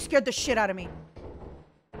god, you scared the shit out of me.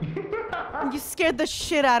 You scared the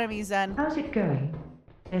shit out of me, Zen. How's it going?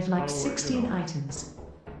 There's like Oh, 16 you know. items.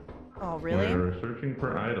 Oh, really? We're searching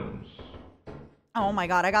for items. Oh my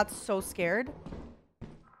god, I got so scared.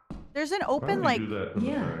 There's an open, Why like, don't we do that to the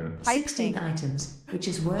Yeah, friend? Pipe 16 thing. items, which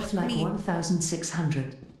is worth like Me.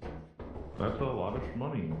 1,600. That's a lot of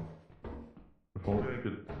money. If only I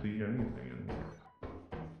could see anything in here.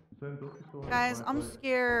 Zen, don't you still have a guys, I'm flashlight?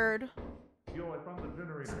 scared. Yo, I found the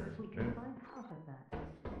generator. We can find half of that.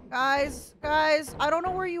 Guys, I don't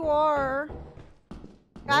know where you are.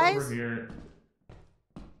 We're Guys, over here.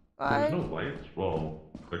 guys, There's no lights. Well,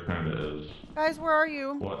 there kind of is. guys, where are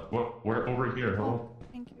you? What? We're over here. Hello.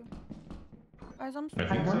 Thank you. Guys, I'm I sorry. I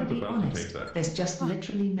think want Zen's to be about to take honest, that. there's just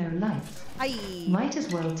literally no light. Hi. Might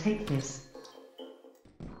as well take this.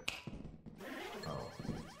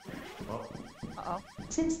 Oh. Uh-oh.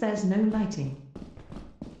 Since there's no lighting,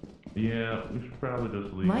 Yeah, we should probably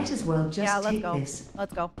just leave. might as well just Yeah, let's take go. this.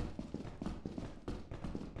 Let's go.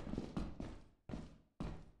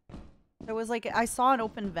 There was like, I saw an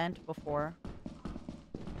open vent before.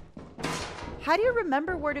 How do you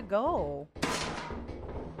remember where to go?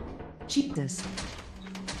 Cheat this.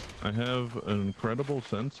 I have an incredible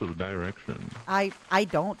sense of direction. I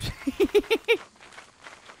don't.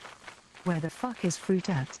 Where the fuck is fruit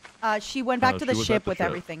at? She went back to the she was ship at the with ship.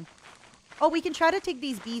 everything. Oh, we can try to take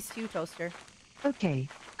these bees too, Toaster. Okay,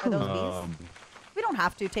 Are those cool. bees? We don't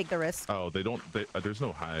have to take the risk. Oh, they don't. There's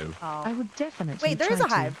no hive. I Oh. would definitely Wait, there is try a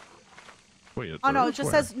hive. Wait. Oh no, there it is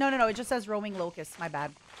just where? says no. It just says roaming locusts. My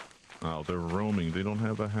bad. Oh, they're roaming. They don't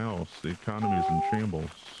have a house. The economy's in shambles.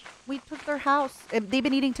 We took their house. They've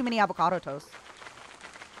been eating too many avocado toast.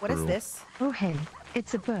 What is True. this? to. Oh hey,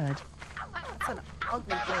 it's a bird. It's an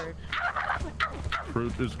ugly bird.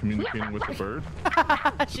 Fruit is communicating with the bird.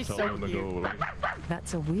 She's Tell so them to cute. go away.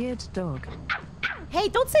 That's a weird dog. Hey,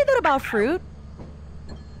 don't say that about fruit.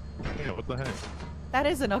 Yeah, what the heck? That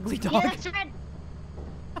is an ugly dog. Yeah, that's right.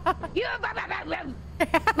 You.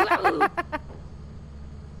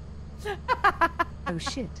 Oh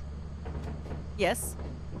shit. Yes.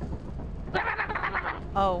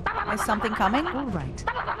 Oh, is something coming? All right.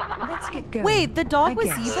 Let's get going. Wait, the dog I was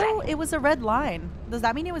guess. evil? It was a red line. Does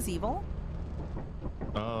that mean it was evil?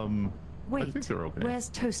 I Wait, think they're okay. where's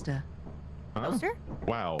Toaster? Huh? Toaster?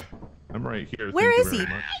 Wow. I'm right here. Where Thank is you he?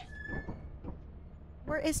 very much.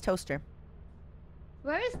 Where is Toaster?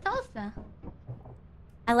 Where is Toaster?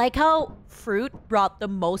 I like how fruit brought the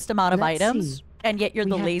most amount of Let's items, see. and yet you're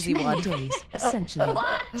We the have lazy 2 more one. days, essentially.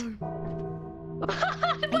 What?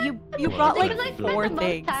 You Well, brought I like think I spend four the most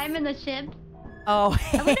things. time in the ship. Oh.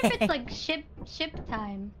 I wonder if it's like ship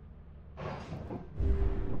time.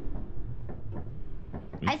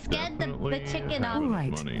 I scared the Definitely chicken have off. All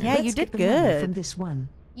right. money. Yeah, you Let's did get the money good. from this one.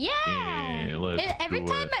 Yeah. Yeah, let's Every do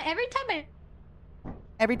time it.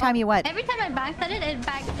 Every time you what? every time I backed at it,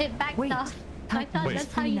 it backed Wait, off. So I thought Wait.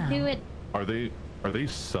 that's how you do it. Are they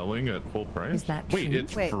selling at full price? Is that Wait, true?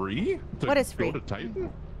 it's Wait. free? To What is free? Go to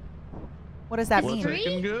Titan? What does that Well, mean? free?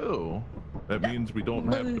 Titan go. That means we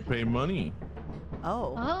don't have to pay money.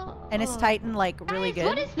 Oh. Oh. And is Titan like really Guys, good?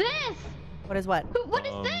 What is this? What is what? What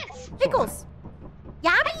is Um, this? Pickles.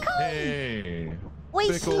 Yummy. Hey,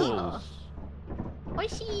 Oishi. pickles.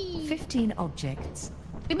 Oishi. 15 objects.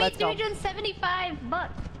 We made Let's go. $375.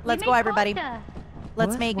 Let's We go, made everybody. quota.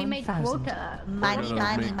 Let's Worth make We made 1,000. quota. We're money, gonna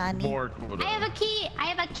money, make money. More quota. I have a key. I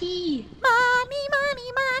have a key. Money,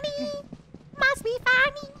 money, money. Must be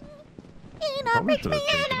funny. In a How much rich did it man's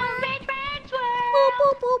take you? world. Rich man's Boo, world.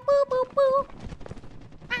 boo, boo, boo, boo, boo.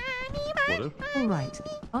 Money, What money, if? All right.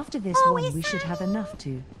 After this Always one, we should have enough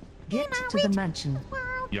to get to the mansion.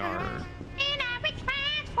 world. Yar. In a rich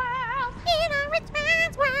man's world. In a rich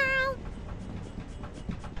man's world.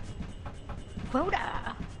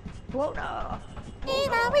 Quota. Quota.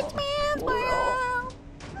 In a rich man's world.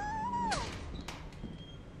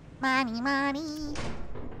 Money, money.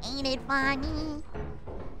 Ain't it funny?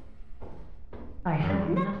 I have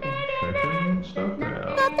nothing. Checking stuff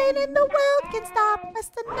out. Nothing in the world can stop us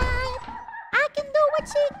tonight. I can do what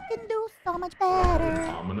she can do so much better.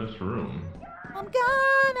 Ominous room. I'm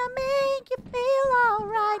gonna make you feel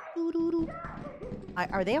alright. Doo-doo-doo.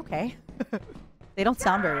 Are they okay? They don't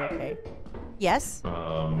sound very okay. Yes?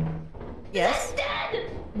 Yes? Dead.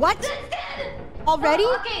 What? That's dead. Already?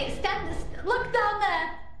 Oh, okay, look down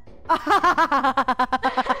there.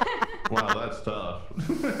 Wow, that's tough.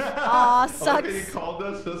 Aw, Okay, sucks. he called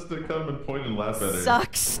us just to come and point and laugh at her.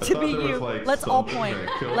 Sucks I to thought be there was, you. like, Let's all something point.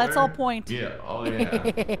 that killed Let's her. all point. Yeah, oh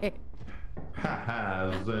yeah.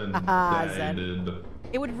 Haha, Zen. Haha, Zen. Died.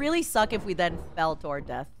 It would really suck if we then fell to our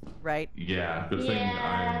death, right? Yeah, good thing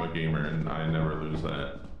Yeah. I'm a gamer and I never lose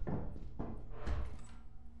that.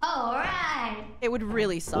 All right. It would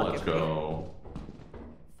really suck Let's if go. we...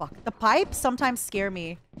 Fuck. The pipes sometimes scare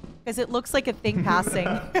me because it looks like a thing passing.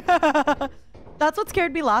 That's what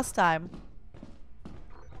scared me last time.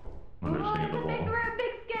 Understandable.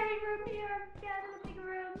 Big scary room here. Yeah, there's a big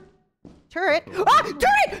room. Turret. Ah!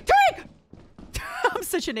 Turret! Turret! I'm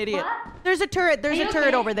such an idiot. What? There's a turret. There's Are a you turret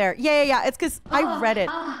okay? over there. Yeah, yeah, yeah. It's because I read it.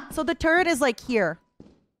 Oh. So the turret is like here.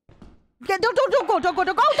 Yeah, don't go, don't go, don't go,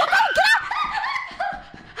 don't go, get out!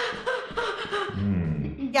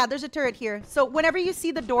 Yeah, there's a turret here. So whenever you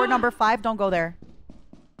see the door number 5, don't go there.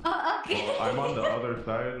 Oh, okay. Well, I'm on the other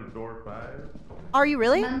side of door 5. Are you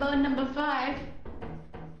really? Mambo number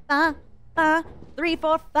 5. 3,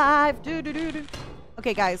 4, 5. Do do do do.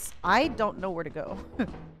 Okay, guys, I don't know where to go.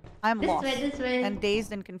 I'm This lost way, this way. and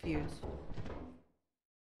dazed and confused.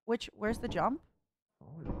 Where's the jump?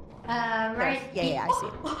 Right. Yeah, yeah, I see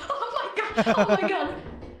it. Oh my god. Oh my god.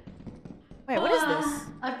 Wait, what is this?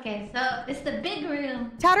 Okay, so it's the big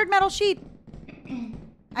room. Tattered metal sheet.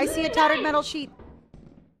 I see a tattered metal sheet.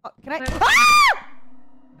 Oh, can I? Where- Ah!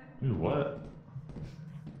 Ooh, what?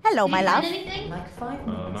 Hello, Did my you love. find anything? Like 5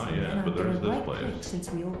 minutes. not yet, and I'm but there's gonna this right place. click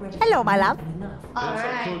since we already Hello, have my more love. than enough. It's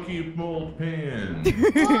Alright. a cookie mold pan.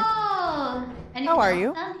 Whoa! Anything How are else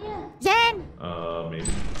you? down here? Zen, Maybe.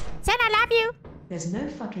 Zen, I love you. There's no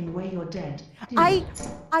fucking way you're dead. Dude, I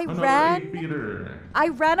Another ran 8-beater. I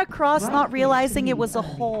ran across Right not next to realizing it me, was a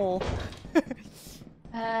buddy. hole.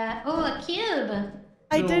 Oh, a cube.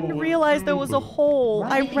 I No, didn't it's realize there was a stupid. hole.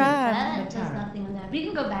 I Right. ran. There's nothing on there. We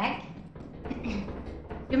can go back.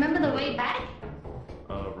 You remember the way back?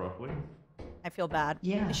 Roughly. I feel bad.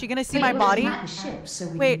 Yeah. Is she gonna see Wait, my what body? is the ship so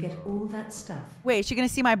we Wait. can get all that stuff. Wait, is she gonna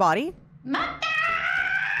see my body? Mata!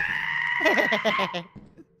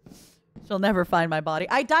 She'll never find my body.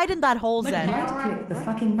 I died in that hole, Zen. Right click the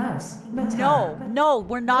fucking mouse. No, no,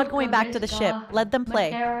 we're not going back to the ship. Let them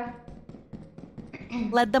play. Matara.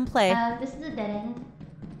 Let them play. This is a dead end.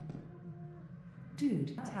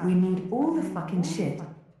 Dude, we need all the fucking shit.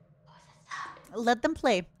 Let them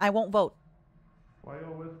play. I won't vote. Why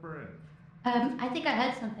y'all whispering? I think I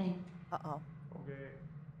heard something. Uh-oh. Okay.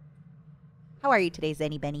 How are you today,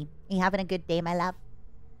 Zenny Benny? Are you having a good day, my love?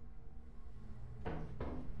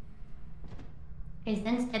 Okay,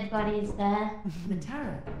 Zen's dead body is there.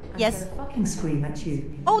 Matara, I'm Yes. gonna fucking scream at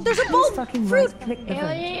you. Oh, there's a Please bolt! fucking Fruit! right click the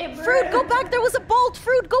vote. Fruit, go back! There was a bolt!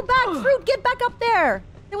 Fruit, go back! Fruit, get back up there!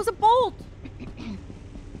 There was a bolt.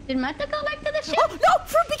 Did Mata go back to the ship? Oh, no,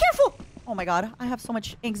 Fruit, be careful. Oh my god, I have so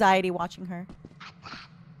much anxiety watching her.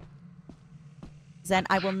 Zen,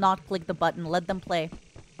 I will not click the button. Let them play.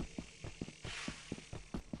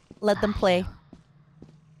 Let them play.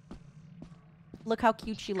 Look how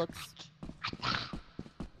cute she looks.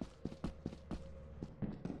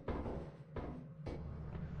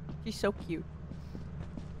 She's so cute.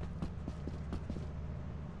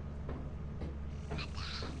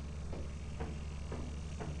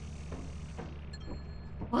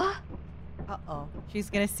 What? Uh-oh. She's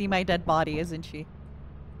gonna see my dead body, isn't she?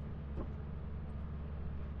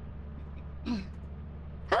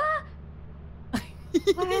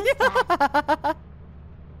 What is that?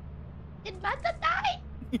 Did Mata die?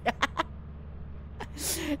 Yeah.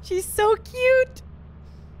 She's so cute.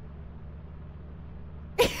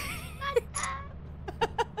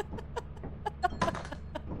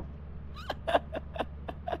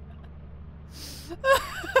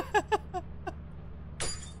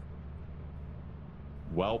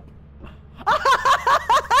 Welp.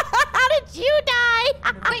 How did you die?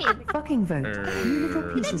 Wait, Fucking vote. You little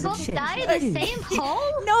did pieces of both shit. die in the same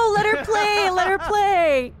hole? No, let her play. Let her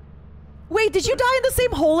play. Wait, did you die in the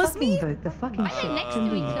same hole as me? Fucking vote the fucking Why are they next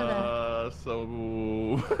to each other? So.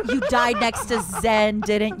 You died next to Zen,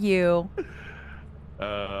 didn't you?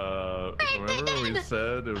 Remember when we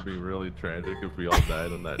said it would be really tragic if we all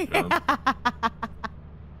died on that jump?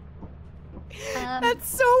 That's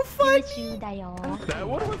so funny. That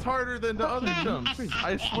one was harder than the other jumps.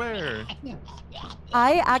 I swear.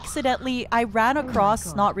 I ran across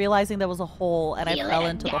God. not realizing there was a hole and I fell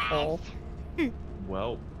into the hole.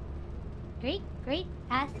 Well. Great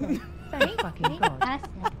acid. Great Fucking God. acid.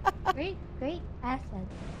 Great acid.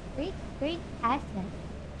 Great acid.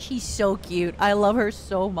 She's so cute. I love her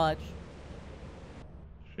so much.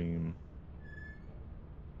 Shame.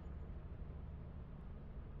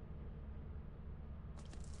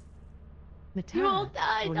 Matara, You all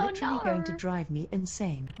died, you're oh literally no. going to drive me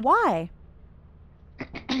insane. Why?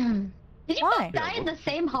 Did you Why? both die in the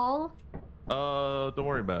same hole? Don't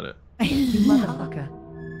worry about it. You motherfucker.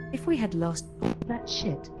 If we had lost all that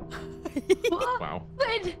shit, Wow.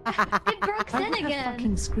 Wait, it broke I in would have again.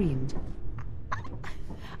 fucking screamed.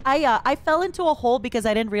 I fell into a hole because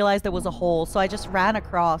I didn't realize there was a hole, so I just ran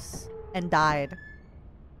across and died.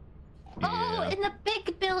 Oh, Yeah. in the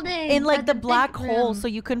big building. In like at the big black hole, room. so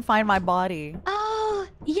you couldn't find my body. Oh,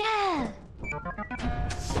 yeah. You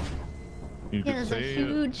Yeah, could there's a say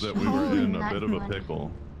huge that we hole were in in a that bit of a one.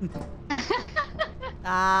 pickle.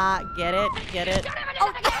 Ah, get it, get it.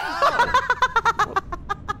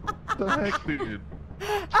 What the heck, dude?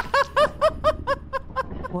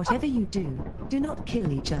 Whatever you do, do not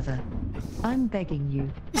kill each other. I'm begging you.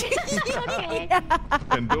 Okay.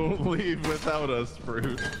 And don't leave without us,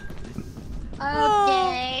 Fruit.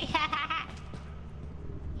 Okay.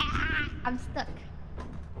 I'm stuck.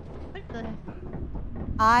 What the?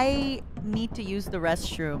 I need to use the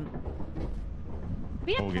restroom.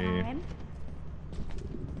 We have Okay. time.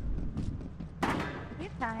 We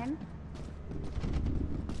have time.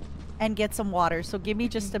 And get some water, so give me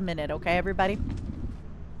just a minute, okay, everybody?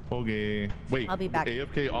 Okay. Wait. I'll be back.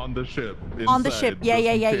 AFK on the ship. On the inside, ship, yeah, just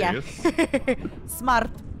yeah, in yeah, yeah. case. Smart.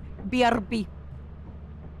 BRB.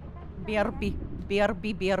 BRB.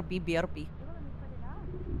 BRB, BRB, BRB.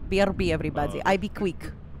 BRB, everybody. I be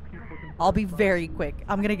quick. I'll be very quick.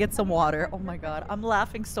 I'm gonna get some water. Oh my god, I'm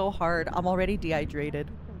laughing so hard. I'm already dehydrated.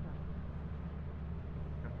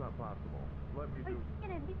 That's not possible. Let me do.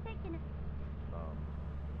 He's taking it.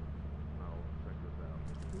 I'll check this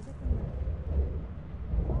out.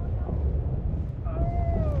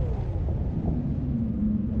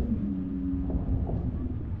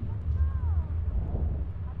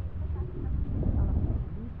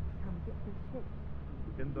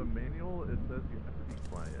 In the manual, it says you have to be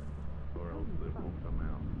quiet, or else it won't come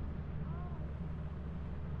out.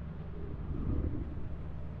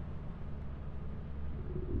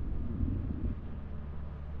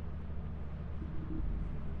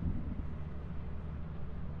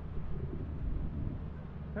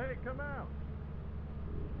 Hey, come out!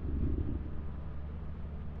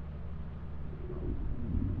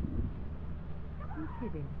 You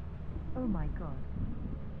kidding? Oh my god.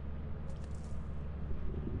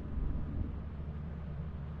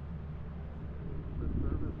 The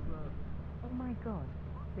service sucks. Oh my god.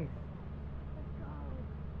 This.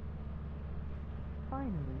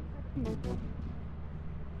 Finally.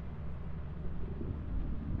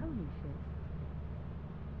 Holy shit.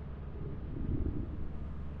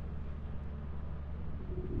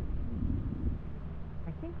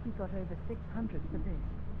 I think we got over 600 for this.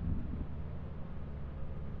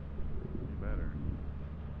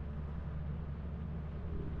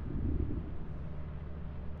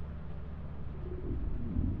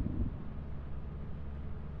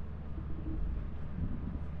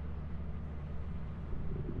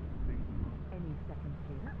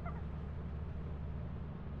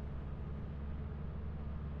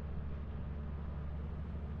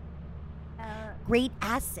 Great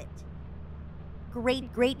asset.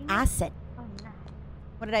 Great asset. Oh, nice.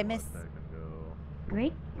 What did I miss?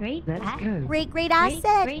 Great Let's asset. go. Great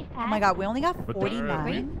asset. Great Oh my god, we only got But 49.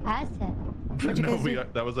 Great asset. What'd you No, guys do?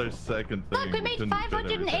 that was our second thing. Look, we made couldn't fit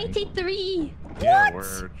everything. 583. Yeah, What?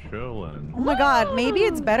 we're chilling. Oh my god, maybe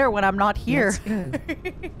it's better when I'm not here. Let's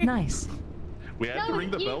go. Nice. We had to ring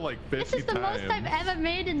the bell like 50 This is the times. most I've ever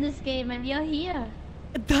made in this game, and you're here.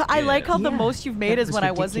 I like how the Yeah, most you've made that is was when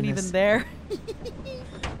I wasn't even ridiculous. there.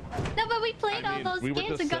 No, but we played I mean, all those we were games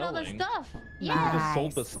just and got all the selling. stuff. We Yeah. just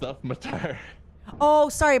sold the Nice. stuff, Matara. Oh,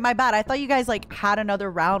 sorry, my bad. I thought you guys like had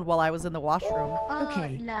another round while I was in the washroom. Oh,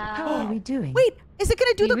 Okay. no. How are we doing? Wait, is it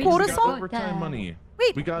gonna do We the really quota We got song? overtime money.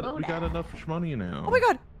 Wait, We got enough money now. oh my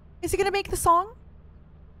god, is it gonna make the song?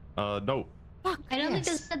 No. I don't think Yes,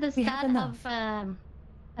 it's at the we have start enough. of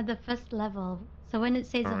at the first level. So when it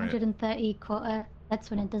says All right. 130 quota, that's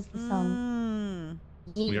when it does the song.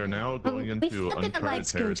 We are now going into started at, like,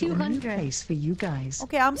 uncharted territory. 200. New place for you guys.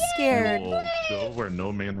 Okay, I'm scared. We will go where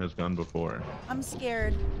no man has gone before. I'm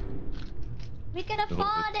scared. We can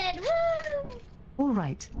afford it. Woo! All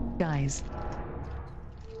right, guys.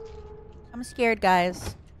 I'm scared,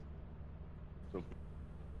 guys.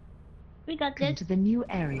 We got Come this. to the new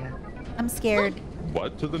area. I'm scared.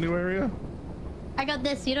 What, to the new area? I got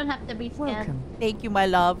this. You don't have to be scared. Welcome. Thank you, my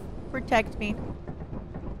love. Protect me.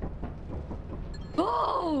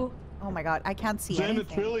 Oh! Oh my god, I can't see Zen,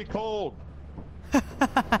 it's anything. really cold.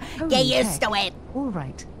 Get used to it. All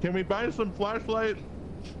right. Can we buy some flashlight?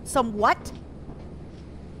 Some what?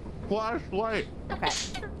 Flashlight. Okay.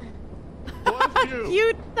 Bless you.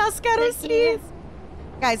 Cute Tascaro Thank you. sneeze.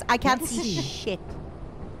 Guys, I can't Let's see see. shit.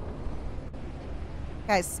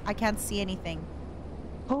 Guys, I can't see anything.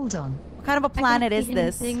 Hold on. What kind of a planet is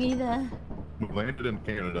this? Either. We landed in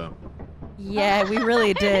Canada. Yeah, we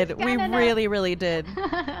really did. We Canada. really did.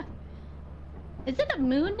 Is it a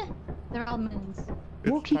moon? They're all moons.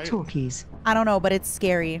 It's Walkie-talkies. I don't know, but it's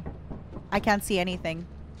scary. I can't see anything.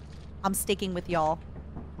 I'm sticking with y'all.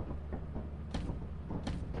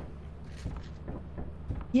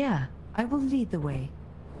 Yeah, I will lead the way.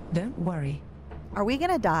 Don't worry. Are we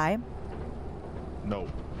gonna die? No,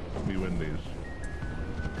 we win these.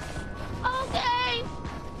 Okay!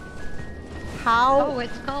 How? Oh,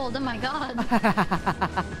 it's cold. Oh my god.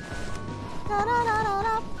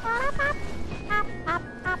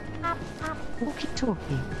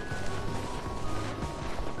 Walkie-talkie.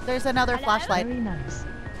 There's another Hello? flashlight. Very nice.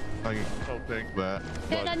 I'll take that.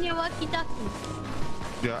 Turn But on your walkie-talkie.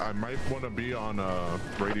 yeah, I might want to be on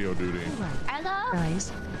radio duty. All right. Hello?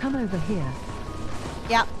 Guys, come over here.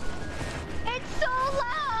 Yep. It's so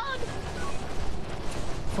loud!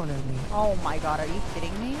 Follow me. Oh my god, are you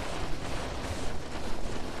kidding me?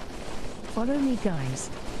 Follow me, guys.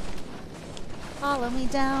 Follow me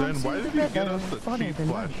down Then to why the did you get river. us the Follow cheap the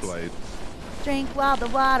lights. flashlights? Drink while the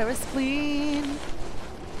water is clean.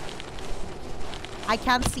 I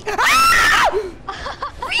can't see. Ah! You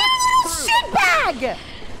little shitbag!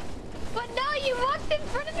 But no, you walked in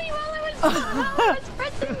front of me while I was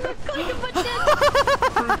pressing the click button.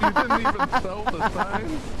 You didn't even sell the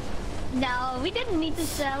sign. No, we didn't need to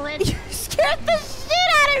sell it. You scared the shit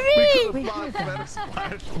out of We me! could have bought better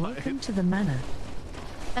flashlights. Welcome to the manor.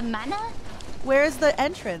 The mana? Where's the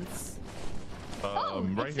entrance?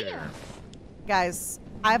 Right it's here. here. Guys,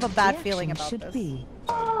 I have a bad The feeling action about should this. be.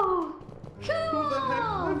 Oh, Who the heck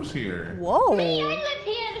cool! lives here? Me, I Whoa. live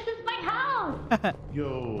here. This is my house.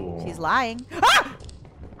 Yo. She's lying. Ah!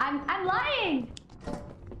 I'm lying.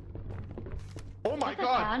 Oh my That's a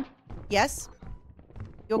god. sound. Yes?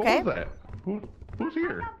 You What okay? was that? Who's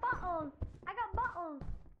here? I got bottles. I got bottles.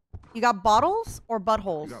 You got bottles or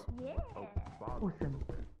buttholes? You got- Yeah. oh, Bob. Awesome.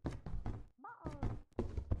 Bottles.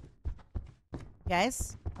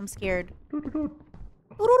 Guys, I'm scared. It's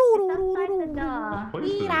outside the door.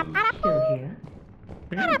 Places. Still here.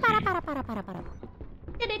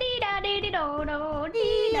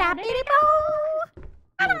 Fancy.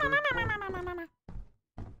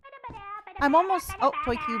 I'm almost. Oh,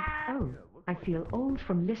 Toy Cube. Oh, I feel old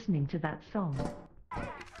from listening to that song.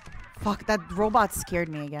 Fuck, that robot scared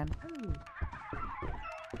me again.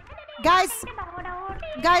 Guys!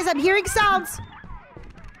 Guys, I'm hearing sounds!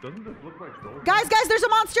 Doesn't this look like gold? Guys, there's a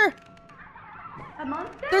monster! A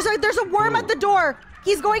monster? There's a worm at the door!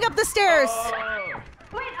 He's going up the stairs! Oh!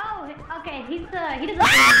 Wait, oh, okay, he doesn't. He doesn't.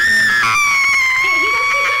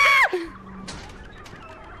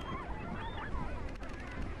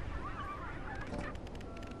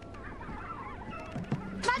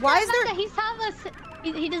 Why is there- He's harmless.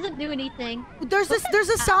 He doesn't do anything. There's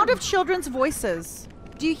a sound of children's voices.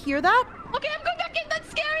 Do you hear that? Okay, I'm going back in. That's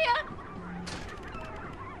scarier.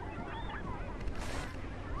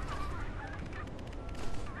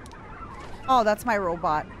 Oh, that's my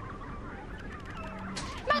robot.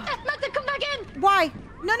 Mata, come back in! Why?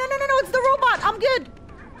 No, it's the robot. I'm good.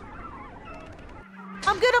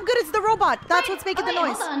 I'm good. It's the robot. That's what's making the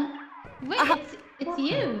noise. Hold on. Wait, it's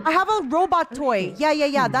you. I have a robot toy.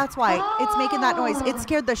 Yeah. That's why it's making that noise. It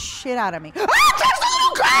scared the shit out of me. Ah, there's a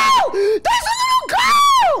little girl! There's a little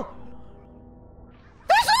girl!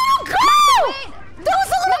 There's a little girl! There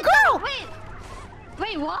was a little girl!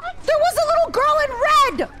 Wait, what? There was a little girl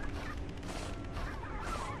in red!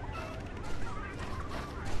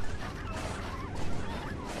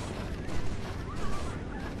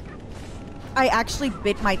 I actually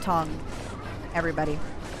bit my tongue. Everybody.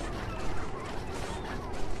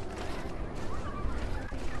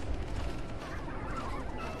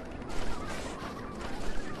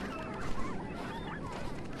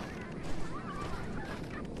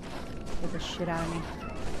 Get the shit out of me.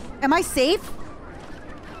 Am I safe?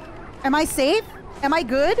 Am I safe? Am I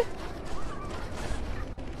good?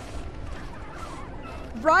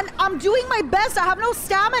 Run! I'm doing my best! I have no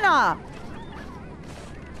stamina!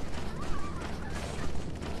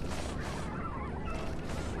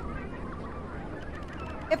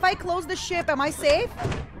 If I close the ship, am I safe?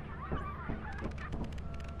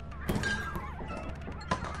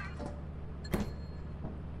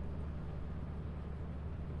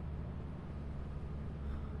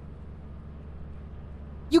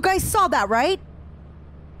 You guys saw that, right?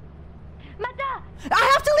 Mata!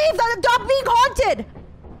 I have to leave! I'm being haunted!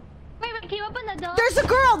 Wait, can you open the door? There's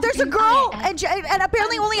a girl! Okay. And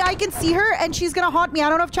apparently only I can see her, and she's gonna haunt me. I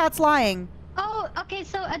don't know if chat's lying. Oh, okay,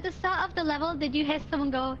 so at the start of the level, did you hear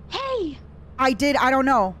someone go, hey? I did, I don't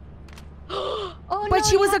know. Oh, But no,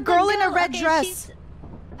 she you was a have the girl in a red Okay, dress.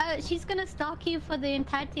 She's gonna stalk you for the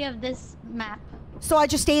entirety of this map. So I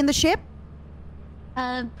just stay in the ship?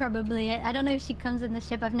 Probably. I don't know if she comes in the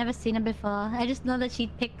ship. I've never seen her before. I just know that she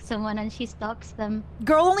picks someone and she stalks them.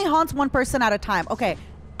 Girl only haunts one person at a time. Okay.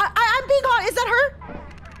 I'm being haunted. Is that her?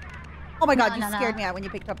 Oh my god, you scared me out when you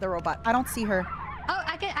picked up the robot. I don't see her. Oh,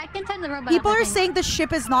 I can turn the robot People off, I are think. saying the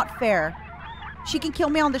ship is not fair. She can kill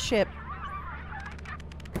me on the ship.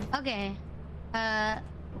 Okay.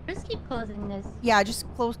 Just keep closing this. Yeah, just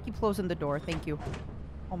keep closing the door. Thank you.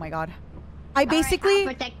 Oh my god. I All right, basically...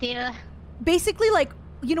 I'll protect you. Basically, like,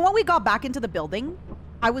 you know when we got back into the building?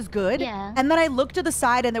 I was good. Yeah. And then I looked to the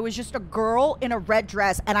side and there was just a girl in a red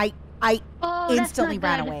dress and I Oh, that's instantly not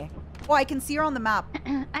ran good. away. Oh, I can see her on the map.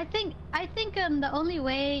 I think the only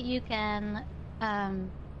way you can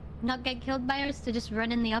not get killed by her is to just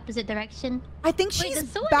run in the opposite direction. I think Wait, she's there's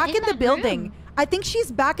someone back in in the that building. room. I think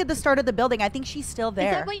she's back at the start of the building. I think she's still Is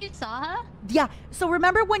there. that where you saw her? Yeah. So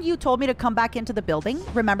remember when you told me to come back into the building?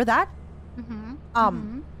 Remember that?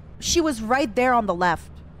 Mm-hmm. She was right there on the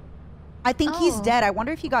left. I think he's Oh. dead. I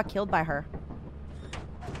wonder if he got killed by her.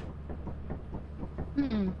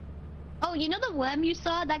 Oh, you know the worm you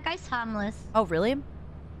saw? That guy's harmless. Oh, really?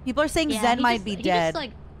 People are saying Yeah, Zen he might just- be he dead. Just,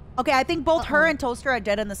 like, Okay, I think both her Uh-oh. and Toaster are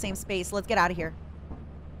dead in the same space. Let's get out of here.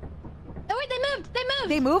 oh wait, they moved! They moved!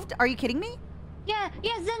 They moved? Are you kidding me? Yeah,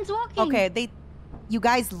 Zen's walking. Okay, you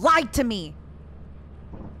guys lied to me.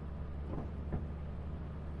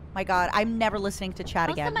 My god, I'm never listening to chat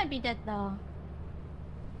Toaster again. might be dead though.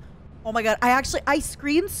 Oh my god, I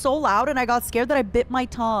screamed so loud and I got scared that I bit my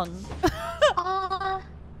tongue. Aww.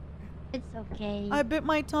 It's okay. I bit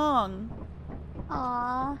my tongue.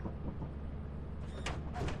 Aww.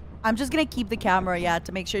 I'm just gonna keep the camera, yeah,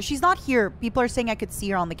 to make sure. She's not here. People are saying I could see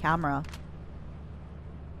her on the camera.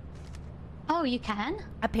 Oh, you can?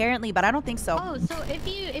 Apparently, but I don't think so. Oh, so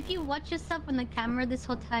if you watch yourself on the camera this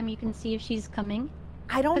whole time, you can see if she's coming.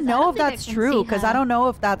 I don't 'Cause I know don't if think I that's can true, see because her. I don't know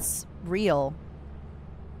if that's real.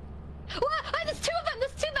 What? Oh, there's two of them!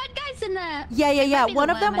 There's two bad guys in there! Yeah. It might be the One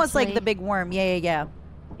of them worm, was like the actually. big worm. Yeah.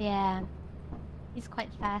 Yeah. He's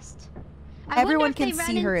quite fast. Everyone can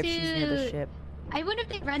see her if she's near the ship. I wonder if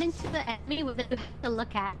they run into the enemy with it to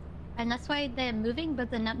look at. And that's why they're moving,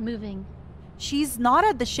 but they're not moving. She's not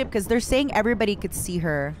at the ship because they're saying everybody could see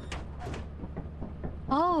her.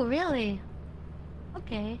 Oh, really?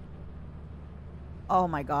 Okay. Oh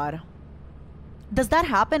my god. Does that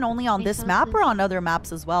happen only on Okay, this so map this or is- on other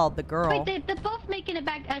maps as well? The girl. Wait, they're both making it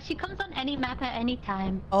back. She comes on any map at any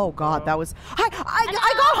time. Oh god, that was... I got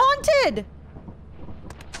haunted!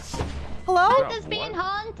 Hello? Is being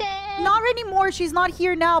haunted! Not anymore. She's not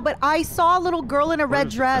here now, but I saw a little girl in a red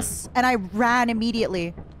is dress and I ran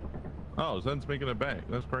immediately. Oh, Zen's making it back.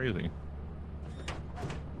 That's crazy.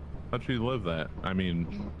 How'd she live that? I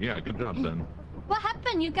mean, yeah, good job, Zen. What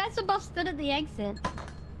happened? You guys were both stood at the exit.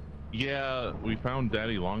 Yeah, we found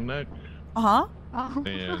Daddy Longneck, Uh-huh. Oh.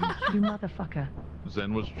 and You motherfucker.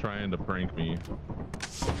 Zen was trying to prank me.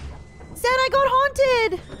 Zen, I got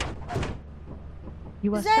haunted!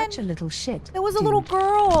 You are Zen, such a little shit. There was a dude. little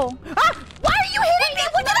girl. Ah! Why are you hitting me?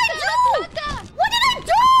 What did I do? What did I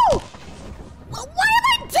do? Why am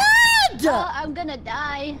I dead? Oh, I'm gonna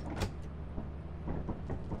die.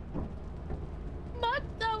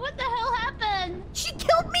 What the hell happened? She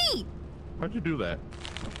killed me. How'd you do that?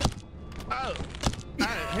 Oh.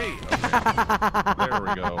 Hey. There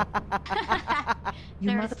we go. You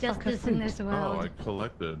There's motherfucker justice in fruit. this Oh, world. I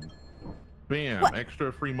collected. Bam! What?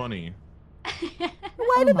 Extra free money.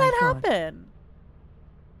 Why did my that God. happen?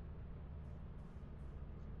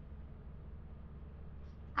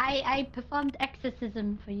 I performed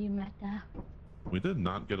exorcism for you, Mata. We did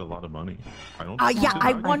not get a lot of money. I don't. Yeah, we did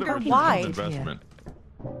I not get wonder a return why. on investment.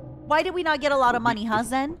 Why did we not get a lot of money, huh,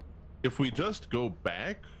 Zen? If we just go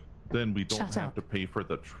back, then we don't Shut have up. to pay for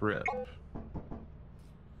the trip.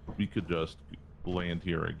 We could just land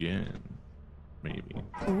here again, maybe.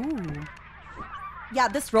 Ooh. Yeah,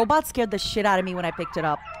 this robot scared the shit out of me when I picked it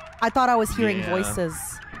up. I thought I was hearing Yeah. voices.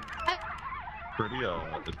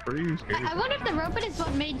 It's pretty scary. I wonder if the robot is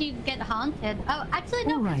what made you get haunted. Oh, actually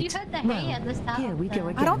no, 'cause Alright, you heard the well, hay at the start. here of we go the-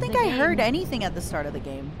 again. I don't think the I game. heard anything at the start of the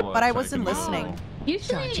game, Well, but I that's wasn't how you can listening. know.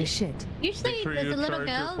 Usually, Charge your shit. usually Make sure there's you a little charge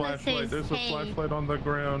your girl that flashlight. says, There's a hey. flashlight on the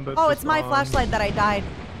ground. That's Oh, just it's my on. flashlight that I died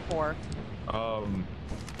for.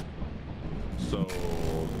 So.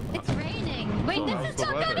 It's raining. Wait, So this how's is the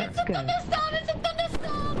not good. weather? It's a thunderstorm. It's a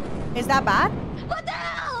thunderstorm. Is that bad? What the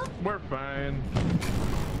hell? We're fine.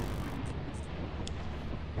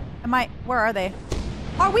 Where are they?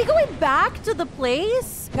 Are we going back to the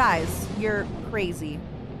place? Guys, you're crazy.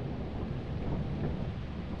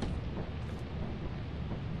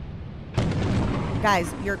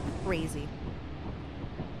 Guys, you're crazy.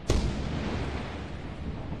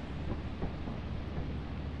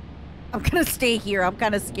 I'm gonna stay here. I'm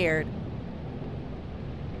kind of scared.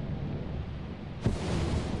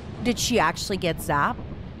 Did she actually get zapped?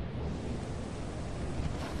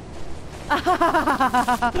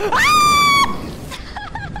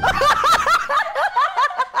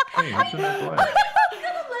 Hey, what's in that flash?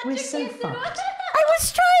 We're so fucked. I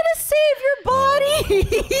was trying to save your body.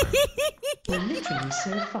 We're literally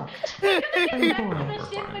so fucked. Oh boy. The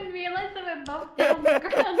ship and realized that we're both down on the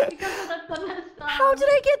ground because of the thunderstorm. How did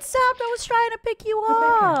I get zapped? I was trying to pick you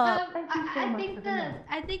up. Thank you so I much think for the note.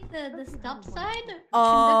 I think the stop sign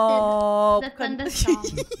Oh,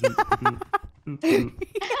 conducted the thunderstorm.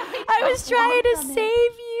 I was trying to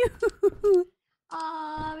save you.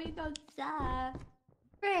 Oh, we got zapped.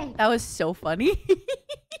 Great. That was so funny.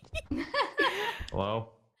 Hello?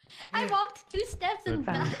 I walked 2 steps and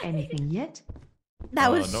Found died. anything yet?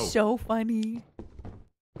 That was no. so funny.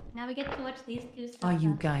 Now we get to watch these 2 steps. Are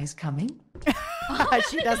you guys coming?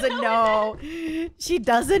 She doesn't know. She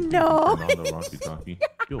doesn't know. Turn on the walkie-talkie.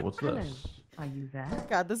 Yo, what's Hello. this? Are you there?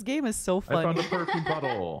 God, this game is so I found funny. a perfume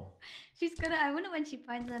bottle. She's gonna. I wonder when she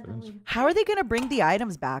finds that. How are they gonna bring the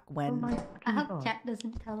items back Oh when? my I fucking hope God. Jack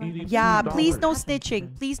doesn't tell her. Yeah, please no $2.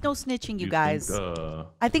 snitching. Please no snitching, you think, guys.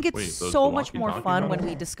 I think it's wait, does so the much more walkie-talkie fun know? when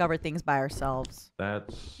we discover things by ourselves.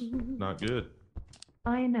 That's not good.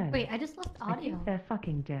 I know. Wait, I just lost I audio. think they're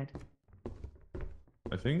fucking dead.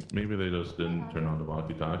 I think maybe they just didn't turn on the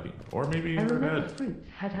walkie-talkie. Or maybe I her remember head. Fruit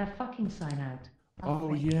had her fucking sign out.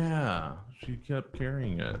 Oh, yeah. She kept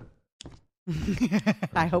carrying it.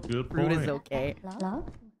 I hope Good Fruit is point. okay. Hello?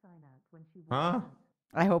 Huh?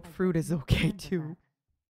 I hope Fruit is okay too.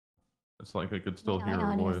 It's like I could still My hear her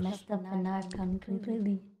audio is voice. messed up and now I've gone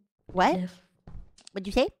completely What? deaf. What'd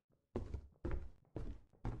you say?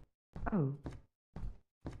 Oh,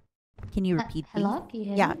 Can you repeat, please? Hello? Can you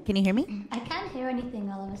hear Yeah, me? can you hear me? I can't hear anything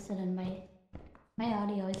all of a sudden. My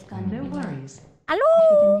audio is gone. no really bad. worries. If you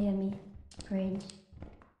Hello? can hear me. Great.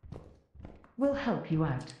 We'll help you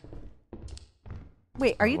out.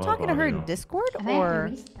 Wait, are you love talking to her in audio. Discord I might have to or?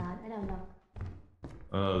 restart. I don't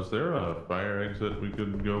know. Is there a fire exit we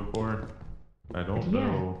could go for? I don't Yeah,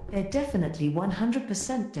 know. they're definitely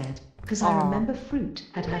 100% dead. Because I Aw. remember Fruit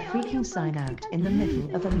had her freaking sign out in the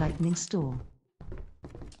middle of a lightning storm.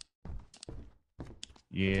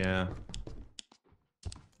 Yeah.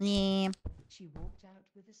 Yeah. She walked out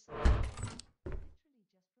with a sign.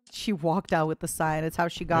 She walked out with the sign. It's how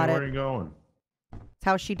she Hey, got where are it. you going? It's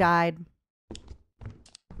how she died.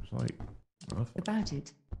 There's like nothing. About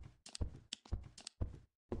it.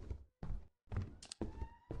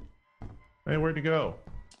 Hey, where'd you go?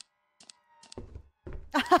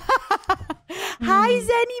 Hi,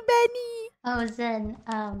 Zenny Benny. Oh, Zen,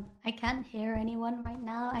 I can't hear anyone right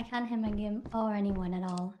now. I can't hear my game or anyone at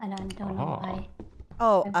all. And I don't know Ah. why.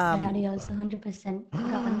 Oh, The audio's 100%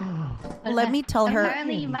 gone. But let me tell her.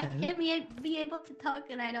 Apparently, you might be able to talk,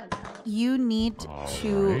 and I don't know. You need to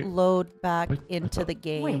Alright. load back into the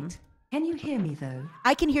game. Wait, can you hear me though?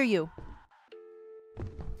 I can hear you.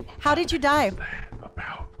 How did you die?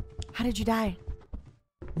 About. How did you die?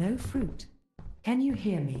 No fruit. Can you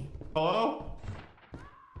hear me? Hello?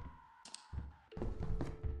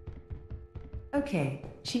 Okay,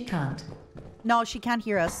 she can't. No, she can't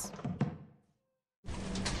hear us.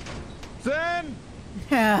 Zen!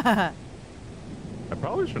 I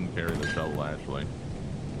probably shouldn't carry the shovel, actually.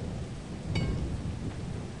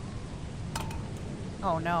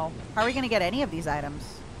 Oh no. How are we gonna get any of these items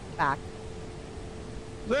back?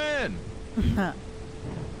 Zen!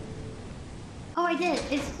 Oh, I did.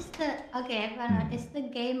 It's just the... Okay, I found out. It's the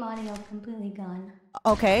game audio completely gone.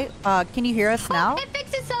 Okay, can you hear us now? It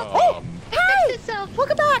fixed itself! Hey! It fixed itself!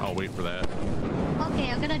 Welcome back! I'll wait for that.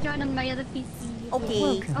 Okay, I'm gonna join on my other PC. Okay.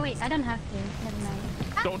 Welcome. Oh wait, I don't have to. Never mind.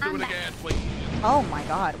 Don't do I'm it back. again, please. Oh my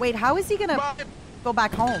god. Wait, how is he gonna Bye. go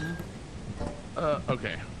back home?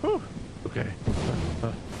 Okay. Whew. Okay.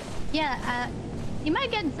 Yeah, you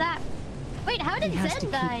might get zapped. Wait, how did He has to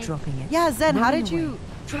Zed die? keep dropping it. Yeah, Zen, how Running did away. you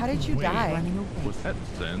Wait, die? Running away. Was that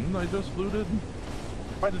Zen I just looted?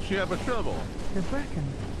 Why did she have a shovel? The bracken.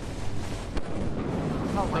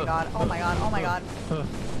 Oh my god, oh my god, oh my god. Uh,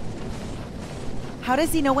 How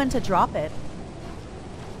does he know when to drop it?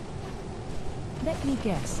 Let me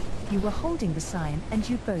guess. You were holding the sign and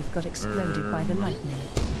you both got exploded by the lightning.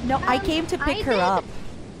 No, I came to pick her did. up.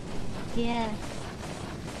 Yeah.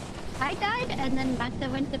 I died, and then Magda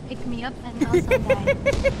went to pick me up and also died.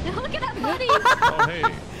 Look at that body! oh, hey.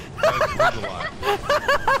 That's a lot.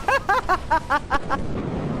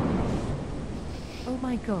 Oh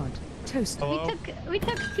my god. Toaster. Hello? We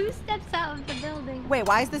took 2 steps out of the building. Wait,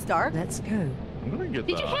 why is this dark? Let's go. I'm gonna get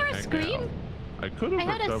Did the you hear a heck scream? out. I could I have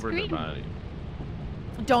heard a recovered the scream. body.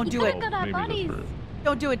 Don't do it. could've got our maybe bodies. the fruit.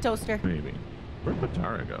 Don't do it, Toaster. Maybe. Where'd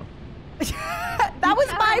Matara go? That was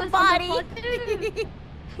my was on the body.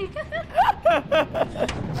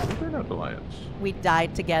 They're not the lions. We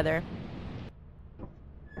died together.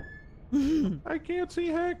 I can't see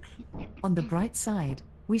heck. On the bright side,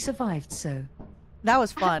 we survived so. That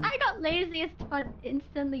was fun. I got laziest for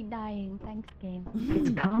instantly dying. Thanks, game.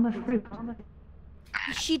 It's karma fruit.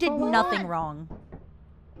 She did For what? nothing wrong.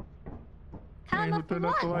 Hey, Karma who for turned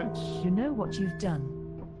off the what? lights? You know what you've done.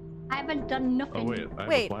 I haven't done nothing. Oh wait, I have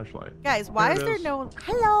Wait. a flashlight. Guys, why There is it there is. no...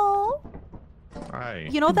 Hello? Hi.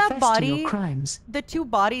 You know that Confess to your body? crimes. The 2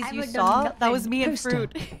 bodies I you haven't done saw? That nothing. was me and Toaster.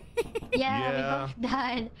 Fruit. Yeah, Yeah. we both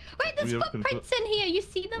died. Wait, there's We have footprints in here. You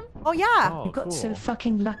see them? Oh yeah. Oh, You got cool. so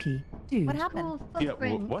fucking lucky, dude. What happened? Cool Yeah,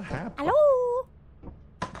 footprints. what happened? Hello?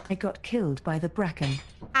 I got killed by the bracken.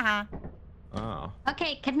 Haha. Oh.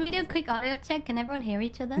 Okay, can we do a quick audio check? Can everyone hear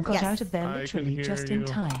each other? You got Yes. out of there I can literally hear just you. in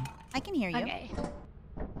time. I can hear you. Okay.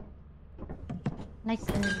 Nice.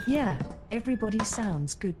 Yeah, everybody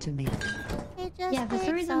sounds good to me. It just Yeah, for some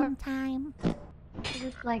takes reason some we're- time. It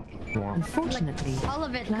was like Unfortunately, all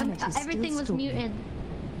of it. Planet is Everything still was stalking. muted.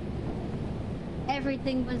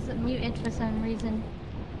 Everything was muted for some reason.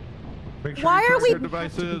 Make sure Why you are charge we- your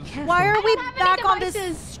devices. Careful. Why are I we don't have any back on this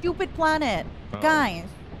devices. stupid planet? Oh. Guys.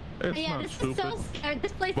 It's Yeah, not this stupid. is so scary.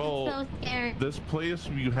 This place Well, is so scary. This place,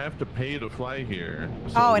 you have to pay to fly here.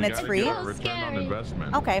 So Oh, we and it's gotta free? get a So return on scary.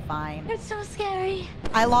 investment. Okay, fine. It's so scary.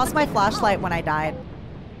 I lost my flashlight when I died.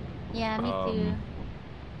 Yeah, me too.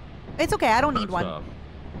 It's okay, I don't need That's one. tough.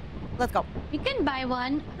 Let's go. You can buy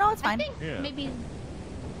one. No, it's I fine. think Yeah. maybe.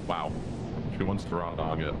 Wow. She wants to raw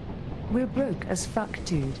dog it. We're broke as fuck,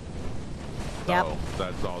 dude. Yep. Oh,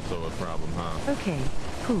 that's also a problem, huh? Okay,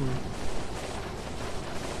 cool.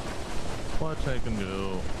 Let's take and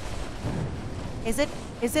go. Is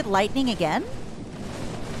it lightning again?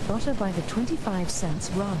 Got her by the 25 cents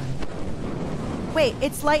ramen. Wait,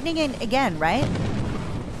 it's lightning in again, right?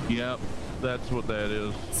 Yep, that's what that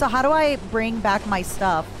is. So how do I bring back my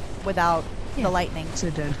stuff without Yeah. the lightning? So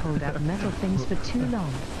don't hold up metal things for too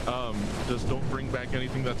long. Just don't bring back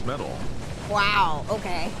anything that's metal. Wow,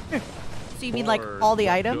 okay. So you mean like Or all the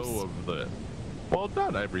let items? go of the... Well,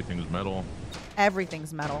 not everything's metal.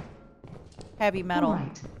 Everything's metal. Heavy metal.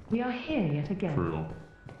 Alright, we are here yet again. True.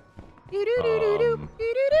 Doo-doo-doo-doo-doo,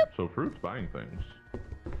 doo-doo-doo, So Fruit's buying things.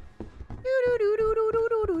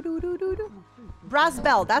 doo-doo-doo-doo-doo-doo-doo-doo-doo. Brass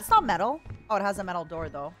bell, that's not metal. Oh, it has a metal door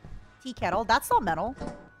though. Tea kettle, that's not metal.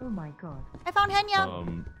 Oh my god. I found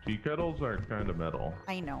Henya. Tea kettles are kind of metal.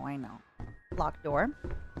 I know, I know. Locked door.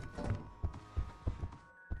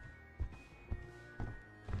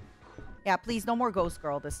 Yeah, please, no more ghost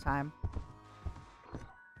girl this time.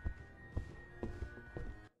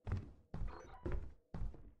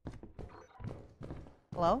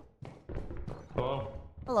 Hello? Hello?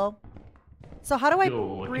 Hello. So how do I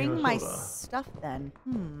Yo, bring my soda. stuff then?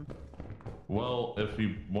 Well, if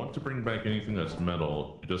you want to bring back anything that's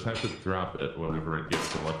metal, you just have to drop it whenever it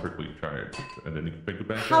gets electrically charged, and then you can pick it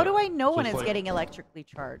back up. How do I know when Just it's like, getting electrically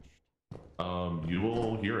charged? You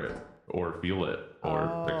will hear it, or feel it, or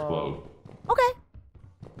explode. Okay.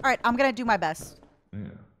 All right, I'm gonna do my best. Yeah.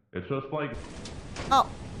 It's just like Oh.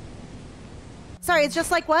 Sorry, it's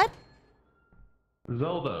just like what?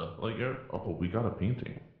 Zelda. Like, oh, we got a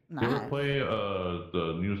painting. Nice. You ever play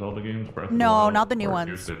the new Zelda games? Breath of the No, Wild, not the new or ones.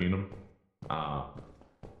 Tears of the Kingdom?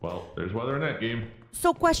 Well, there's weather in that game.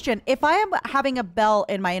 So question, if I am having a bell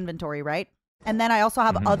in my inventory, right? And then I also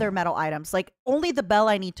have other metal items, like only the bell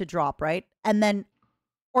I need to drop, right? And then,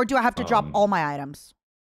 or do I have to drop all my items?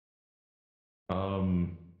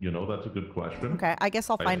 You know, that's a good question. Okay, I guess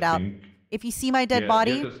I'll I find out. think- If you see my dead yeah,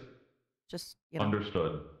 body, yeah, just, you know.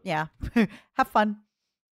 understood. Yeah. Have fun.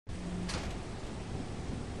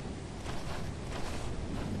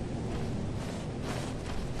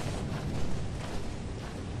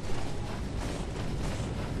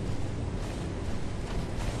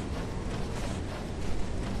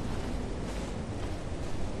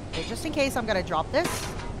 Okay, just in case I'm gonna drop this.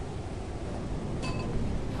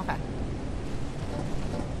 Okay.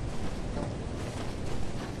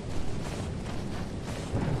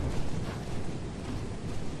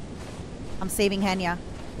 I'm saving Henya.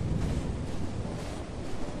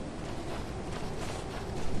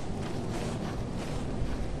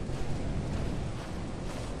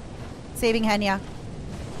 Saving Henya.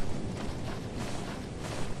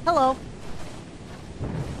 Hello.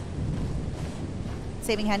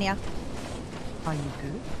 Saving Henya. Are you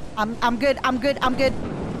good? I'm good. I'm good. I'm good.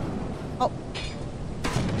 Oh.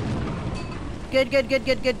 Good, good, good,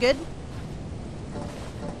 good, good, good.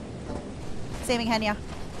 Saving Henya.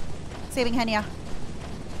 Saving Henya.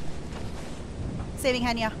 Saving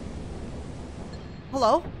Henya.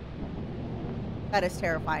 Hello? That is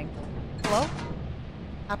terrifying. Hello?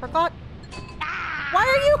 Apricot? Why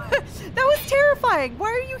are you? That was terrifying. Why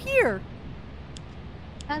are you here?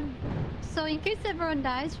 So in case everyone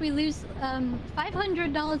dies, we lose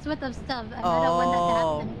 $500 worth of stuff, and I don't want that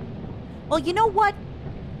to happen. Well, you know what?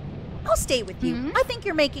 I'll stay with you. I think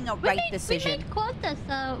you're making a right decision. We made quota,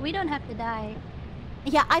 so we don't have to die.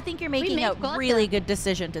 Yeah, I think you're making made a quota. really good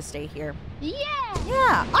decision to stay here. Yeah!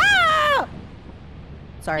 Yeah. Ah!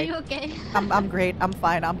 Sorry. Are you okay? I'm great. I'm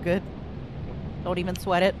fine. I'm good. Don't even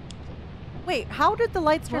sweat it. Wait, how did the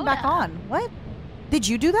lights turn back Quota. on? What? Did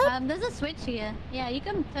you do that? There's a switch here. Yeah, you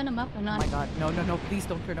can turn them up and Oh on. my god. No, no, no. Please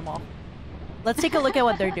don't turn them off. Let's take a look at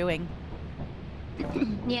what they're doing.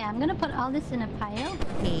 Yeah, I'm gonna put all this in a pile.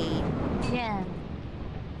 Hey. Yeah.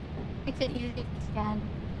 Makes it easy to scan.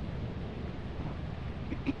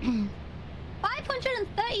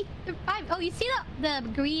 535. Oh, you see the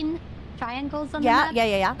green triangles on the Yeah, map? yeah,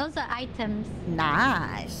 yeah, yeah. Those are items.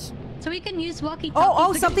 Nice. So we can use walkie-talkies. Oh,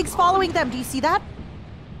 to get- something's following them. Do you see that?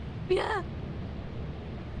 Yeah.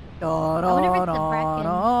 Da, I wonder if da, it's the da, bracken.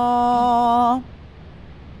 da.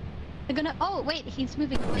 They're gonna. Oh, wait, he's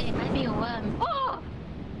moving away. It might be a worm. Oh!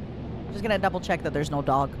 Just gonna double check that there's no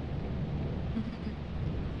dog.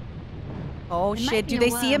 Oh It might shit. be Do a they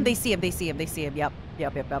see him? worm. They see him. They see him. They see him. Yep.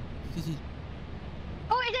 Yep, yep, yep. Hee.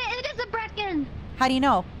 Oh, it is a bracken! How do you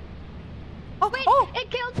know? Oh, Wait, oh! it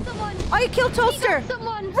killed someone! Oh, you killed He Toaster! got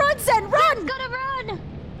someone! Run, Zen, run! Gotta run!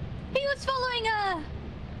 He was following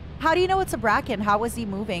How do you know it's a bracken? How was he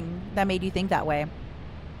moving that made you think that way?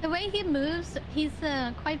 The way he moves, he's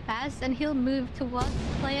quite fast, and he'll move towards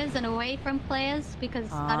players and away from players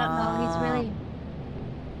because I don't know, he's really.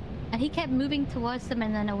 And he kept moving towards them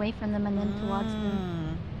and then away from them and then towards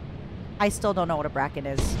them. I still don't know what a bracken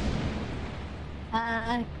is.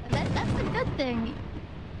 That's a good thing.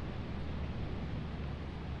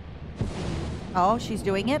 Oh, she's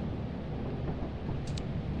doing it?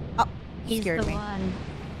 Oh, He's scared the me. one.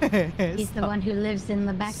 He's the one who lives in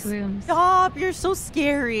the back rooms. Stop! You're so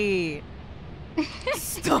scary.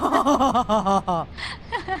 Stop!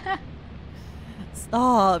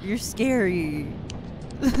 Stop! You're scary.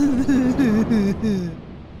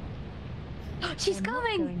 She's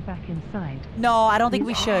coming! Going back inside. No, I don't think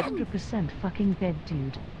we You should. are 100% fucking dead,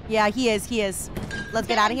 dude. Yeah, he is. He is. Let's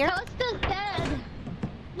get out of here. Toaster's dead!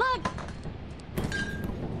 Look!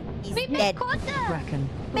 He's We made dead. quota! Bracken.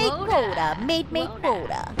 Made Quota. quota. Made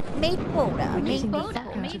quota. Made quota. We're Made using quota. the fuck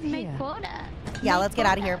out of Made here. quota. Yeah, Made let's get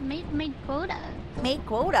outta quota. here. Made quota. Made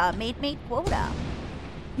quota. Made quota.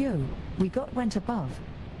 Yo, we went above.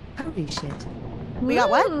 Holy shit. We got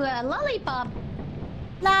what? Ooh, a lollipop.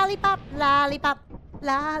 Lollipop. Lollipop.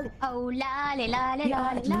 Lollipop. Oh, lolly, lolly, We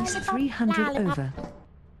are lolly, at least lollipop. 300 lollipop. over.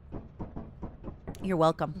 You're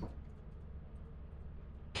welcome.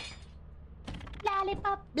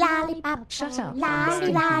 Lollipop, lollipop. Shut up.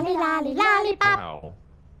 Lolly, lolly, lolly, lollipop. Wow.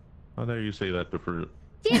 How dare you say that to fruit?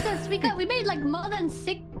 Jesus, we made like more than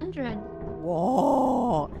 600.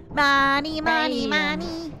 Whoa. Money, money,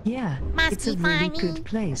 money. Yeah, Must it's a be really funny. good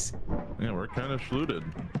place. Yeah, we're kind of schlooted.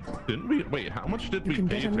 Didn't we? Wait, how much did You we can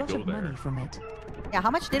pay get a to lot go of money there? from it. Yeah, how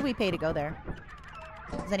much did we pay to go there?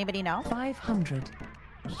 Does anybody know? 500.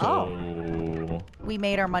 So We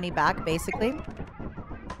made our money back, basically.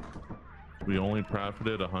 we only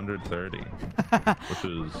profited 130, which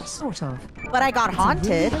is Sort of. But I got It's a really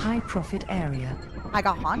haunted. high profit area. I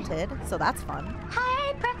got haunted, so that's fun.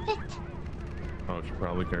 High profit, oh, I should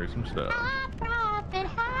probably carry some stuff. high profit,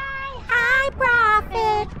 High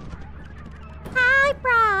profit. High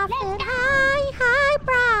profit. High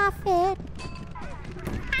profit.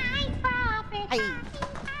 high profit, Hey.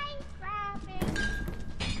 high profit.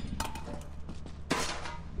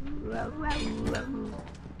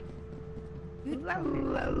 They're like, really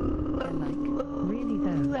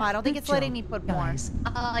though. Oh, I don't think Good it's letting job, me put more. guys.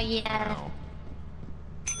 Oh yeah. Wow.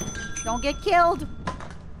 Don't get killed.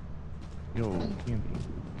 Yo, Candy.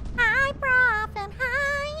 High profit.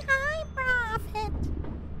 High profit.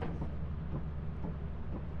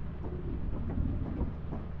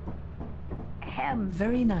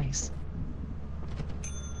 Very nice.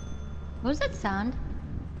 What was that sound?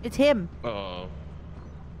 It's him. It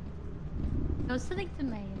was something to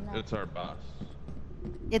me. Like, It's our boss.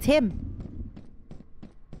 It's him.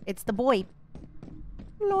 It's the boy.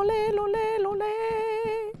 Lole, lole, lole.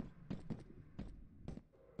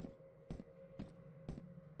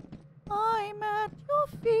 I'm at your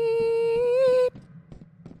feet.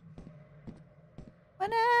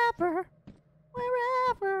 Whenever,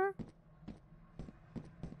 wherever.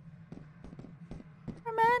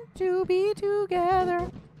 We're meant to be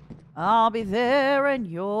together. I'll be there and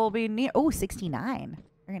you'll be near. Oh, 69.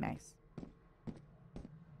 Very nice.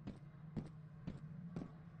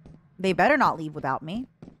 They better not leave without me.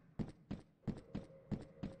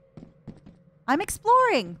 I'm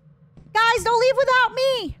exploring. Guys, don't leave without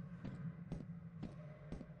me.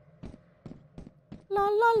 La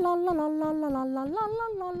la la la la la la la la la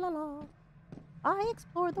la la la. I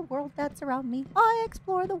explore the world that's around me. I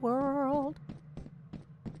explore the world.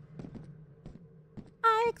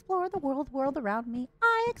 I explore the world around me.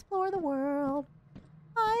 I explore the world.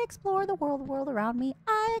 I explore the world around me.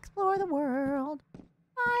 I explore the world.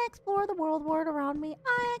 I explore the world around me.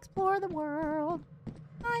 I explore the world.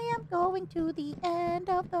 I am going to the end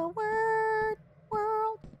of the world.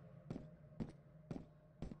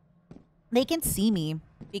 They can see me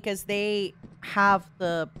because they have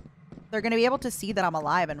the... They're going to be able to see that I'm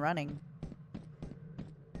alive and running.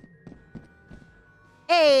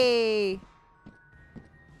 Hey!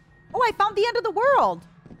 Oh, I found the end of the world.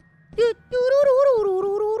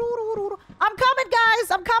 I'm coming, guys.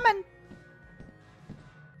 I'm coming.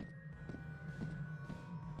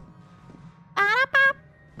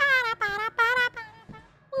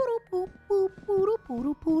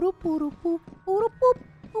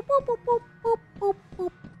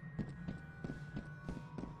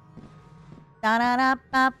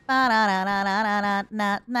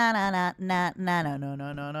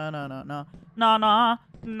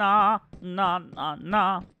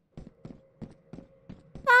 No.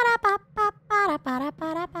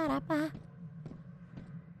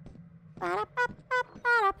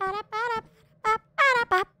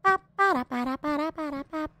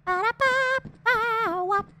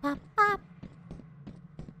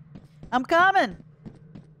 I'm coming.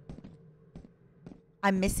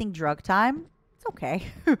 I'm missing drug time. It's okay.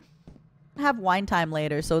 I have wine time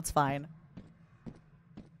later, so it's fine.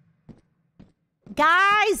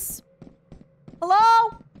 Guys!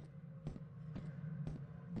 Hello?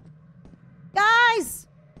 Guys!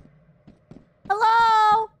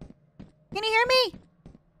 Hello? Can you hear me?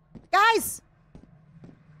 Guys!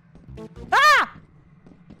 Ah!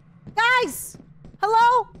 Guys!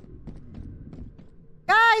 Hello?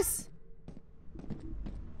 Guys!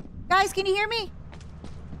 Guys, can you hear me?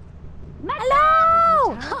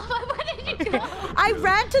 Hello! Where did you go? I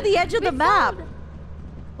ran to the edge of the map.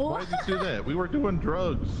 Why did you do that? We were doing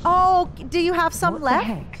drugs. Oh, do you have some What left?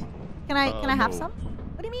 the heck? Can I have no. some?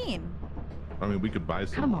 What do you mean? I mean, we could buy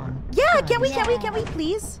some. Come more. on. Yeah, guys. can we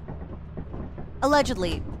please?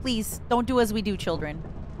 Allegedly, please don't do as we do, children.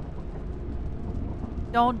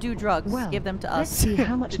 Don't do drugs. Well, Give them to let's us. see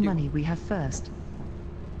how much To do. money we have first.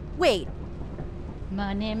 Wait.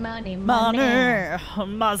 Money. Money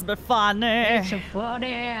must be funny It's a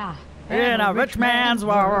funny. in a rich man's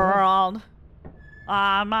world.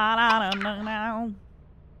 I don't know.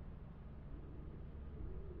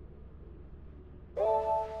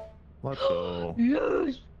 Let's go.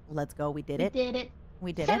 Yes. Let's go. We did We it. did it.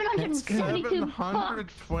 We did it. 772 bucks.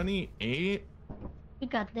 728. We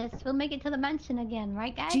got this. We'll make it to the mansion again,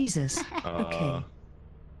 right, guys? Jesus. Okay.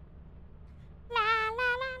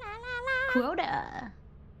 Quota.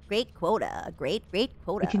 Great quota. Great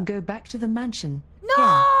quota. We can go back to the mansion. No!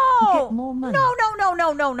 Yeah, get more money.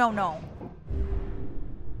 No.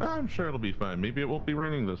 I'm sure it'll be fine. Maybe it won't be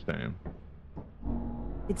raining this time.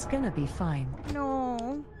 It's gonna be fine.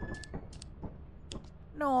 No.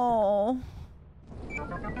 All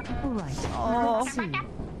right. Oh. Let's see.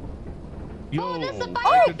 Yo, Oh, there's the I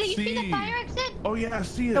fire can exit. You see the see. fire exit? Oh yeah, I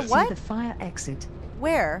see it. The what? See the fire exit.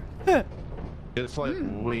 Where? It's like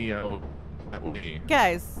way out that way.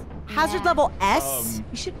 Guys, hazard level S?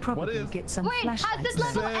 We should probably is- get some Wait, flashlights. hazard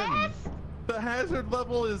level now. S? The hazard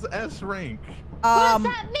level is S rank. What does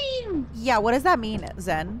that mean? Yeah, what does that mean,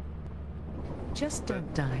 Zen? Just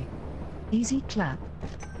don't die. Easy clap.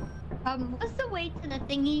 What's the way to the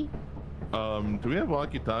thingy? Do we have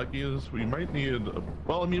walkie-talkies? We might need.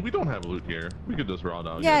 Well, I mean, we don't have loot here. We could just raw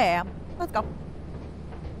dog it. Yeah. Let's go.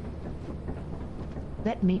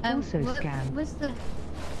 Let me also scan. What's the...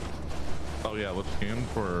 Oh yeah, let's scan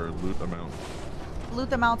for loot amount.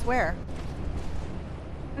 Loot amounts where?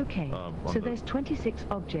 Okay, on so the- there's 26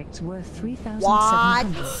 objects worth What?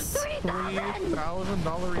 3,700.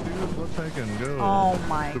 $3,000 reduce. Let's fucking go. Oh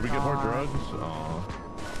my Did we get more God. drugs? Aw.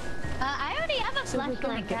 I already have a So we're gonna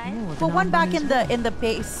flashlight, get guys. more Put than our one back money's in the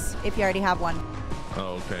base if you already have one.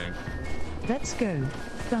 Oh, okay. worth. Let's go,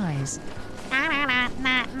 guys.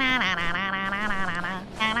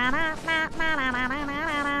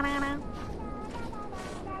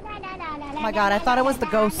 Oh my God, I thought it was the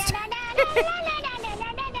ghost.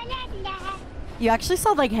 You actually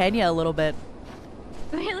sound like Henya a little bit.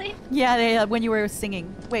 Really? Yeah, when you were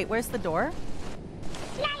singing. Wait, where's the door?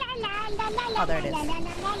 Oh, there it is.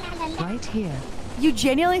 Right here. You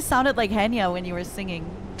genuinely sounded like Henya when you were singing.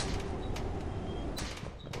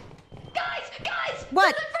 Guys!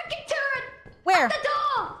 What? There's a freaking turret! Where? At the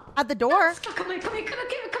door! At the door?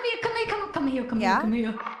 Come here. Yeah? Come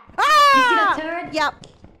here. Ah! You see that turret? Yep.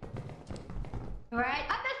 Right?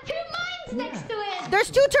 There's two mines next to it! There's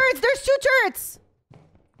two turrets!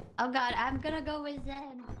 Oh god, I'm gonna go with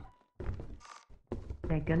Zen.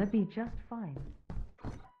 They're gonna be just fine.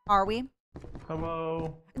 Are we?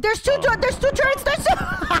 Hello. There's two turrets! There's two!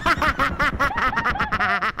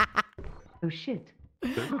 Oh shit.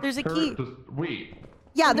 There's a turret key. Wait.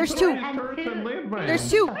 Yeah, there's two. Turrets and landmines. There's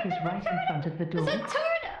two. Stuff is right in front of the door. There's a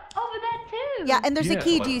turret over there too! Yeah, and there's a Yeah,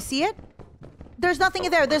 key. but- Do you see it? There's nothing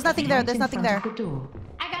there. There's nothing there. Right There's in nothing front there. of the door.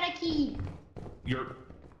 I got a key. You're.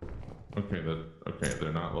 Okay,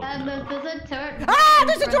 they're not looking. at us. There's a turret. Ah! in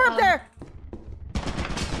There's a front door of- up there!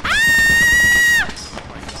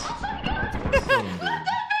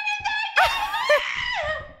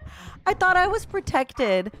 I thought I was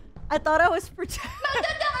protected. I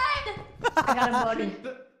got a body.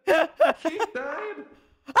 She died?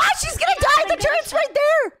 Ah! She's gonna die! The turret's right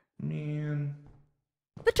there! Man.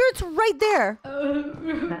 The turret's right there!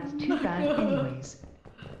 That's too bad anyways.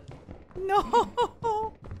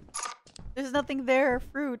 No! There's nothing there,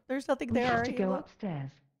 fruit. There's nothing We there. have to go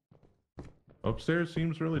upstairs. Upstairs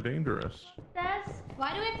seems really dangerous. Upstairs?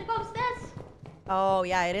 Why do we have to go upstairs? Oh,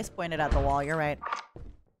 yeah, it is pointed at the wall. You're right.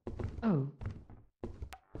 Oh,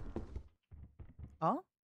 Oh?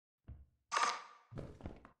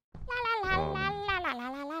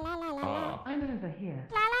 I'm over here.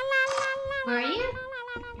 Where are you?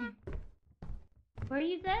 Where are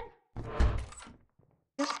you then?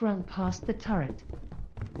 Just run past the turret.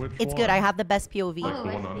 Which It's one? good. I have the best POV. Like Oh, the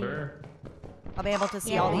I one see. under? I'll be able to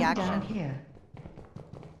see Yeah, all the One down action. here.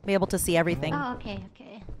 Be able to see everything. Oh, okay.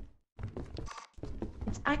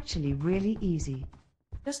 It's actually really easy.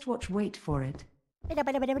 Just wait for it.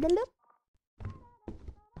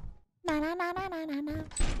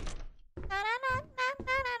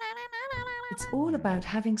 It's all about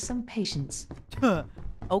having some patience.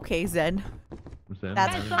 Okay, Zen. Zen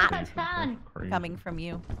That's Zen hot. Station. Done. Crazy. Coming from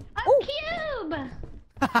you. A Ooh. cube!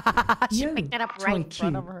 She Yo, picked it up toy right in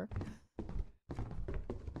front of cube. her.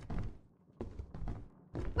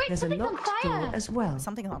 Wait, There's a something's on locked door fire! as well.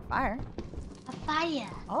 Something's on fire. A fire.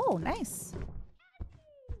 Oh, nice.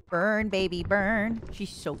 Burn, baby, burn. She's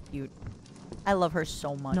so cute. I love her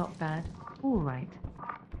so much. Not bad. All right.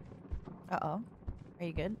 Uh-oh. Are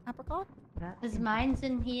you good, Apricot? That's There's it. mines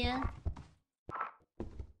in here.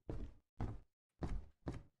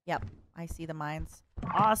 Yep. I see the mines.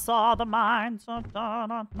 I saw the mines.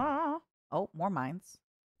 Oh, more mines.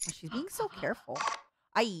 Oh, she's being so careful.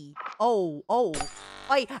 Aye. Oh.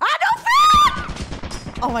 Aye. Ah,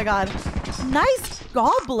 no! Oh my god. Nice.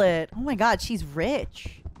 goblet. Oh my god, she's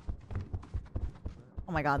rich.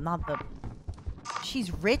 Oh my god, not the...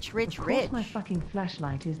 She's rich, rich, Of rich. course my fucking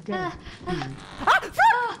flashlight is dead.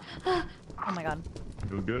 Oh my god.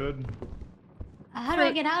 You good? How do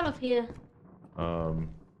I get out of here? Oh,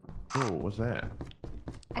 what's that?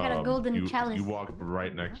 I got a golden chalice. You walked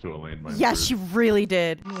right next to a landmine. Yeah, she really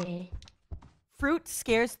did. Yeah. Fruit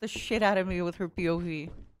scares the shit out of me with her POV.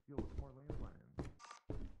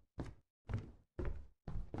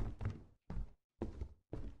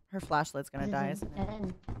 Her flashlight's gonna die, isn't it?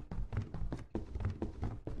 And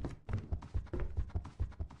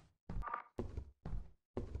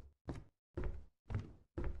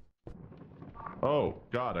Oh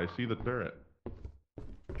God, I see the turret.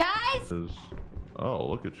 guys, Oh,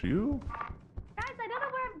 look at you. guys, I don't know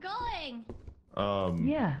where I'm going.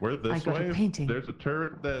 Yeah, Where this I got a way? painting. There's a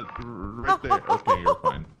turret that right there. Okay, you're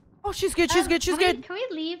fine. Oh, she's good, she's good, she's good. Can we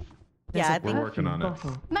leave? There's Yeah, a I think... We're working on it.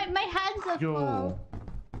 bottle. My hands are Yo. full.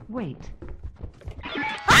 Wait. No!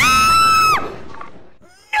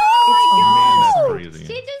 Man, that's She crazy.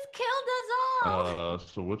 just killed us all.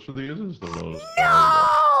 So which of these is the most? No!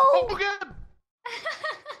 Oh my God!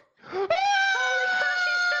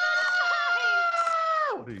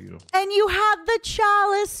 What are you? And you had the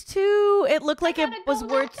chalice too. It looked like it got a was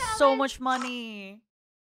golden worth so chalice. much money.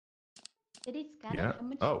 Did he scan Yeah. it? How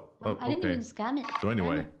much? Oh, I didn't okay. even scan it. So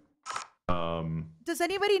anyway, Does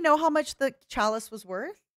anybody know how much the chalice was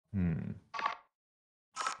worth?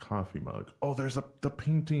 coffee mug. Oh, there's the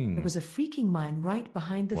painting. There was a freaking mine right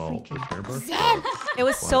behind the Well, freaking. the hairbrush. Zen! It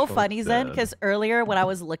was so Flashlight's funny, Zen, dead. because earlier when I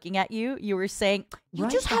was looking at you, you were saying, you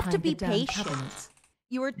Right just have to behind be the damn patient. cabinets.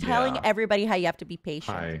 You were telling Yeah. everybody how you have to be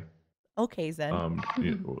patient. Hi. Okay, Zen.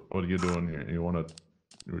 What are you doing here? You want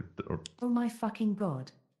to? Oh my fucking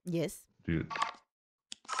god. Yes. Dude,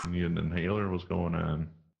 you need an inhaler? What's going on?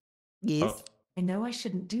 Yes. Oh, I know I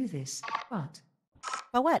shouldn't do this, but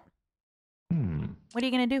But what? hmm. What are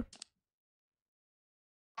you going to do?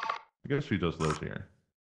 I guess she just lives here.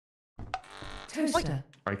 Toaster,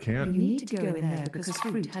 I you can't. need to go in there because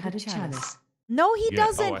fruit had a chalice. No, he Yeah, oh,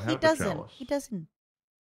 doesn't. I He have the doesn't. chalice. He doesn't.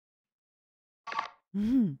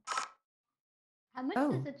 Mm. How much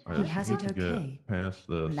Oh, does it I he charge? has just it need to get okay. past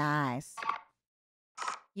this. Nice.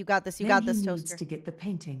 You got this. You Then got this, he Toaster. needs to get the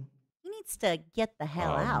painting. He needs to get the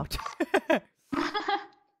hell out.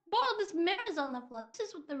 Whoa, there's mirrors on the floor. This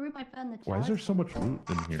is the room I found the chalice. Why is there so much loot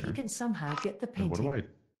in If you here? can somehow get the And what painting. do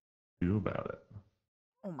I do about it?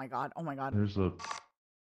 Oh my god. Oh my god. There's a.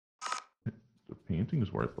 The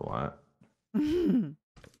painting's worth a lot. Mhm.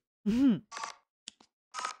 Mhm.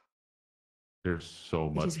 There's so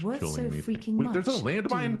It much is worth killing so me. freaking Wait, there's a much,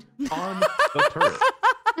 landmine dude. on the turret.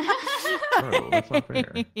 Oh, that's not fair.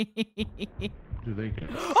 Do they get?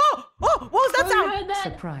 Oh! Oh! What was that Oh, you sound? heard that?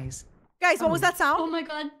 Surprise. Guys, what was that Oh sound? my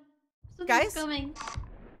god. Guys? Something's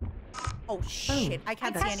coming. Oh shit! I I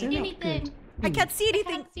can't can't see see anything. anything. I can't see I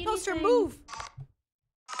anything. can't see Toaster, anything. move!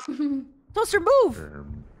 Toaster, move!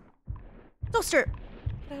 Toaster,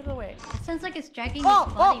 get out of the way. It sounds like it's dragging Oh!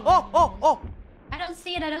 his Oh! body. Oh! Oh! Oh! I don't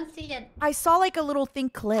see it. I don't see it. I saw like a little thing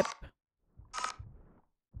clip.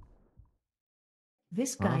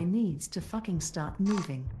 This guy needs to fucking start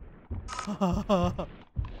moving. What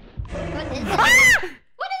is it? Ah!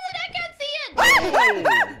 What is it? I can't see it.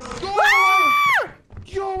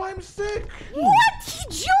 Yo, I'm sick. What? He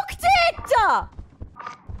juked it! Ah!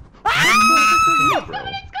 It's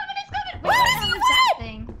coming. It's coming. What is he that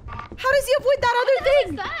thing? How does he avoid that other What thing?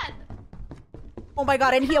 is that? Oh my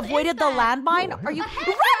god, and he avoided the that? landmine? Are you- A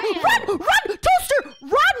Run! hair Run! Run! Toaster!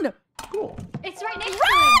 Run! Cool. It's right next to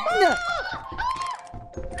Run! him.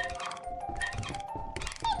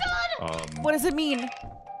 What does it mean?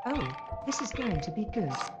 Oh, this is going to be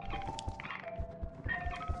good.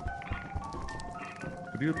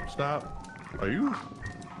 Could you stop? Are you?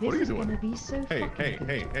 This What are you is doing? gonna be so Hey, fucking hey, good.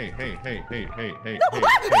 hey, hey, hey, hey, hey, hey, hey, No! hey,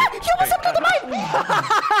 Ah! hey, Ah! He almost hey, jumped on the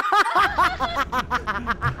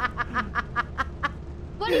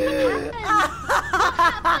What even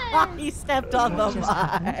happened? mic! He stepped on the What just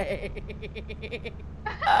happened? mic.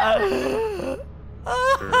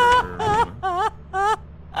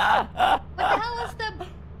 What the hell was the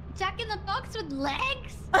Jack in the Box with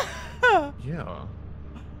legs? Yeah.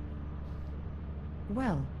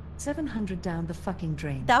 Well, 700 down the fucking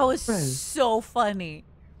drain. That was Bro. so funny.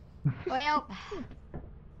 Well,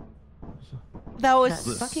 That was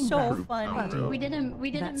That's fucking so rough. funny. we didn't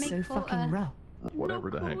That's make so quota. fucking rough. Whatever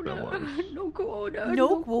the heck that was. No quota.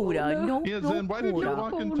 No quota. No, Yeah, no Zen, why did you quota.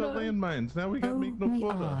 walk into landmines? Now we gotta Oh, make no we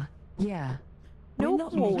quota. are. Yeah. No We're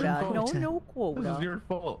not making quota. No, quota. no This is quota. your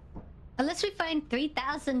fault. Unless we find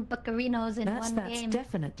 3,000 buccarinos in That's one game.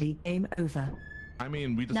 definitely game over. I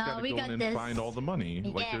mean, we just No, gotta we go got in and this. find all the money.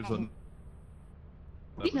 Like, Yeah. there's a.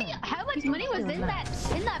 You see how much money was in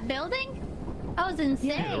that building? That was insane.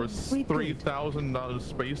 There was $3,000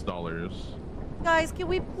 space dollars. Guys, can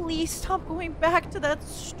we please stop going back to that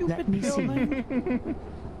stupid me see. building?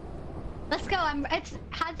 Let's go. It's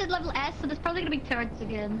hazard level S, so there's probably gonna be turrets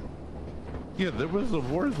again. Yeah, there was a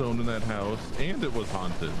war zone in that house, and it was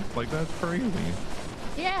haunted. Like, that's crazy.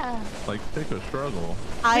 Yeah. Like, pick a struggle.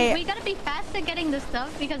 We gotta be faster getting the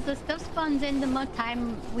stuff because the stuff spawns in the more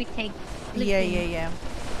time we take. Yeah.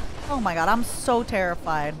 Oh my god, I'm so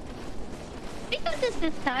terrified. We got this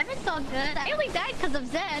time. It's all good. I only died because of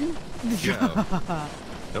Zen. Yeah.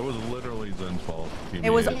 That was literally Zen's fault. It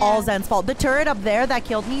was PBA. all Zen's fault. The turret up there that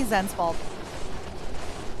killed me, Zen's fault.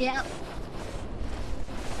 Yep.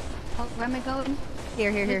 Oh, where am I going?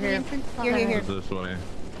 Here. Here's the Here. entrance. Oh, Here. It's this way.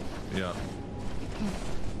 Yeah.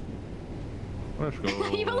 Let's go.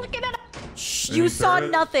 You were looking at Shh, Any you saw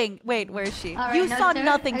turrets? nothing. Wait, where is she? All right, You no saw turret?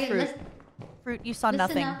 nothing, Okay, Fruit. Fruit, you saw listen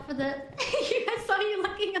nothing. up for the... I saw you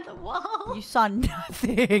looking at the wall. You saw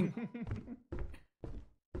nothing.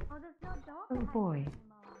 Oh, there's no door Oh boy.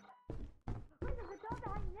 Wait, there's a door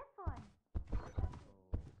behind this one.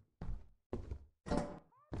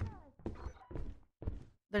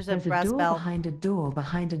 There's a There's a brass door bell. behind a door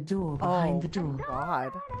behind a door behind the door.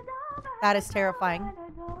 God. That is terrifying.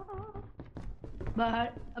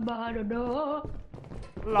 Behind a door.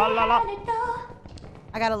 La la la. Behind a door.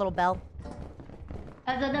 I got a little bell.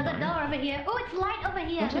 There's another door over here. Oh, it's light over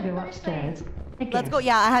here. Want to go Let's go this way. upstairs? Let's go.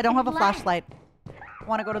 Yeah, I don't have a It's light. flashlight.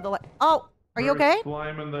 Want to go to the light? Oh, are you There's okay?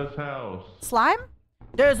 slime in this house. Slime?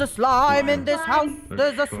 There's a slime in this house.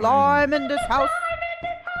 There's a slime in this house.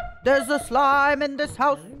 There's a slime in this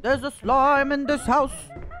house. There's a slime in this house.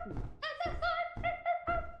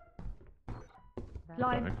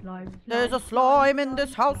 Slime, slime, There's a slime in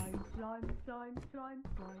this house.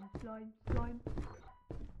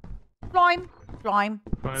 Slime. Slime.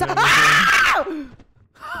 Find So- anything? Ah!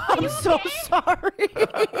 I'm so sorry.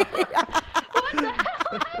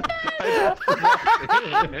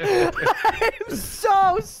 I'm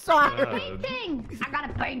so sorry. Painting! I got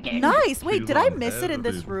a painting! Nice. Wait, She's did I on miss it in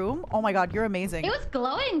this everything. room? Oh my god, you're amazing. It was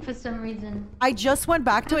glowing for some reason. I just went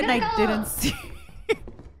back to it and I gonna go. didn't see.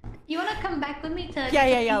 You wanna come back with me to...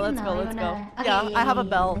 Yeah, let's go, let's go. Yeah, I have a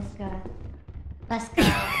bell. Let's go.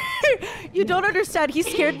 You don't understand. He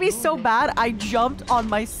scared me so bad, I jumped on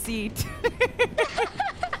my seat.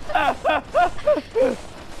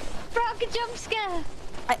 Broke a jump scare!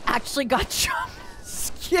 I actually got jump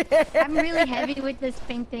scared. I'm really heavy with this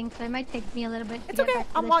painting, so it might take me a little bit to It's get okay.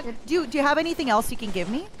 back to I'm the walk. ship. Do you have anything else you can give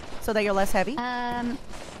me so that you're less heavy?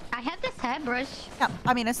 I have this hairbrush. Yeah,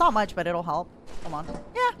 I mean, it's not much, but it'll help. Come on.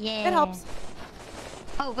 Yeah, it helps.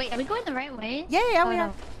 Oh, wait, are we going the right way? Yeah, oh, we no.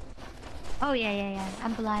 are. Oh, yeah.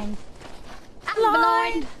 I'm blind. I'm Blind.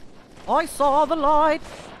 blind! I saw the light.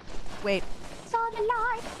 Wait, Saw the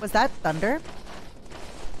light! was that thunder?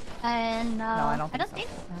 And No, I don't think so. think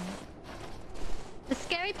so. The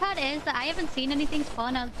scary part is that I haven't seen anything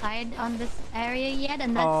spawn outside on this area yet,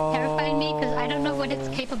 and that's terrifying me because I don't know what it's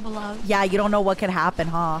capable of. Yeah, you don't know what could happen,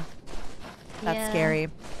 huh? That's Yeah. scary.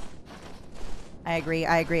 I agree.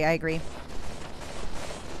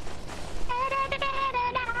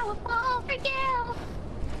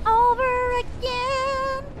 Over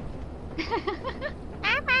again.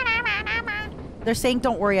 They're saying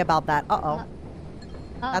don't worry about that. Uh-oh.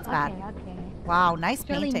 That's bad. Okay. Wow, nice It's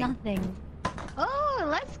really painting. nothing. Oh,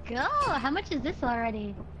 let's go. How much is this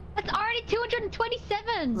already? That's already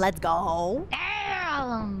 227. Let's go.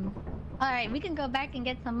 Damn. All right, we can go back and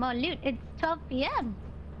get some more loot. It's 12 p.m.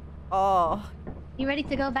 Oh, You ready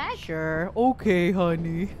to go back? sure. Okay,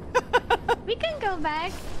 honey. We can go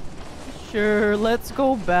back. Sure, let's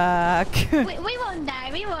go back. We won't die.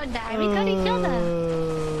 We won't die. We got each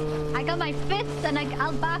other. I got my fists and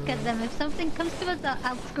I'll bark at them. If something comes to us,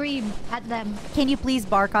 I'll scream at them. Can you please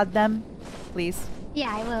bark at them? Please.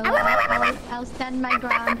 Yeah, I will. I'll stand my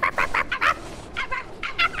ground.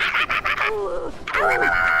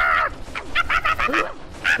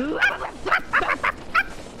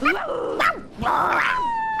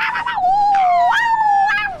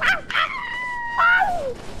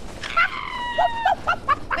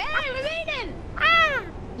 Hey, we made it!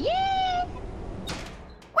 Yeah!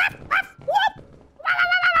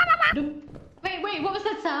 Wait, what was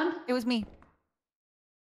that sound? It was me.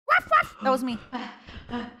 That was me.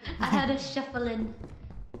 I had a shuffling.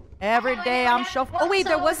 Every day I'm shuffling. Oh wait,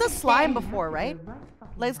 there was a slime So before, right?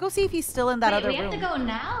 Let's go see if he's still in that other we have room. to go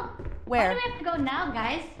now? Where? Why do we have to go now,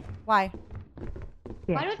 guys? Why?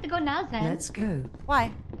 Why do we have to go now, Zen? Let's go.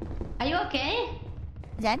 Why? Are you okay?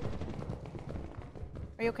 Zen?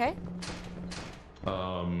 Are you okay?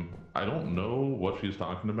 I don't know what she's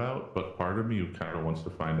talking about, but part of me kind of wants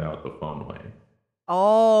to find out the fun way.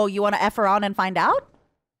 Oh, you want to F around and find out?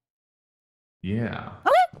 Yeah.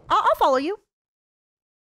 Okay, I'll follow you.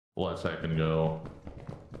 Let a second go.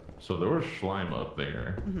 So there was slime up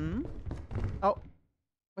there. Mm-hmm. Oh,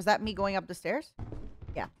 was that me going up the stairs?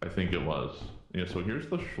 Yeah. I think it was. Yeah, so here's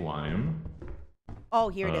the slime. Oh,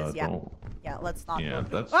 here it is. Yeah. don't- Yeah, let's not. Yeah,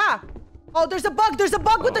 go. that's... Ah! Oh, there's a bug. There's a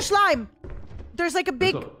bug with the slime. There's like a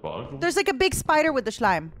big. There's a bug? There's like a big spider with the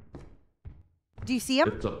slime. Do you see him?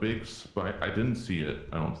 It's a big spider. I didn't see it,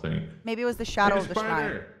 I don't think. Maybe it was the shadow Big of the slime.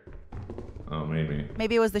 spider! Oh, maybe.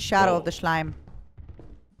 Maybe it was the shadow of Oh. the slime.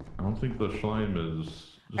 I don't think the slime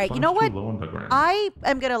is... The Alright, you know slime's what? too low on the ground. I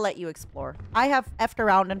am gonna let you explore. I have effed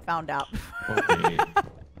around and found out. Okay.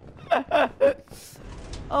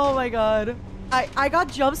 Oh my god. I got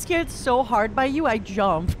jump scared so hard by you, I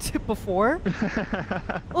jumped before.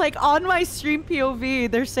 Like on my stream POV,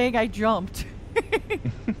 they're saying I jumped.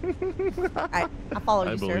 I'll follow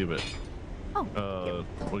you, I sir. believe it. Oh, Well,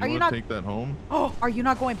 Are you you want not- to take that home? oh, are you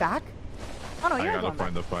not going back? Oh no, I you're gotta going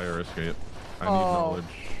find back. the fire escape. I need Oh. knowledge.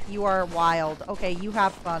 You are wild. Okay, you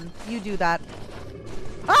have fun. You do that.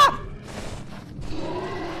 Ah!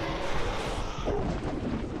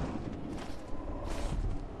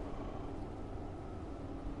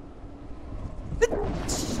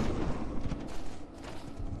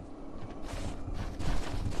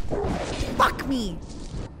 Fuck me!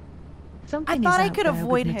 Something thought is I out could there with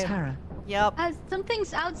avoid him. Matara. Yep.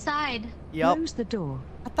 Something's outside. Close the door.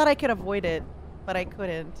 I thought I could avoid it, but I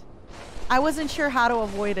couldn't. I wasn't sure how to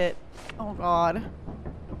avoid it. Oh god.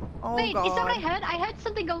 Oh Wait, god. is that what I heard? I heard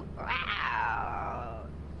something go. "Row."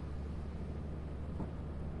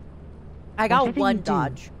 I got Whatever you one do,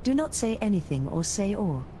 dodge. Do not say anything or say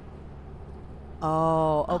or.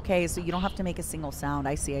 Oh, okay. So you don't have to make a single sound.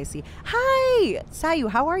 I see, I see. Hi! Sayu,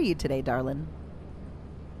 how are you today, darling?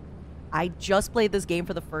 I just played this game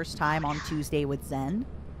for the first time on Tuesday with Zen.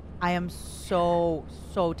 I am so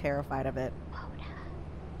terrified of it.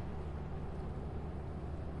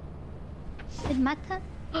 Did Mata?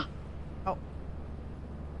 Oh.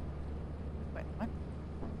 Wait, what?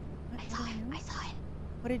 I saw it. I saw it.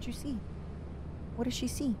 What did you see? What did she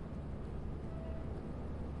see?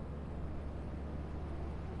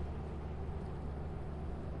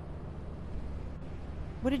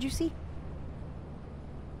 What did you see?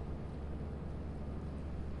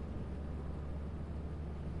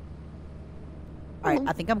 Alright,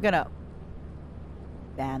 I think I'm gonna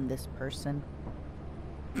ban this person.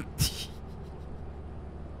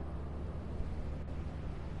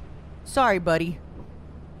 Sorry, buddy.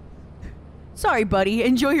 Sorry, buddy.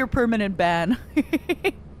 Enjoy your permanent ban.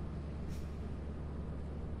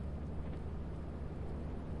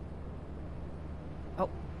 Oh.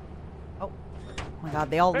 Oh. Oh my god,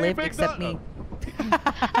 they all Hey, lived big except dog. me.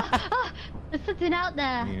 There's something out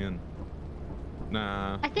there. Man.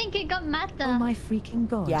 Nah. I think it got Mata. Oh my freaking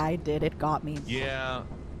god. Yeah, I did. It got me. Yeah.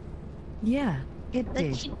 Yeah, it The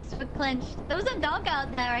did. cheeks were clenched. There was a dog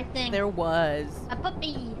out there, I think. There was. A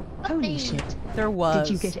puppy. Holy Puppy. shit. There was.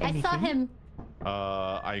 Did you get I anything? saw him.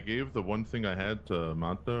 I gave the one thing I had to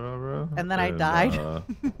Matara. And then I died.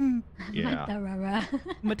 Yeah. Matara.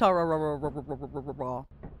 Matara.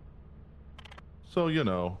 So, you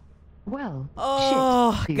know. Well,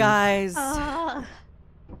 Oh, shit, dude. guys.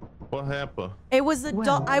 What happened? It was the Well,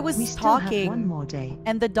 dog. I was we still have one talking, more day.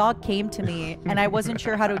 and the dog came to me, and I wasn't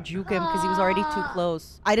sure how to juke him because he was already too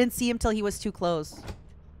close. I didn't see him till he was too close.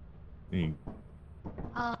 You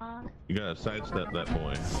gotta sidestep that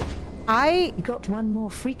boy. I We got one more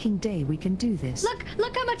freaking day. We can do this. Look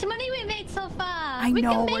how much money we made so far. I we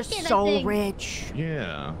know can make we're it, I so think. rich.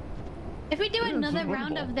 Yeah. If we do Yeah, it's another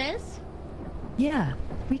round winnable. of this, Yeah,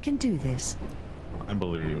 we can do this. I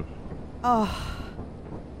believe. Oh,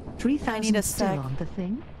 3,000 a still sec. on the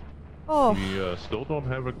thing. oh, We still don't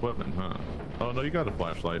have equipment, huh? Oh, no, you got a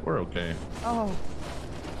flashlight. We're okay. oh.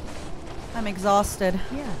 I'm exhausted.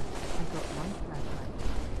 Yeah, I got one flashlight.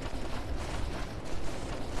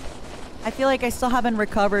 I feel like I still haven't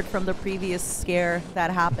recovered from the previous scare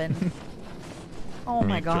that happened. Oh For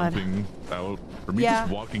my me god. Jumping out. For me Yeah.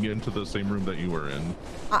 just walking into the same room that you were in.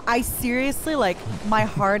 I seriously, like, my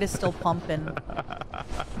heart is still pumping.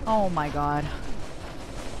 Oh my god.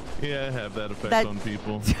 Yeah, I have that effect That- on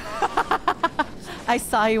people. I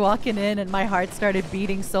saw you walking in and my heart started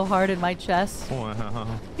beating so hard in my chest. Wow.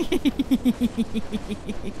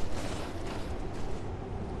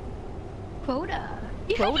 quota.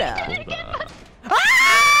 Quota. Hold on.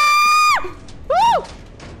 Ah! Woo!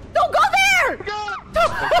 Don't go there!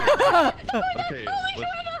 Okay,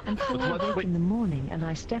 And 4 let's o'clock in the morning, and I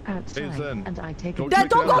I step outside Zen, and I take go a check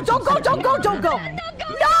Don't it go, out. don't go!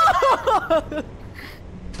 No!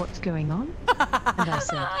 What's going on? And I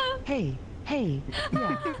said, hey,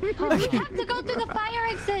 yeah. We have to go to the fire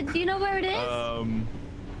exit. Do you know where it is? I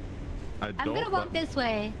don't. I'm gonna walk this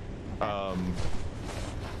way.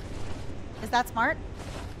 Is that smart?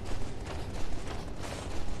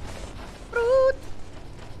 Fruit.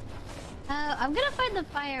 I'm gonna find the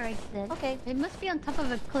fire exit. Okay. It must be on top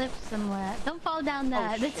of a cliff somewhere. Don't fall down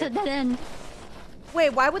that. Oh, It's a shit. dead end.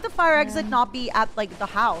 Wait, why would the fire exit not be at like the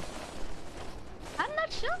house? I'm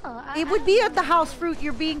not sure. It would be at the house, Fruit.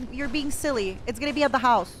 You're being silly. It's gonna be at the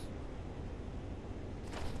house.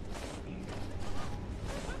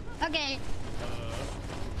 Okay.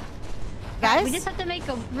 Guys? We just have to make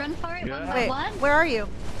a run for it one by Wait, one. where are you?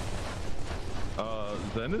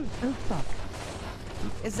 Zen is. Oh fuck.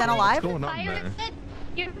 Is Zen alive? What's going on Fire there? exit?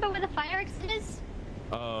 You remember where the fire exit is?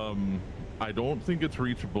 I don't think it's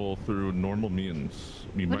reachable through normal means.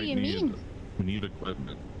 We What might do you need. mean? We need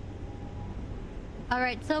equipment.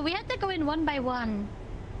 Alright, so we have to go in one by one.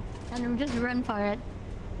 And just run for it.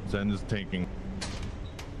 Zen is taking.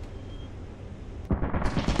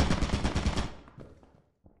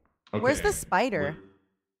 Where's Okay. the spider?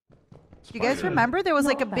 Do you guys Spider. remember there was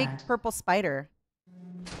like a Not big bad. purple spider?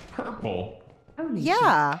 Purple. Holy shit.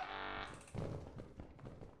 Yeah.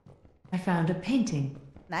 I found a painting.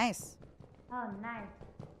 Nice. Oh, nice.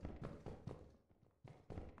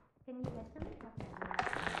 Can you get some?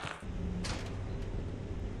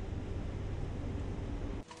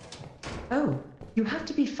 Oh, you have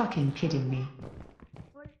to be fucking kidding me.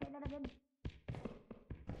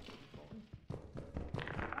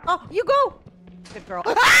 Oh, you go! Good girl.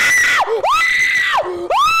 I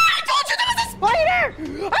told you there was a spider!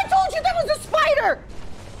 I told you there was a spider!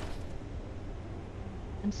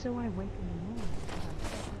 And so I wake in the morning.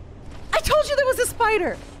 I told you there was a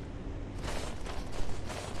spider!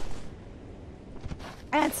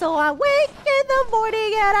 And so I wake in the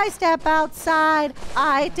morning and I step outside.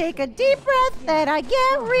 I take a deep breath and I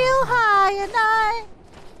get real high and I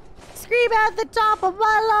scream at the top of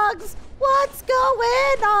my lungs, what's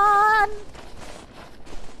going on?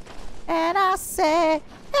 And I say,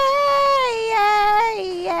 hey,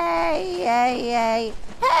 hey, hey, hey,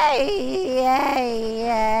 hey, hey,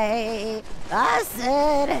 hey. I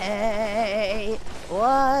said, hey,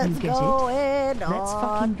 what's You get it? going on? Let's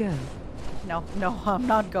fucking go. No, I'm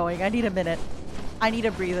not going. I need a minute. I need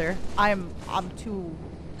a breather. I'm too...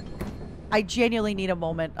 I genuinely need a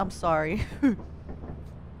moment. I'm sorry.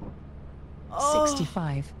 Oh,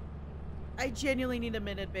 65. I genuinely need a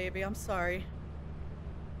minute, baby. I'm sorry.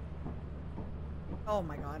 Oh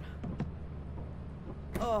my god.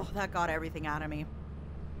 Oh, that got everything out of me.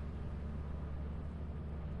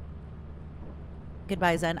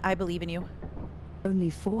 Goodbye, Zen. I believe in you. Only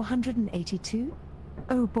 482?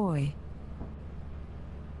 Oh boy.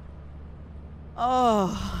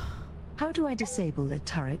 Oh. How do I disable the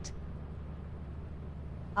turret?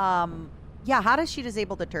 Yeah, how does she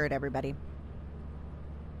disable the turret, everybody?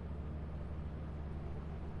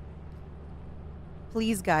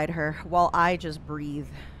 Please guide her while I just breathe.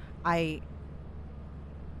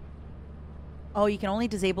 Oh, you can only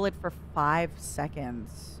disable it for 5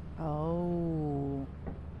 seconds. Oh.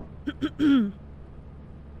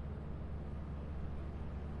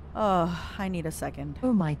 Oh, I need a second.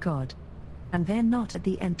 Oh my god. And they're not at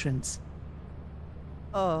the entrance.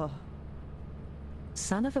 Oh.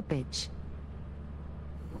 Son of a bitch.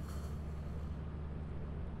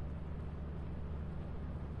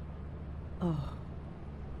 Oh.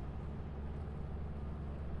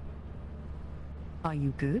 Are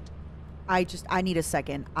you good? I need a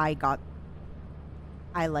second. I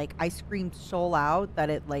screamed so loud that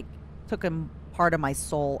it like took a part of my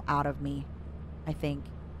soul out of me, I think.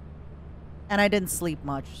 And I didn't sleep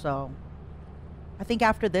much, so I think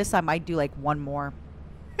after this I might do like one more.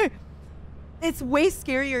 It's way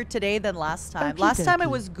scarier today than last time. Okie Last time it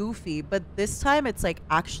dokie. was goofy, but this time it's like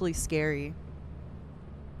actually scary.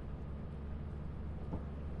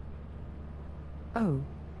 Oh.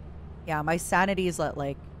 Yeah, my sanity is at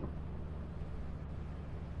like...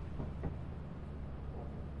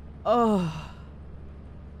 Oh.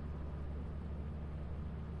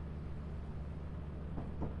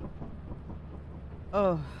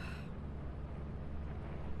 Oh.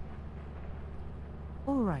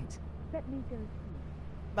 All right. Let me go.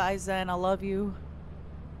 Bye, Zen. I love you.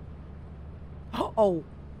 Oh.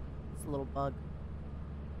 It's a little bug.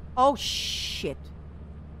 Oh, shit.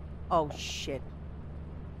 Oh, shit.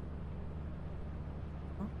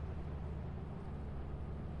 Huh?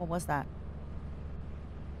 What was that?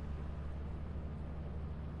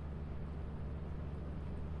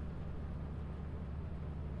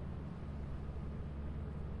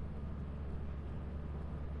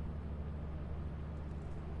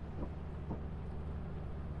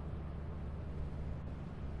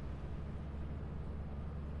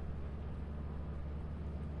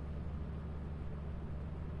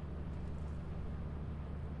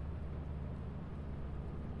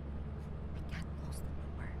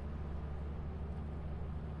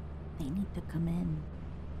 You need to come in.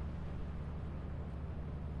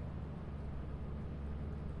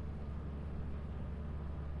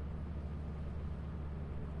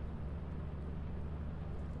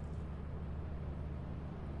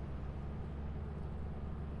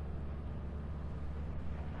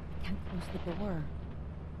 I can't close the door.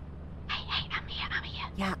 Hey, I'm here.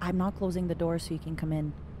 Yeah, I'm not closing the door so you can come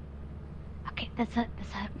in. Okay, there's a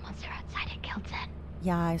monster outside. It killed Zen.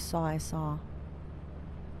 Yeah, I saw.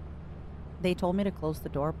 They told me to close the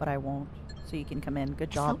door, but I won't. So you can come in.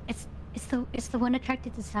 Good job. It's the one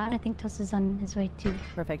attracted to sound. I think Toast is on his way too.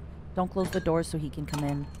 Perfect. Don't close the door so he can come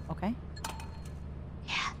in, okay?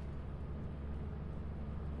 Yeah.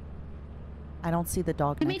 I don't see the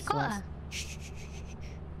dog We next made to us. Koa. Shh.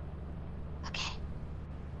 Okay.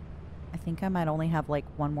 I think I might only have like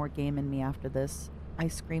one more game in me after this. I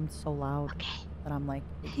screamed so loud Okay. that I'm like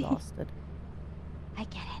exhausted. I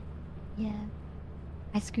get it. Yeah.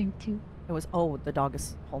 I screamed too. It was, oh, the dog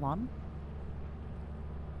is, hold on.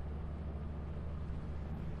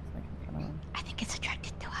 It's like in front of him. I think it's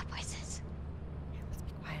attracted to our voices. Yeah, let's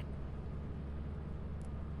be quiet.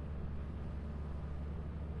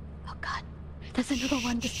 Oh god. There's another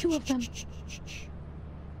one. There's two of them.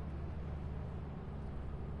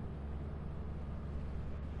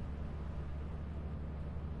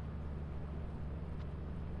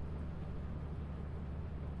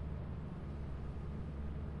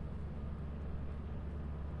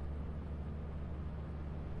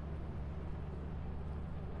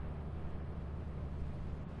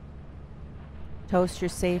 Toast, you're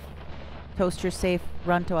safe. Toast, you're safe.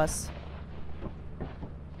 Run to us.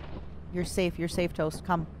 You're safe, Toast.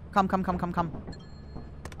 Come.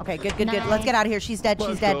 Okay, good. Let's get out of here. She's dead.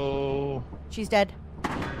 Let's go. She's dead.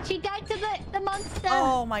 She died to the monster.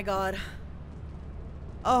 Oh my god.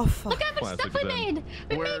 Oh fuck. Look how much Classic stuff we Zen.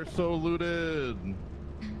 made. We're so looted.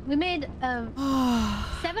 We made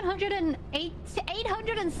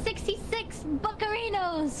 866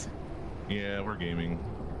 buccarinos. Yeah, we're gaming.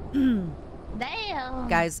 Damn.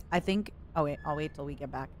 Guys, I think, oh wait, I'll wait till we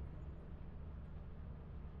get back.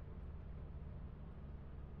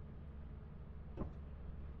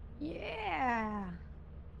 Yeah.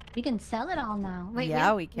 We can sell it all now. Wait,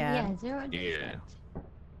 Yeah, we can. Yeah, 0 Yeah.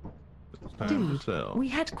 It's time Dude, to sell. we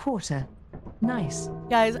had quarter. Nice.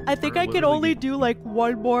 Guys, I think I can only do like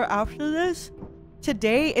one more after this.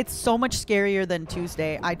 Today, it's so much scarier than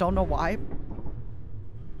Tuesday. I don't know why.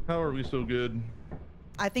 How are we so good?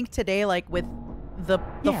 I think today, like with the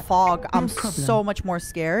Yeah, fog, I'm no problem. so much more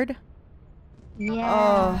scared.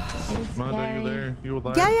 Yeah. It is Manda, you scary. there? You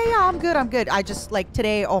alive? Yeah, I'm good. I just, like,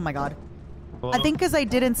 today, oh my god. Hello? I think because I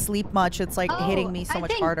didn't sleep much, it's like hitting me so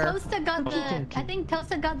much harder. Toaster got the, I think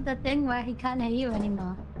Toaster got the thing where he can't hear you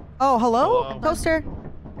anymore. Oh, hello? Hello? Toaster?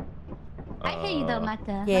 I hear you though,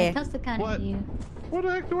 Mata. Yeah. Like, Toaster can't What? hear you. What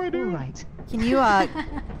the heck do I All do? right. Can you,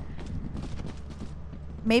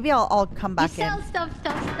 maybe I'll come You back sell in. stuff,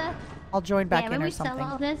 Toaster. I'll join back Yeah, in when or we sell all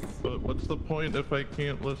something. this. But what's the point if I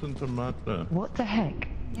can't listen to Mata? What the heck?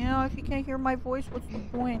 You know, if you can't hear my voice, what's the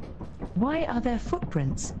point? Why are there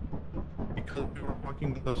footprints? Because we were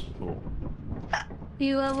walking to the school.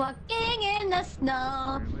 You were walking in the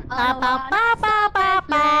snow. Ba ba ba ba ba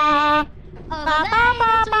ba. All Ba the ba ba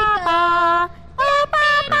nights we ba go. ba. Ba ba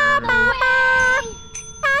ba ba ba.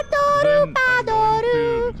 Adoru Zen, I'm badoru.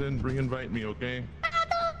 going to Zen re-invite me, okay?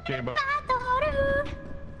 Okay, bye.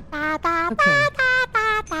 Da da da Okay. da da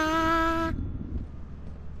da.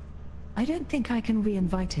 I don't think I can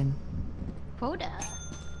re-invite him. Quota.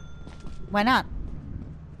 Why not?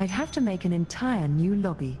 I'd have to make an entire new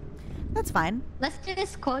lobby. That's fine. Let's do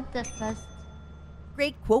this quota first.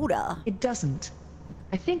 Great quota. It doesn't.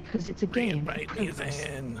 I think because it's a game. Re-invite me,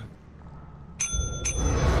 Zen.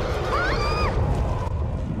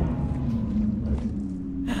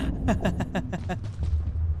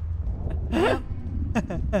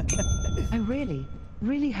 I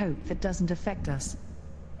really hope that doesn't affect us.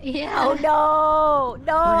 Yeah. Oh no!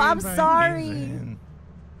 No, I'm Re-invite me, sorry. Zen.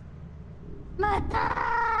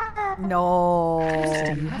 Mata. No.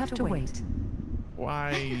 You have to wait.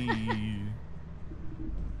 Why?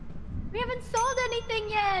 We haven't sold anything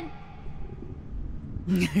yet.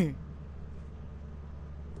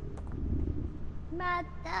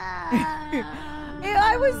 Mata.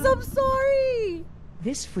 I'm sorry.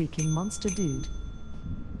 This freaking monster dude.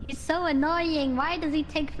 He's so annoying. Why does he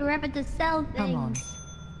take forever to sell things? Come on.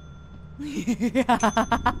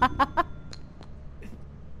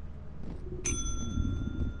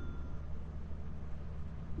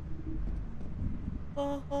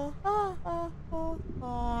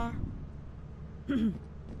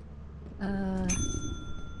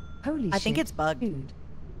 Holy shit. I think it's bugged. Dude.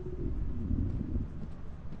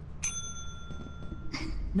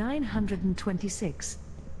 926.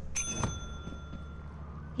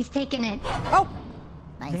 He's taking it. Oh,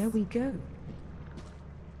 nice. There we go.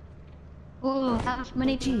 Oh, how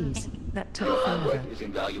many? Jeez, that took forever. Is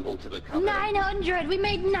invaluable to the company. 900! We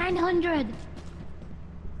made 900!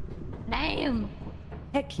 Damn!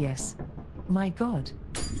 Heck yes. My god.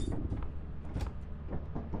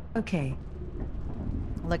 Okay,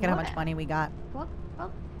 Look at how much money we got.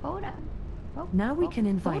 Hold up. now we can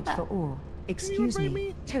invite for all. Excuse invite me,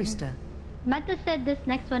 me? Toaster. Mata said this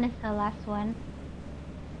next one is her last one.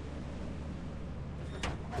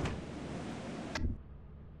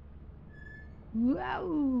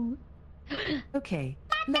 Wow! Okay,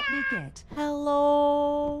 let me get.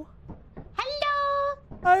 Hello. Hello!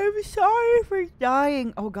 I'm sorry for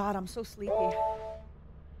dying. Oh God, I'm so sleepy.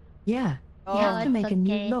 Yeah, Oh, you have to it's make a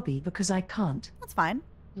new okay. lobby because I can't. That's fine.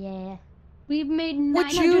 Yeah. We've made Would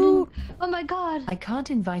 900. you? Oh my god. I can't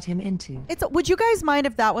invite him into. Would you guys mind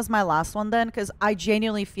if that was my last one then? Because I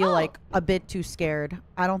genuinely feel Oh. like a bit too scared.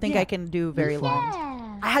 I don't think Yeah. I can do very long.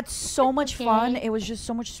 Yeah. I had so much fun. okay. It was just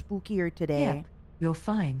so much spookier today. Yeah, you're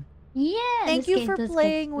fine. Yeah. Thank this you game for does get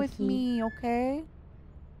playing with spooky. me, okay?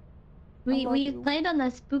 We love we you. played on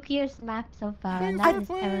the spookiest map so far, and I- that is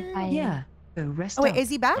terrifying. Yeah, go rest Oh wait, up. is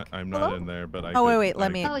he back? I'm not Hello? in there, but I. Oh wait, could- wait.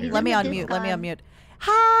 Let I me could Oh, hear he's let me in it. the unmute. Let me Discord. unmute.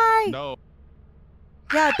 Hi. No.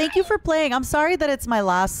 Yeah, thank you for playing. I'm sorry that it's my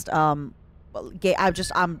last game.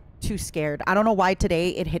 I'm too scared. I don't know why today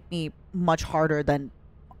it hit me much harder than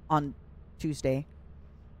on Tuesday.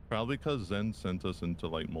 Probably because Zen sent us into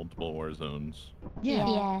like multiple war zones. Yeah,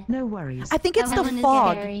 Yeah. no worries. I think it's That the one is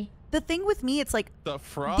fog. scary. The thing with me, it's like The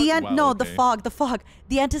frog. the Wow, no, okay. the fog.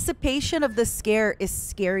 The anticipation of the scare is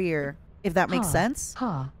scarier, if that makes Huh. sense.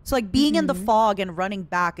 Huh. So like being in the Mhm. fog and running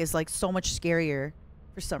back is like so much scarier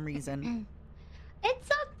for some reason. It's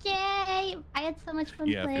okay. I had so much fun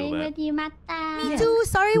Yeah, I feel playing that. with you, Mata. Me Yeah. too.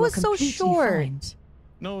 Sorry it You were was so completely short. fine.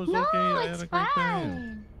 No, it's No, okay. I it's had a great time.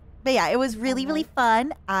 fine. But yeah, it was really, really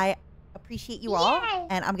fun. I appreciate you all. Yay.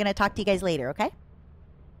 And I'm gonna talk to you guys later, okay?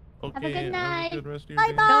 Okay. a good night. Have a good rest of your Bye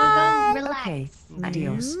day. bye. Go, go, relax. Okay,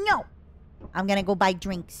 adios. No. I'm gonna go buy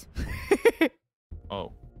drinks.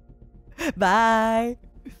 Oh. Bye.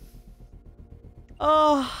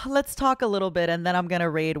 Oh, let's talk a little bit and then I'm gonna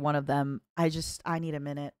raid one of them. I need a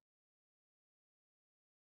minute.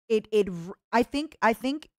 I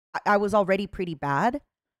think I was already pretty bad.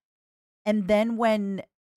 And then when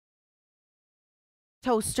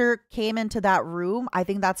Toaster came into that room, I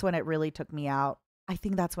think that's when it really took me out.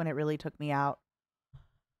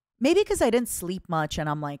 Maybe because I didn't sleep much and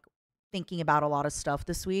I'm like thinking about a lot of stuff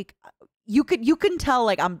this week. You can tell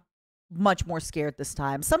like I'm much more scared this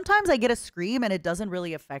time. Sometimes I get a scream and it doesn't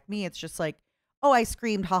really affect me. It's just like, oh, I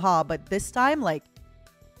screamed, haha. But this time, like,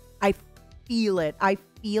 I feel it. I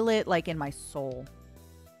feel it like in my soul.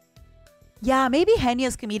 Yeah, maybe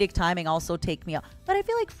Henya's comedic timing also take me out. But I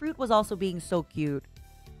feel like Fruit was also being so cute.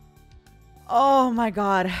 Oh my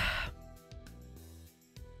god.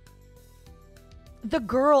 The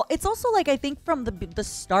girl, it's also like I think from the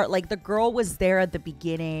start, like the girl was there at the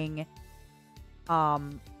beginning.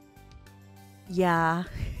 Yeah.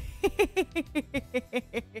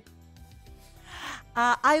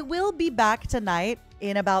 I will be back tonight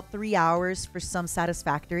in about 3 hours for some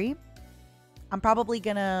Satisfactory. I'm probably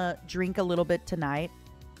gonna drink a little bit tonight.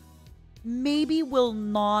 Maybe we'll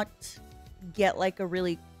not get like a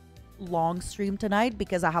really long stream tonight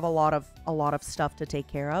because I have a lot of stuff to take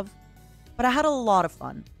care of. But I had a lot of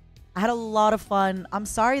fun. I'm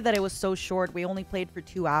sorry that it was so short. We only played for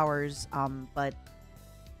 2 hours. But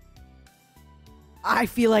I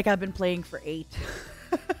feel like I've been playing for 8.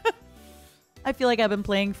 I feel like I've been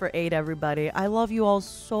playing for 8, everybody. I love you all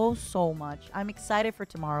so, so much. I'm excited for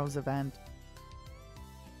tomorrow's event.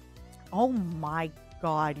 Oh my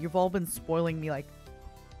god, you've all been spoiling me like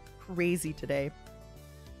crazy today.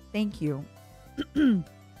 Thank you.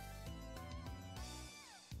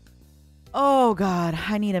 Oh god,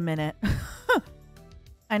 I need a minute.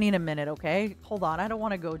 I need a minute, okay? Hold on, I don't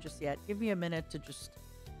want to go just yet. Give me a minute to just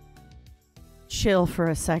chill for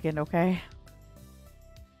a second, okay?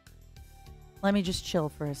 Let me just chill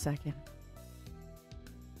for a second.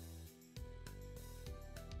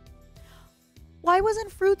 Why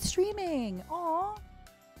wasn't Fruit streaming? Aw.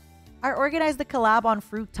 I organized the collab on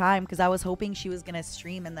Fruit time because I was hoping she was going to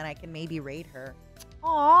stream and then I can maybe raid her.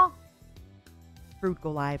 Aw. Fruit,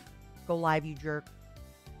 go live. Go live, you jerk.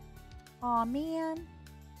 Aw, man.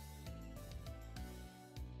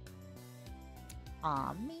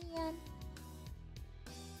 Aw, man.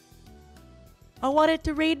 I wanted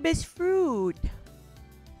to raid Miss Fruit.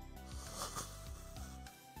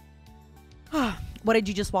 What did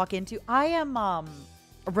you just walk into? I am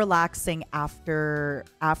relaxing after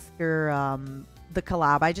the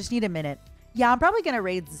collab. I just need a minute. Yeah, I'm probably gonna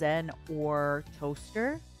raid Zen or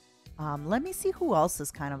Toaster. Let me see who else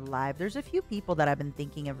is kind of live. There's a few people that I've been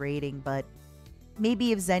thinking of raiding, but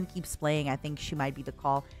maybe if Zen keeps playing, I think she might be the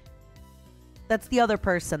call. That's the other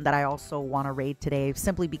person that I also want to raid today,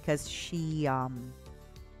 simply because she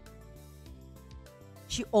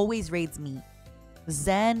always raids me.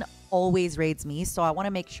 Zen always raids me, so I want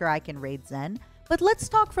to make sure I can raid Zen. But let's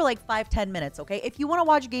talk for like 5-10 minutes, okay? If you want to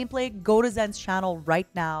watch gameplay, go to Zen's channel right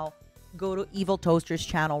now. Go to Eviltoaster's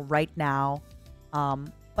channel right now.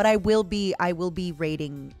 But I will be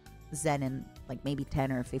raiding Zen in like maybe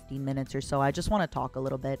 10 or 15 minutes or so. I just want to talk a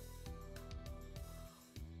little bit.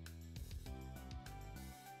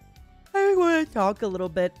 I want to talk a little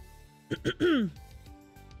bit.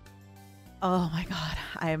 Oh my god,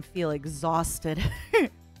 I feel exhausted.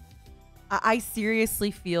 I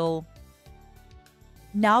seriously feel,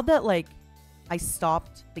 now that like I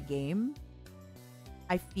stopped the game,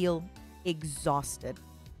 I feel exhausted.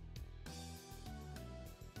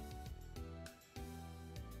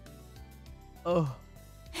 Oh,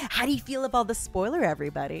 how do you feel about the spoiler,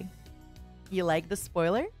 everybody? You like the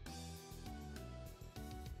spoiler?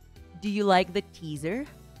 Do you like the teaser?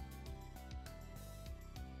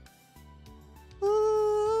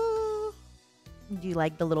 Ooh. Do you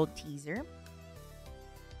like the little teaser?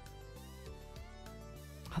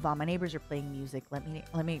 Hold on, my neighbors are playing music. Let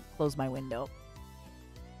me close my window.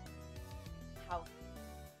 How?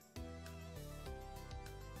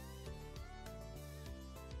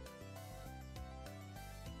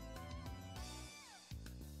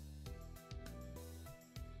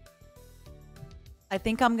 I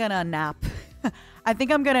think I'm gonna nap. I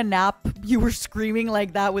think I'm gonna nap. You were screaming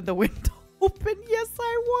like that with the window open. Yes,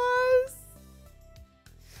 I was.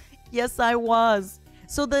 Yes, I was.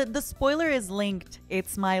 So the spoiler is linked.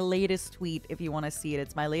 It's my latest tweet if you want to see it.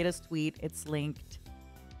 It's my latest tweet. It's linked.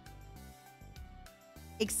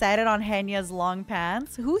 Excited on Henya's long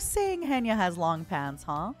pants? Who's saying Henya has long pants,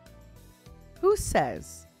 huh? Who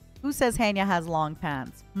says? Who says Henya has long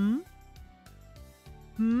pants?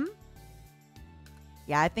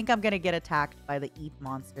 Yeah, I think I'm gonna get attacked by the Eat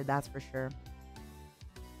monster, that's for sure.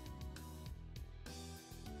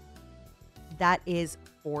 That is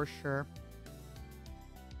for sure.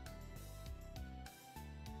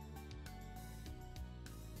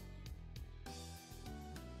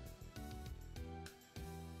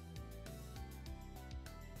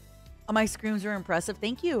 Oh, my screams were impressive.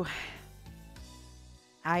 Thank you.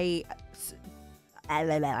 I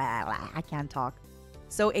can't talk.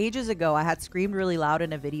 So ages ago, I had screamed really loud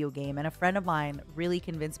in a video game, and a friend of mine really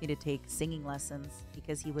convinced me to take singing lessons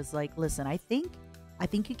because he was like, listen, I think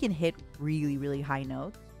you can hit really, really high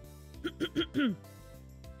notes.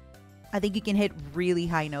 I think you can hit really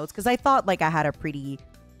high notes, because I thought like I had a pretty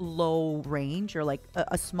low range, or like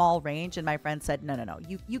a small range, and my friend said, no,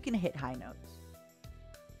 you can hit high notes.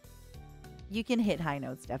 You can hit high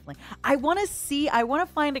notes, definitely. I want to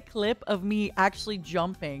find a clip of me actually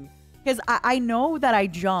jumping. Because I know that I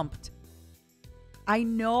jumped. I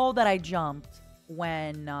know that I jumped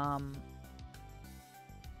when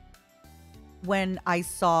I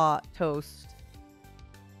saw Toast.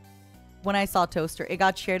 When I saw Toaster. It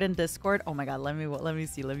got shared in Discord. Oh my god, let me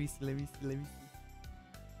see.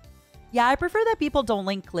 Yeah, I prefer that people don't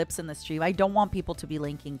link clips in the stream. I don't want people to be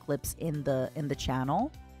linking clips in the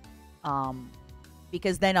channel.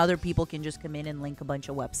 Because then other people can just come in and link a bunch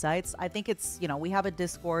of websites. I think it's, you know, we have a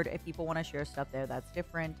Discord. If people want to share stuff there, that's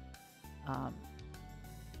different. All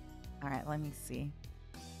right, let me see.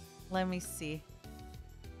 Let me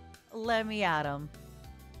add him.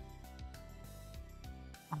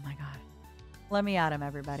 Oh my god. Let me add him,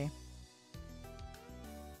 everybody.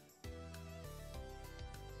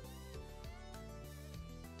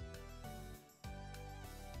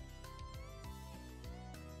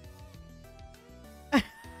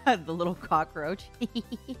 The little cockroach.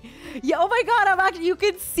 Yeah, oh my god, you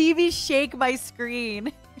can see me shake my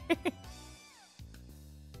screen.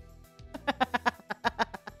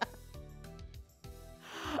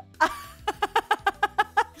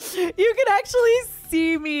 You can actually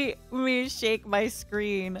see me shake my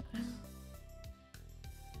screen.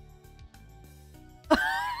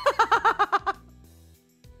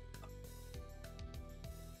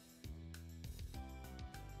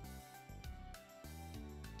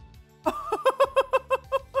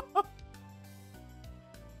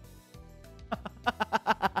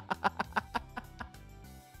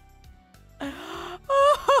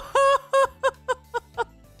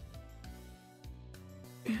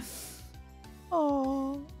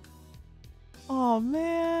 Oh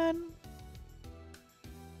man.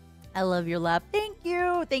 I love your lab. Thank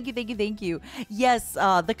you. Thank you, thank you, thank you. Yes,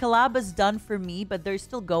 the collab is done for me, but they're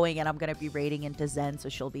still going, and I'm going to be raiding into Zen, so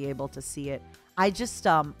she'll be able to see it. I just,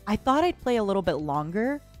 I thought I'd play a little bit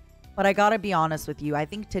longer, but I got to be honest with you. I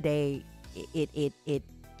think today,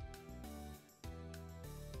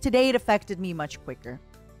 today it affected me much quicker.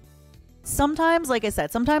 Sometimes, like I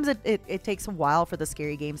said, sometimes it takes a while for the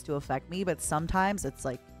scary games to affect me, but sometimes it's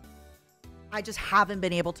like, I just haven't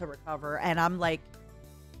been able to recover, and I'm like,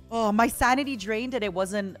 oh, my sanity drained and it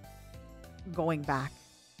wasn't going back.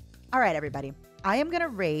 All right, everybody. I am going to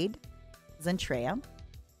raid Zentreya.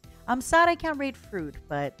 I'm sad I can't raid Fruit,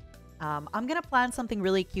 but I'm going to plan something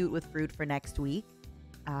really cute with Fruit for next week.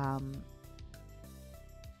 It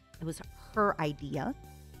was her idea.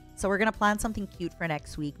 So we're going to plan something cute for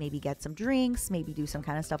next week. Maybe get some drinks, maybe do some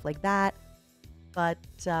kind of stuff like that. But,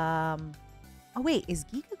 oh wait, is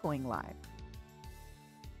Giga going live?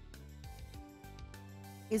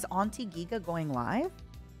 Is Auntie Giga going live?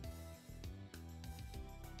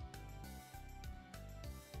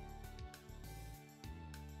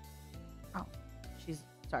 Oh, she's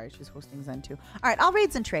hosting Zen too. All right, I'll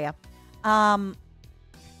raid Zentreya. I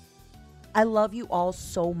love you all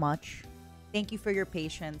so much. Thank you for your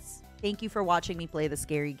patience. Thank you for watching me play the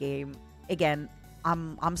scary game. Again,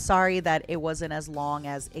 I'm sorry that it wasn't as long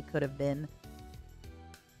as it could have been.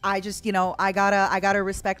 I just, you know, I gotta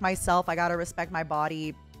respect myself. I gotta respect my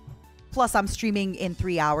body. Plus, I'm streaming in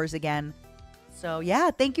 3 hours again. So yeah,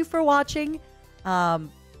 thank you for watching.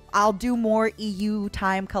 I'll do more EU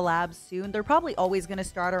time collabs soon. They're probably always gonna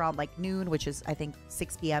start around like noon, which is I think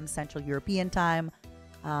 6 p.m. Central European time.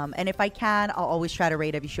 And if I can, I'll always try to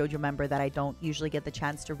raid a Vshojo member that I don't usually get the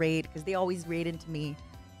chance to raid because they always raid into me.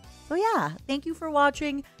 So yeah, thank you for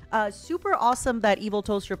watching. Super awesome that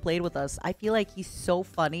Eviltoaster played with us. I feel like he's so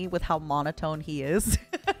funny with how monotone he is.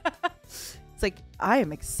 It's like, I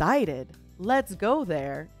am excited. Let's go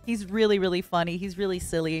there. He's really, really funny. He's really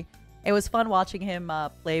silly. It was fun watching him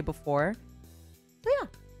play before. So yeah,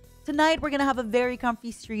 tonight we're going to have a very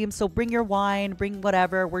comfy stream. So bring your wine, bring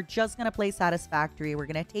whatever. We're just going to play Satisfactory. We're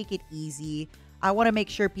going to take it easy. I want to make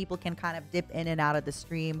sure people can kind of dip in and out of the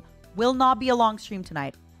stream. Will not be a long stream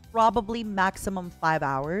tonight. Probably maximum 5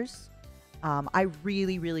 hours. I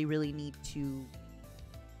really, really, really need to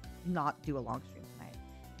not do a long stream tonight.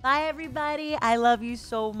 Bye, everybody. I love you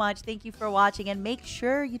so much. Thank you for watching. And make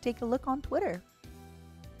sure you take a look on Twitter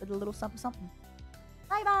with a little something, something.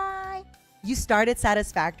 Bye-bye. You started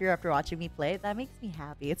Satisfactory after watching me play. That makes me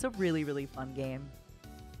happy. It's a really, really fun game.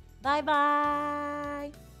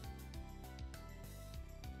 Bye-bye.